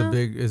divorce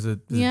is a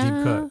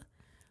deep cut.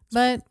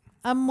 But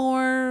I'm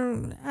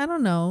more, I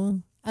don't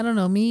know.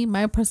 Me,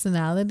 my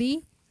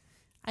personality,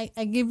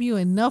 I give you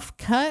enough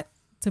cut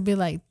to be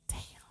like,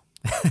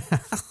 damn.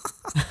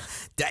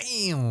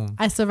 Damn.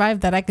 I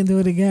survived that. I can do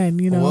it again,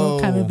 Whoa.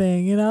 kind of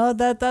thing.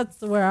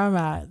 That's where I'm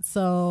at.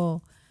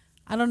 So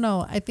I don't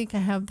know. I think I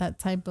have that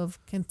type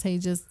of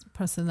contagious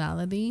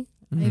personality.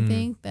 I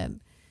think that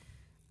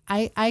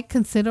I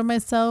consider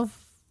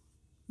myself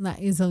not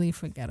easily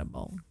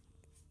forgettable.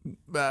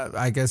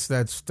 I guess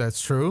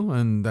that's true,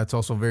 and that's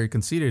also very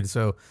conceited.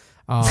 So,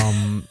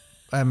 I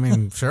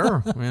mean, sure,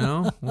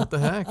 what the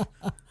heck?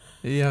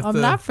 I'm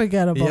not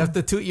forgettable. You have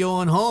to toot your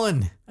own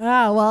horn.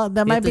 Well,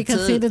 that might be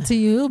conceded to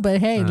you, but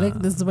hey, look,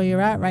 this is where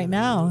you're at right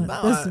now,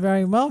 this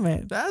very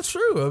moment. That's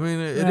true. I mean,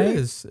 it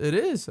is. It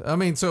is. I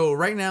mean, so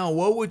right now,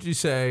 what would you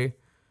say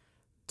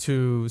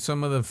to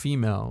some of the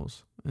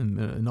females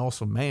and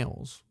also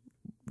males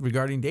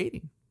regarding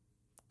dating?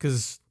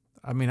 Because,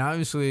 I mean,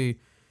 obviously,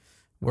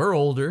 we're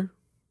older,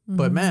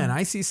 but man,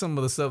 I see some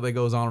of the stuff that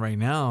goes on right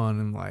now, and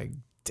I'm like,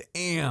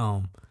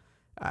 damn.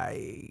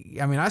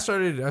 I mean, I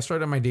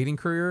started my dating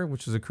career,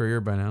 which is a career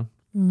by now,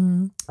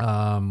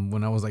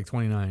 when I was like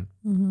 29,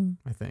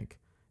 I think.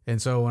 And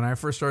so when I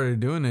first started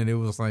doing it, it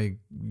was like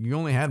you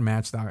only had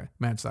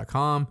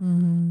Match.com,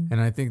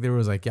 and I think there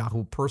was like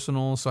Yahoo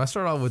Personal. So I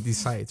started off with these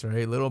sites,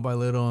 right, little by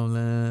little,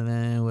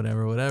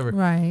 whatever.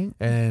 Right.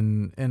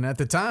 And at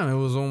the time, it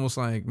was almost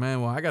like, man,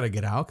 well, I got to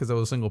get out because I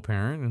was a single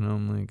parent, and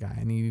I'm like,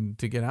 I need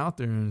to get out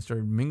there and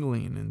start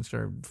mingling and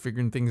start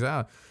figuring things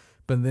out.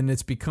 But then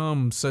it's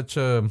become such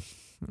a,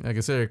 like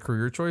I said, a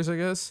career choice, I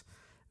guess,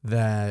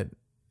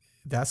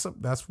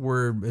 that's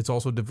where it's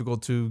also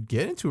difficult to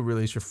get into a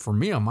relationship for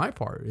me on my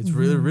part. It's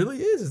really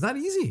is. It's not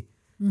easy.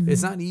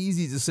 It's not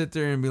easy to sit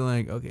there and be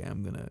like, okay,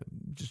 I'm gonna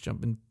just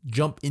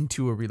jump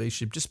into a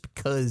relationship just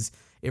because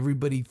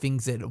everybody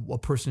thinks that a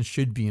person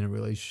should be in a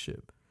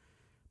relationship.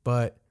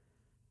 But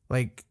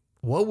like,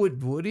 what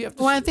do you have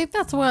to? Well, I think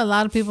that's where a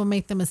lot of people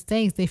make the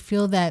mistakes. They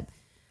feel that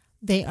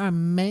they are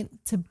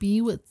meant to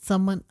be with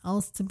someone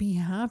else to be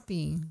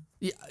happy.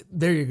 Yeah,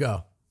 there you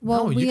go.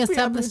 Well, we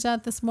established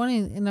that this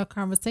morning in our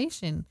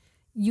conversation.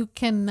 You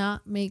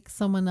cannot make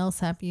someone else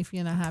happy if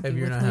you're not happy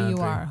with who you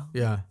are.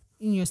 Yeah.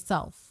 In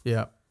yourself.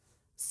 Yeah.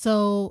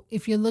 So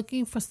if you're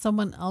looking for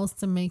someone else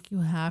to make you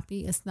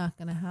happy, it's not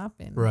going to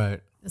happen.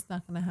 Right. It's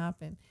not going to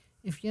happen.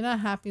 If you're not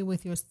happy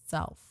with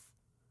yourself,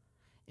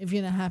 if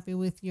you're not happy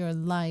with your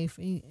life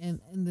and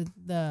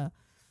the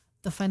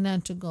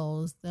financial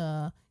goals,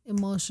 the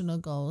emotional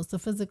goals, the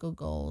physical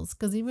goals,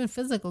 because even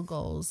physical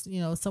goals,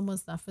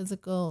 someone's not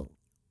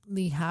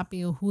physically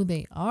happy with who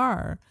they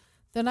are,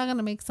 they're not going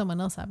to make someone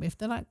else happy. If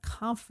they're not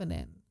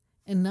confident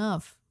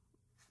enough,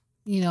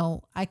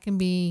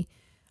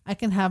 I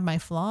can have my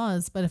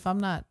flaws, but if I'm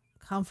not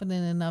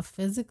confident enough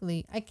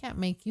physically, I can't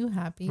make you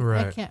happy.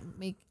 Right.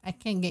 I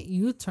can't get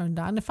you turned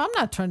on if I'm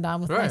not turned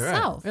on with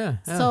myself. Right.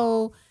 Yeah.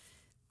 So,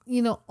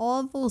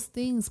 all those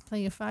things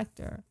play a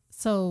factor.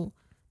 So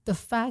the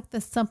fact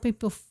that some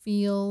people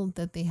feel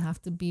that they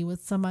have to be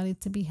with somebody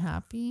to be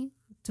happy,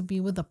 to be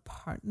with a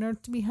partner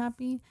to be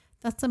happy,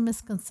 that's a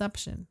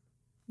misconception.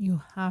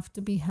 You have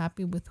to be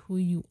happy with who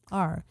you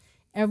are.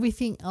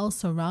 Everything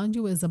else around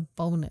you is a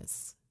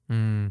bonus.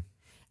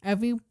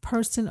 Every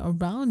person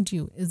around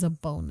you is a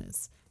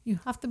bonus. You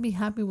have to be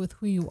happy with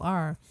who you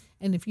are.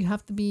 And if you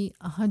have to be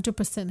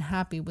 100%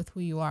 happy with who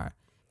you are,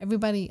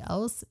 everybody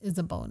else is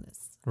a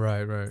bonus.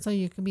 Right. So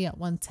you could be at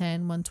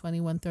 110,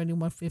 120, 130,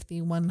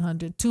 150,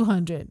 100,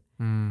 200.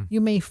 You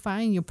may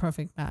find your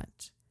perfect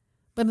match.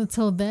 But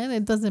until then,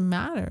 it doesn't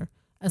matter.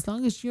 As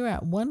long as you're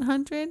at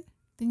 100,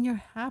 then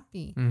you're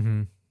happy.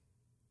 Mm-hmm.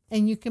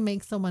 And you can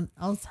make someone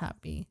else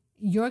happy.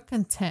 You're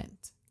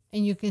content.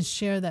 And you can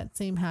share that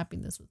same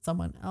happiness with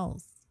someone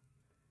else.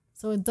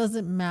 So it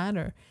doesn't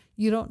matter.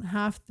 You don't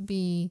have to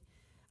be,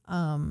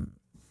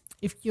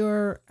 if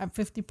you're at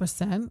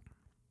 50%,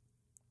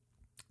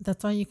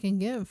 that's all you can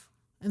give.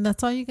 And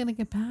that's all you're going to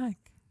get back.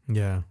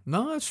 Yeah.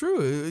 No, that's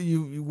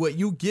true. What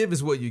you give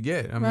is what you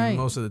get. I mean,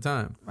 most of the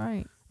time.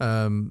 Right.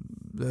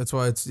 That's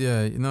why it's,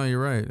 you're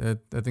right.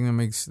 I think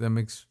that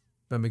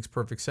makes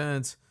perfect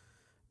sense.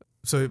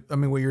 So, I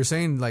mean, what you're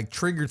saying, like,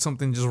 triggered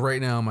something just right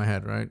now in my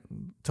head, right?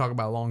 Talk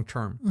about long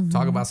term. Mm-hmm.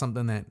 Talk about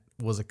something that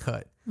was a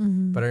cut.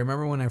 Mm-hmm. But I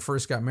remember when I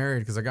first got married,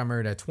 because I got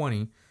married at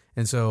 20.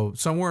 And so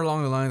somewhere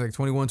along the lines, like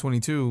 21,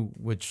 22,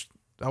 which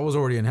I was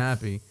already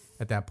unhappy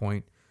at that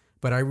point.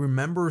 But I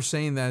remember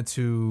saying that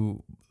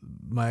to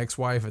my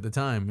ex-wife at the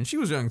time. And she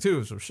was young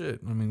too, so shit.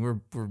 I mean,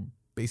 we're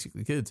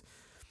basically kids.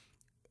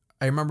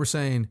 I remember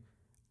saying,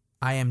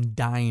 I am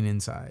dying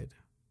inside.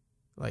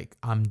 Like,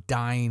 I'm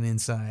dying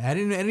inside. I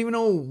didn't even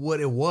know what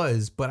it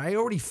was, but I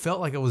already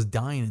felt like I was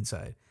dying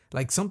inside.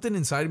 Like, something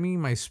inside of me,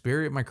 my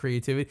spirit, my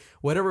creativity,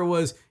 whatever it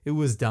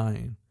was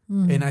dying.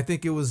 Mm-hmm. And I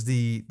think it was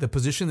the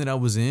position that I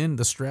was in,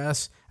 the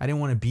stress. I didn't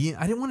want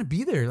to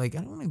be there. Like, I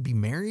didn't want to be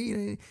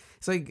married.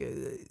 It's like,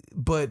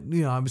 but,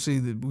 obviously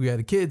we had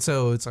a kid,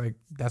 so it's like,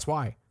 that's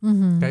why.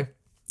 Mm-hmm. Okay.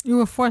 You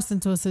were forced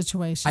into a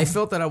situation. I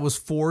felt that I was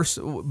forced,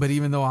 but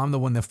even though I'm the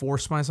one that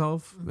forced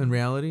myself in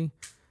reality.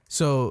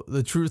 So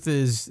the truth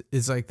is,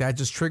 it's like that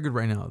just triggered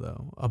right now,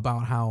 though,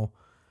 about how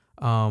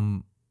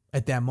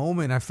at that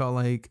moment I felt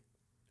like,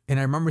 and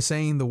I remember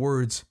saying the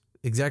words,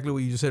 exactly what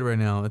you just said right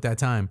now at that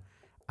time,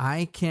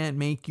 I can't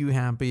make you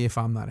happy if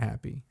I'm not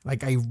happy.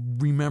 Like, I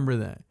remember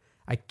that.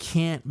 I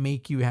can't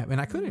make you happy.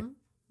 And I couldn't.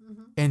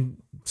 Mm-hmm.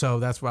 And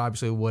so that's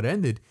what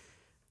ended.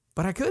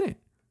 But I couldn't.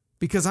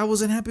 Because I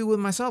wasn't happy with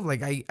myself.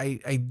 Like,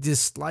 I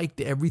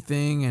disliked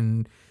everything,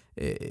 and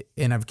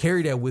I've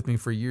carried that with me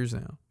for years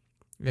now.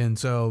 And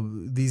so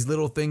these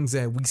little things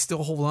that we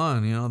still hold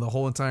on, the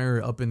whole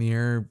entire up in the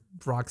air,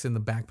 rocks in the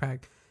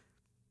backpack,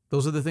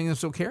 those are the things I'm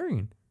still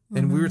carrying. Mm-hmm.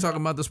 And we were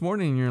talking about this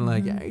morning, and you're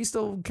like, yeah, are you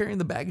still carrying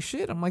the bag of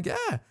shit? I'm like,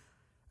 yeah,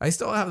 I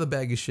still have the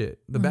bag of shit.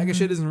 The bag of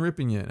shit isn't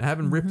ripping yet. I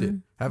haven't ripped it.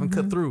 I haven't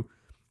cut through.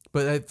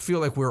 But I feel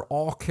like we're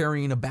all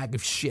carrying a bag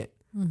of shit.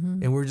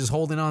 Mm-hmm. And we're just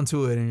holding on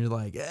to it, and you're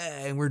like,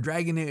 yeah, and we're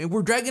dragging it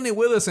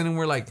with us, and then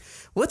we're like,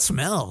 what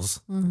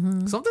smells?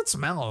 Mm-hmm. Something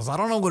smells. I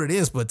don't know what it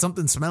is, but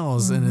something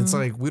smells, and it's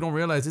like we don't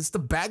realize it's the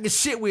bag of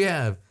shit we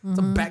have. It's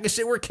a bag of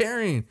shit we're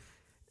carrying,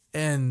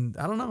 and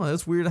I don't know.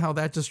 That's weird how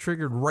that just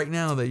triggered right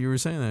now that you were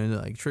saying that, it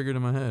like triggered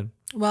in my head.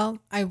 Well,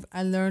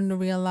 I learned to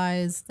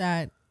realize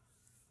that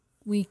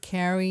we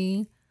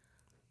carry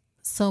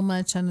so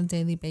much on a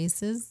daily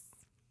basis.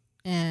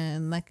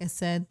 And like I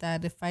said,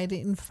 that if I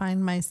didn't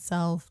find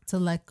myself to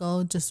let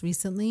go just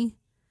recently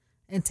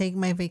and take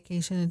my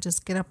vacation and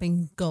just get up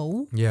and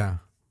go,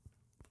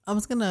 I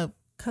was going to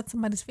cut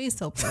somebody's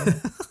face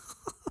open.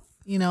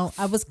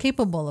 I was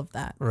capable of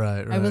that.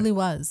 Right. I really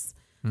was.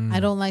 I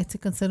don't like to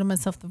consider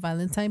myself the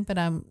violent type, but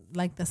I'm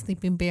like the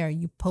sleeping bear.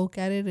 You poke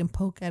at it and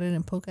poke at it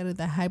and poke at it.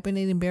 The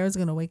hibernating bear is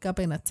going to wake up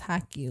and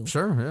attack you.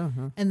 Sure,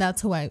 yeah. And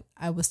that's who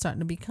I was starting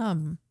to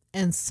become.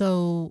 And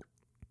so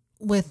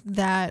with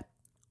that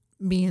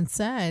being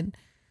said,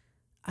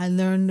 I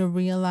learned to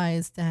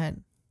realize that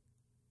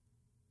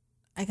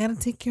I got to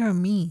take care of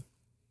me,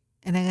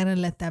 and I got to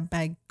let that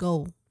bag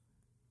go.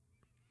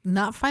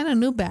 Not find a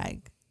new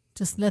bag.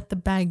 Just let the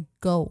bag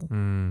go.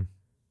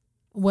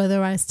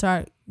 Whether I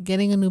start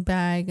getting a new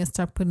bag and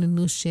start putting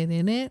new shit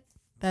in it,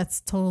 that's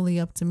totally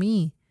up to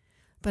me.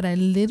 But I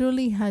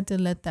literally had to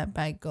let that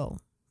bag go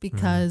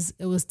because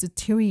it was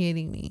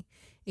deteriorating me.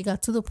 It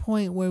got to the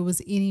point where it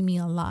was eating me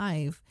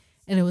alive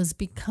and it was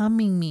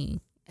becoming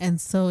me. And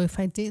so if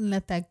I didn't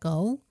let that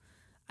go,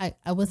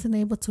 I wasn't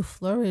able to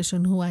flourish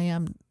in who I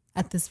am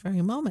at this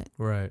very moment.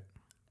 Right.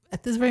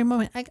 At this very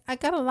moment, I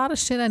got a lot of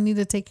shit I need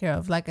to take care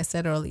of. Like I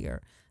said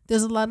earlier,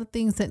 there's a lot of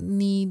things that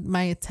need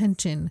my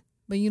attention.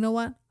 But you know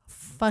what?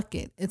 Fuck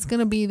it. It's going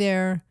to be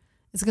there.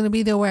 It's going to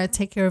be there where I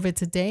take care of it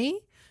today.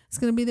 It's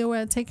going to be there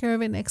where I take care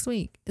of it next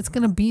week. It's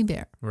going to be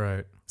there.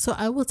 Right. So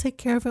I will take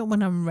care of it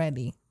when I'm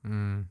ready,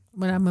 when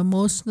I'm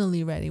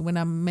emotionally ready, when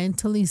I'm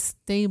mentally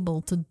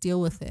stable to deal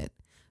with it,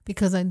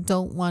 because I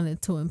don't want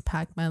it to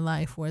impact my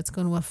life where it's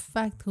going to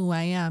affect who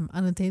I am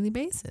on a daily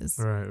basis.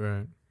 Right,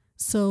 right.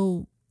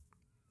 So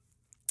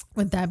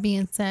with that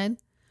being said,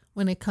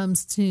 when it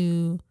comes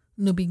to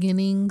new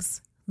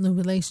beginnings, new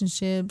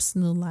relationships,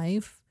 new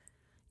life,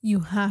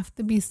 you have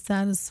to be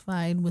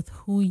satisfied with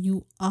who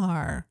you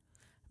are.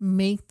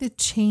 Make the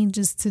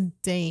changes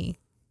today.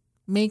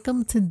 Make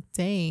them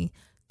today.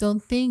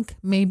 Don't think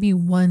maybe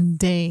one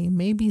day,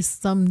 maybe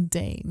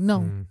someday.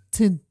 No,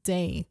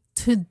 today.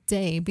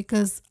 Today,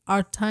 because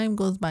our time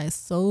goes by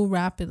so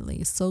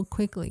rapidly, so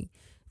quickly.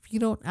 If you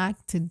don't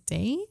act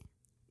today,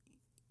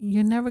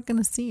 you're never going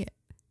to see it.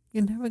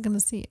 You're never going to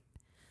see it.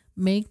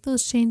 Make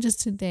those changes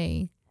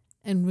today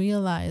and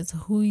realize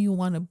who you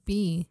want to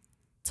be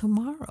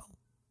tomorrow.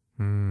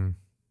 Who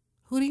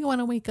do you want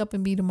to wake up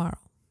and be tomorrow?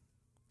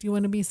 Do you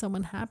want to be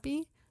someone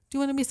happy? Do you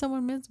want to be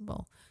someone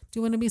miserable? Do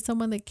you want to be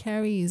someone that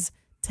carries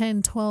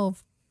 10,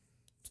 12,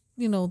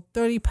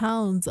 30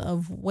 pounds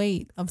of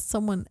weight of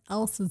someone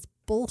else's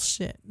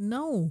bullshit?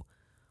 No.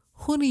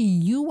 Who do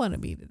you want to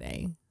be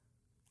today?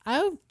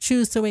 I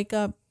choose to wake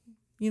up,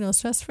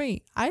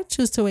 stress-free. I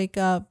choose to wake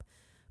up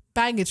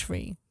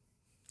baggage-free.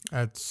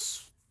 I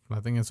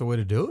think that's the way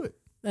to do it.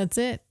 That's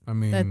it. I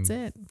mean, that's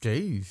it.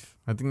 Jeez,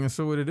 I think that's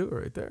the way to do it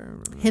right there.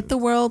 Hit the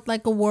world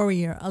like a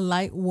warrior, a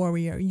light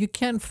warrior. You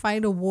can't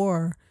fight a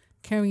war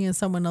carrying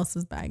someone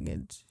else's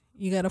baggage.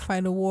 You got to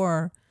fight a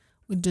war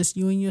with just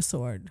you and your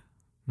sword.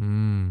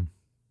 Damn.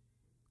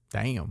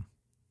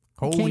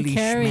 Holy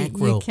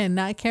smackerel. You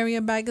cannot carry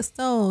a bag of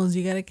stones.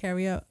 You got to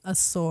carry a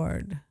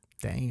sword.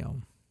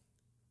 Damn.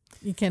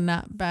 You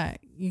cannot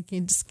back. You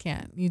just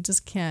can't. You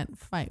just can't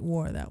fight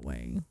war that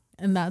way.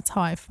 And that's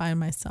how I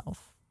find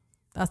myself.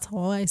 That's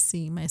how I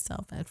see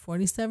myself. At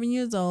 47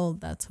 years old,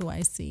 that's who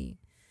I see.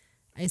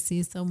 I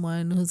see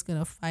someone who's going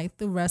to fight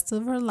the rest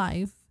of her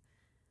life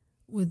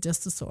with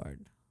just a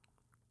sword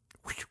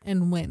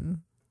and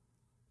win.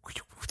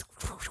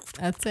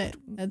 That's it.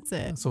 That's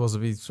it. It's supposed to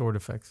be sword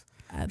effects.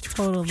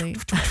 Totally.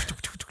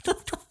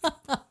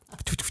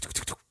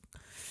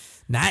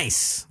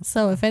 Nice.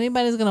 So if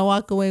anybody's going to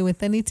walk away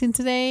with anything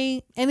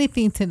today,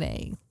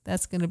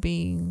 that's going to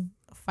be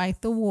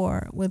fight the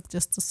war with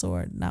just a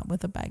sword, not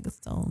with a bag of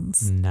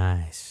stones.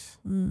 Nice.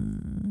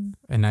 And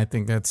I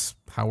think that's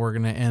how we're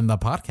going to end the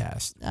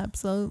podcast.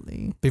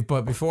 Absolutely.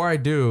 But before I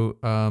do,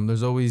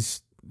 there's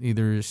always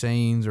either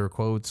sayings or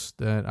quotes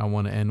that I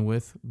want to end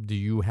with. Do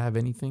you have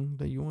anything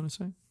that you want to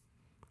say?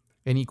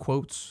 Any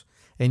quotes?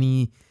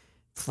 Any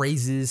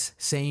phrases,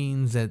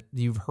 sayings that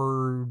you've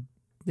heard,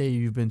 that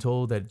you've been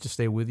told that just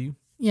stay with you?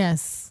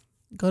 Yes.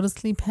 Go to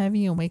sleep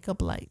heavy and wake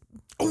up light.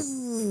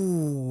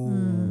 Ooh.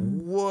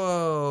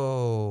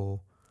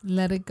 Whoa.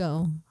 Let it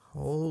go.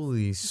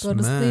 Holy smokes. Go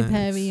to sleep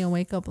heavy and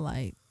wake up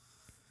light.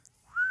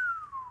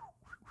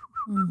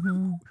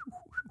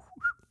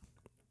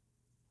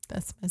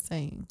 That's my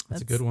saying.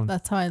 That's a good one.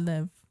 That's how I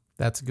live.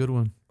 That's a good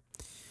one.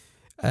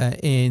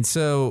 And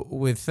so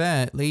with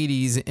that,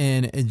 ladies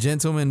and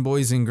gentlemen,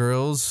 boys and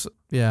girls,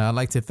 I'd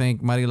like to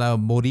thank Marila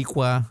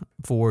Boricua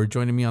for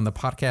joining me on the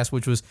podcast,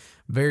 which was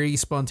very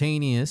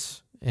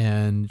spontaneous.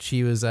 And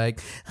she was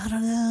like, I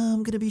don't know,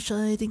 I'm going to be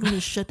shy. I think I'm going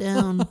to shut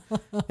down.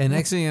 And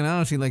next thing you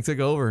know, she like took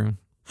over.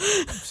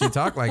 She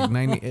talked like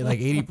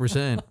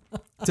 80%.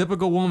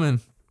 Typical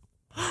woman.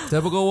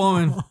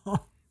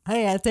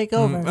 Hey, I take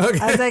over. Okay.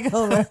 I take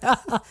over.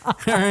 All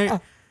right.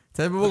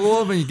 Typical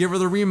woman. You give her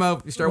the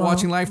remote. You start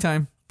watching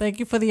Lifetime. Thank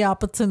you for the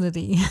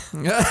opportunity.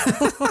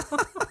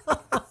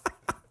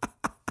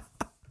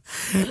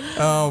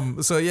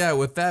 So yeah,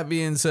 with that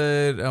being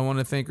said, I want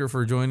to thank her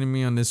for joining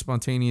me on this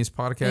spontaneous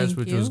podcast,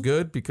 which was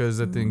good because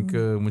I think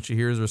when she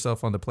hears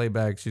herself on the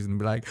playback, she's gonna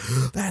be like,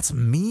 "That's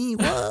me."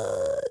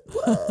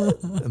 What?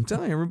 I'm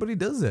telling you, everybody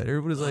does that.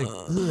 Everybody's like,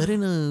 I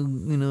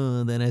didn't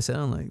know, that I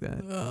sound like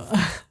that.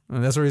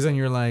 And that's the reason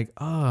you're like,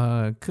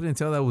 I couldn't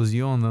tell that was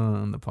you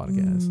on the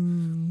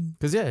podcast.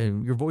 Because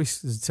your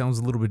voice sounds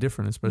a little bit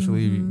different,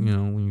 especially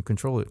when you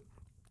control it.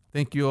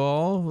 Thank you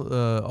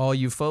all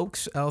you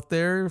folks out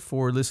there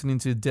for listening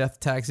to Death,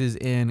 Taxes,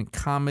 and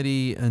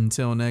Comedy.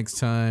 Until next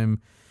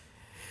time,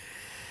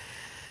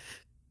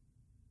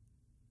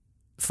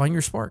 find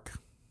your spark.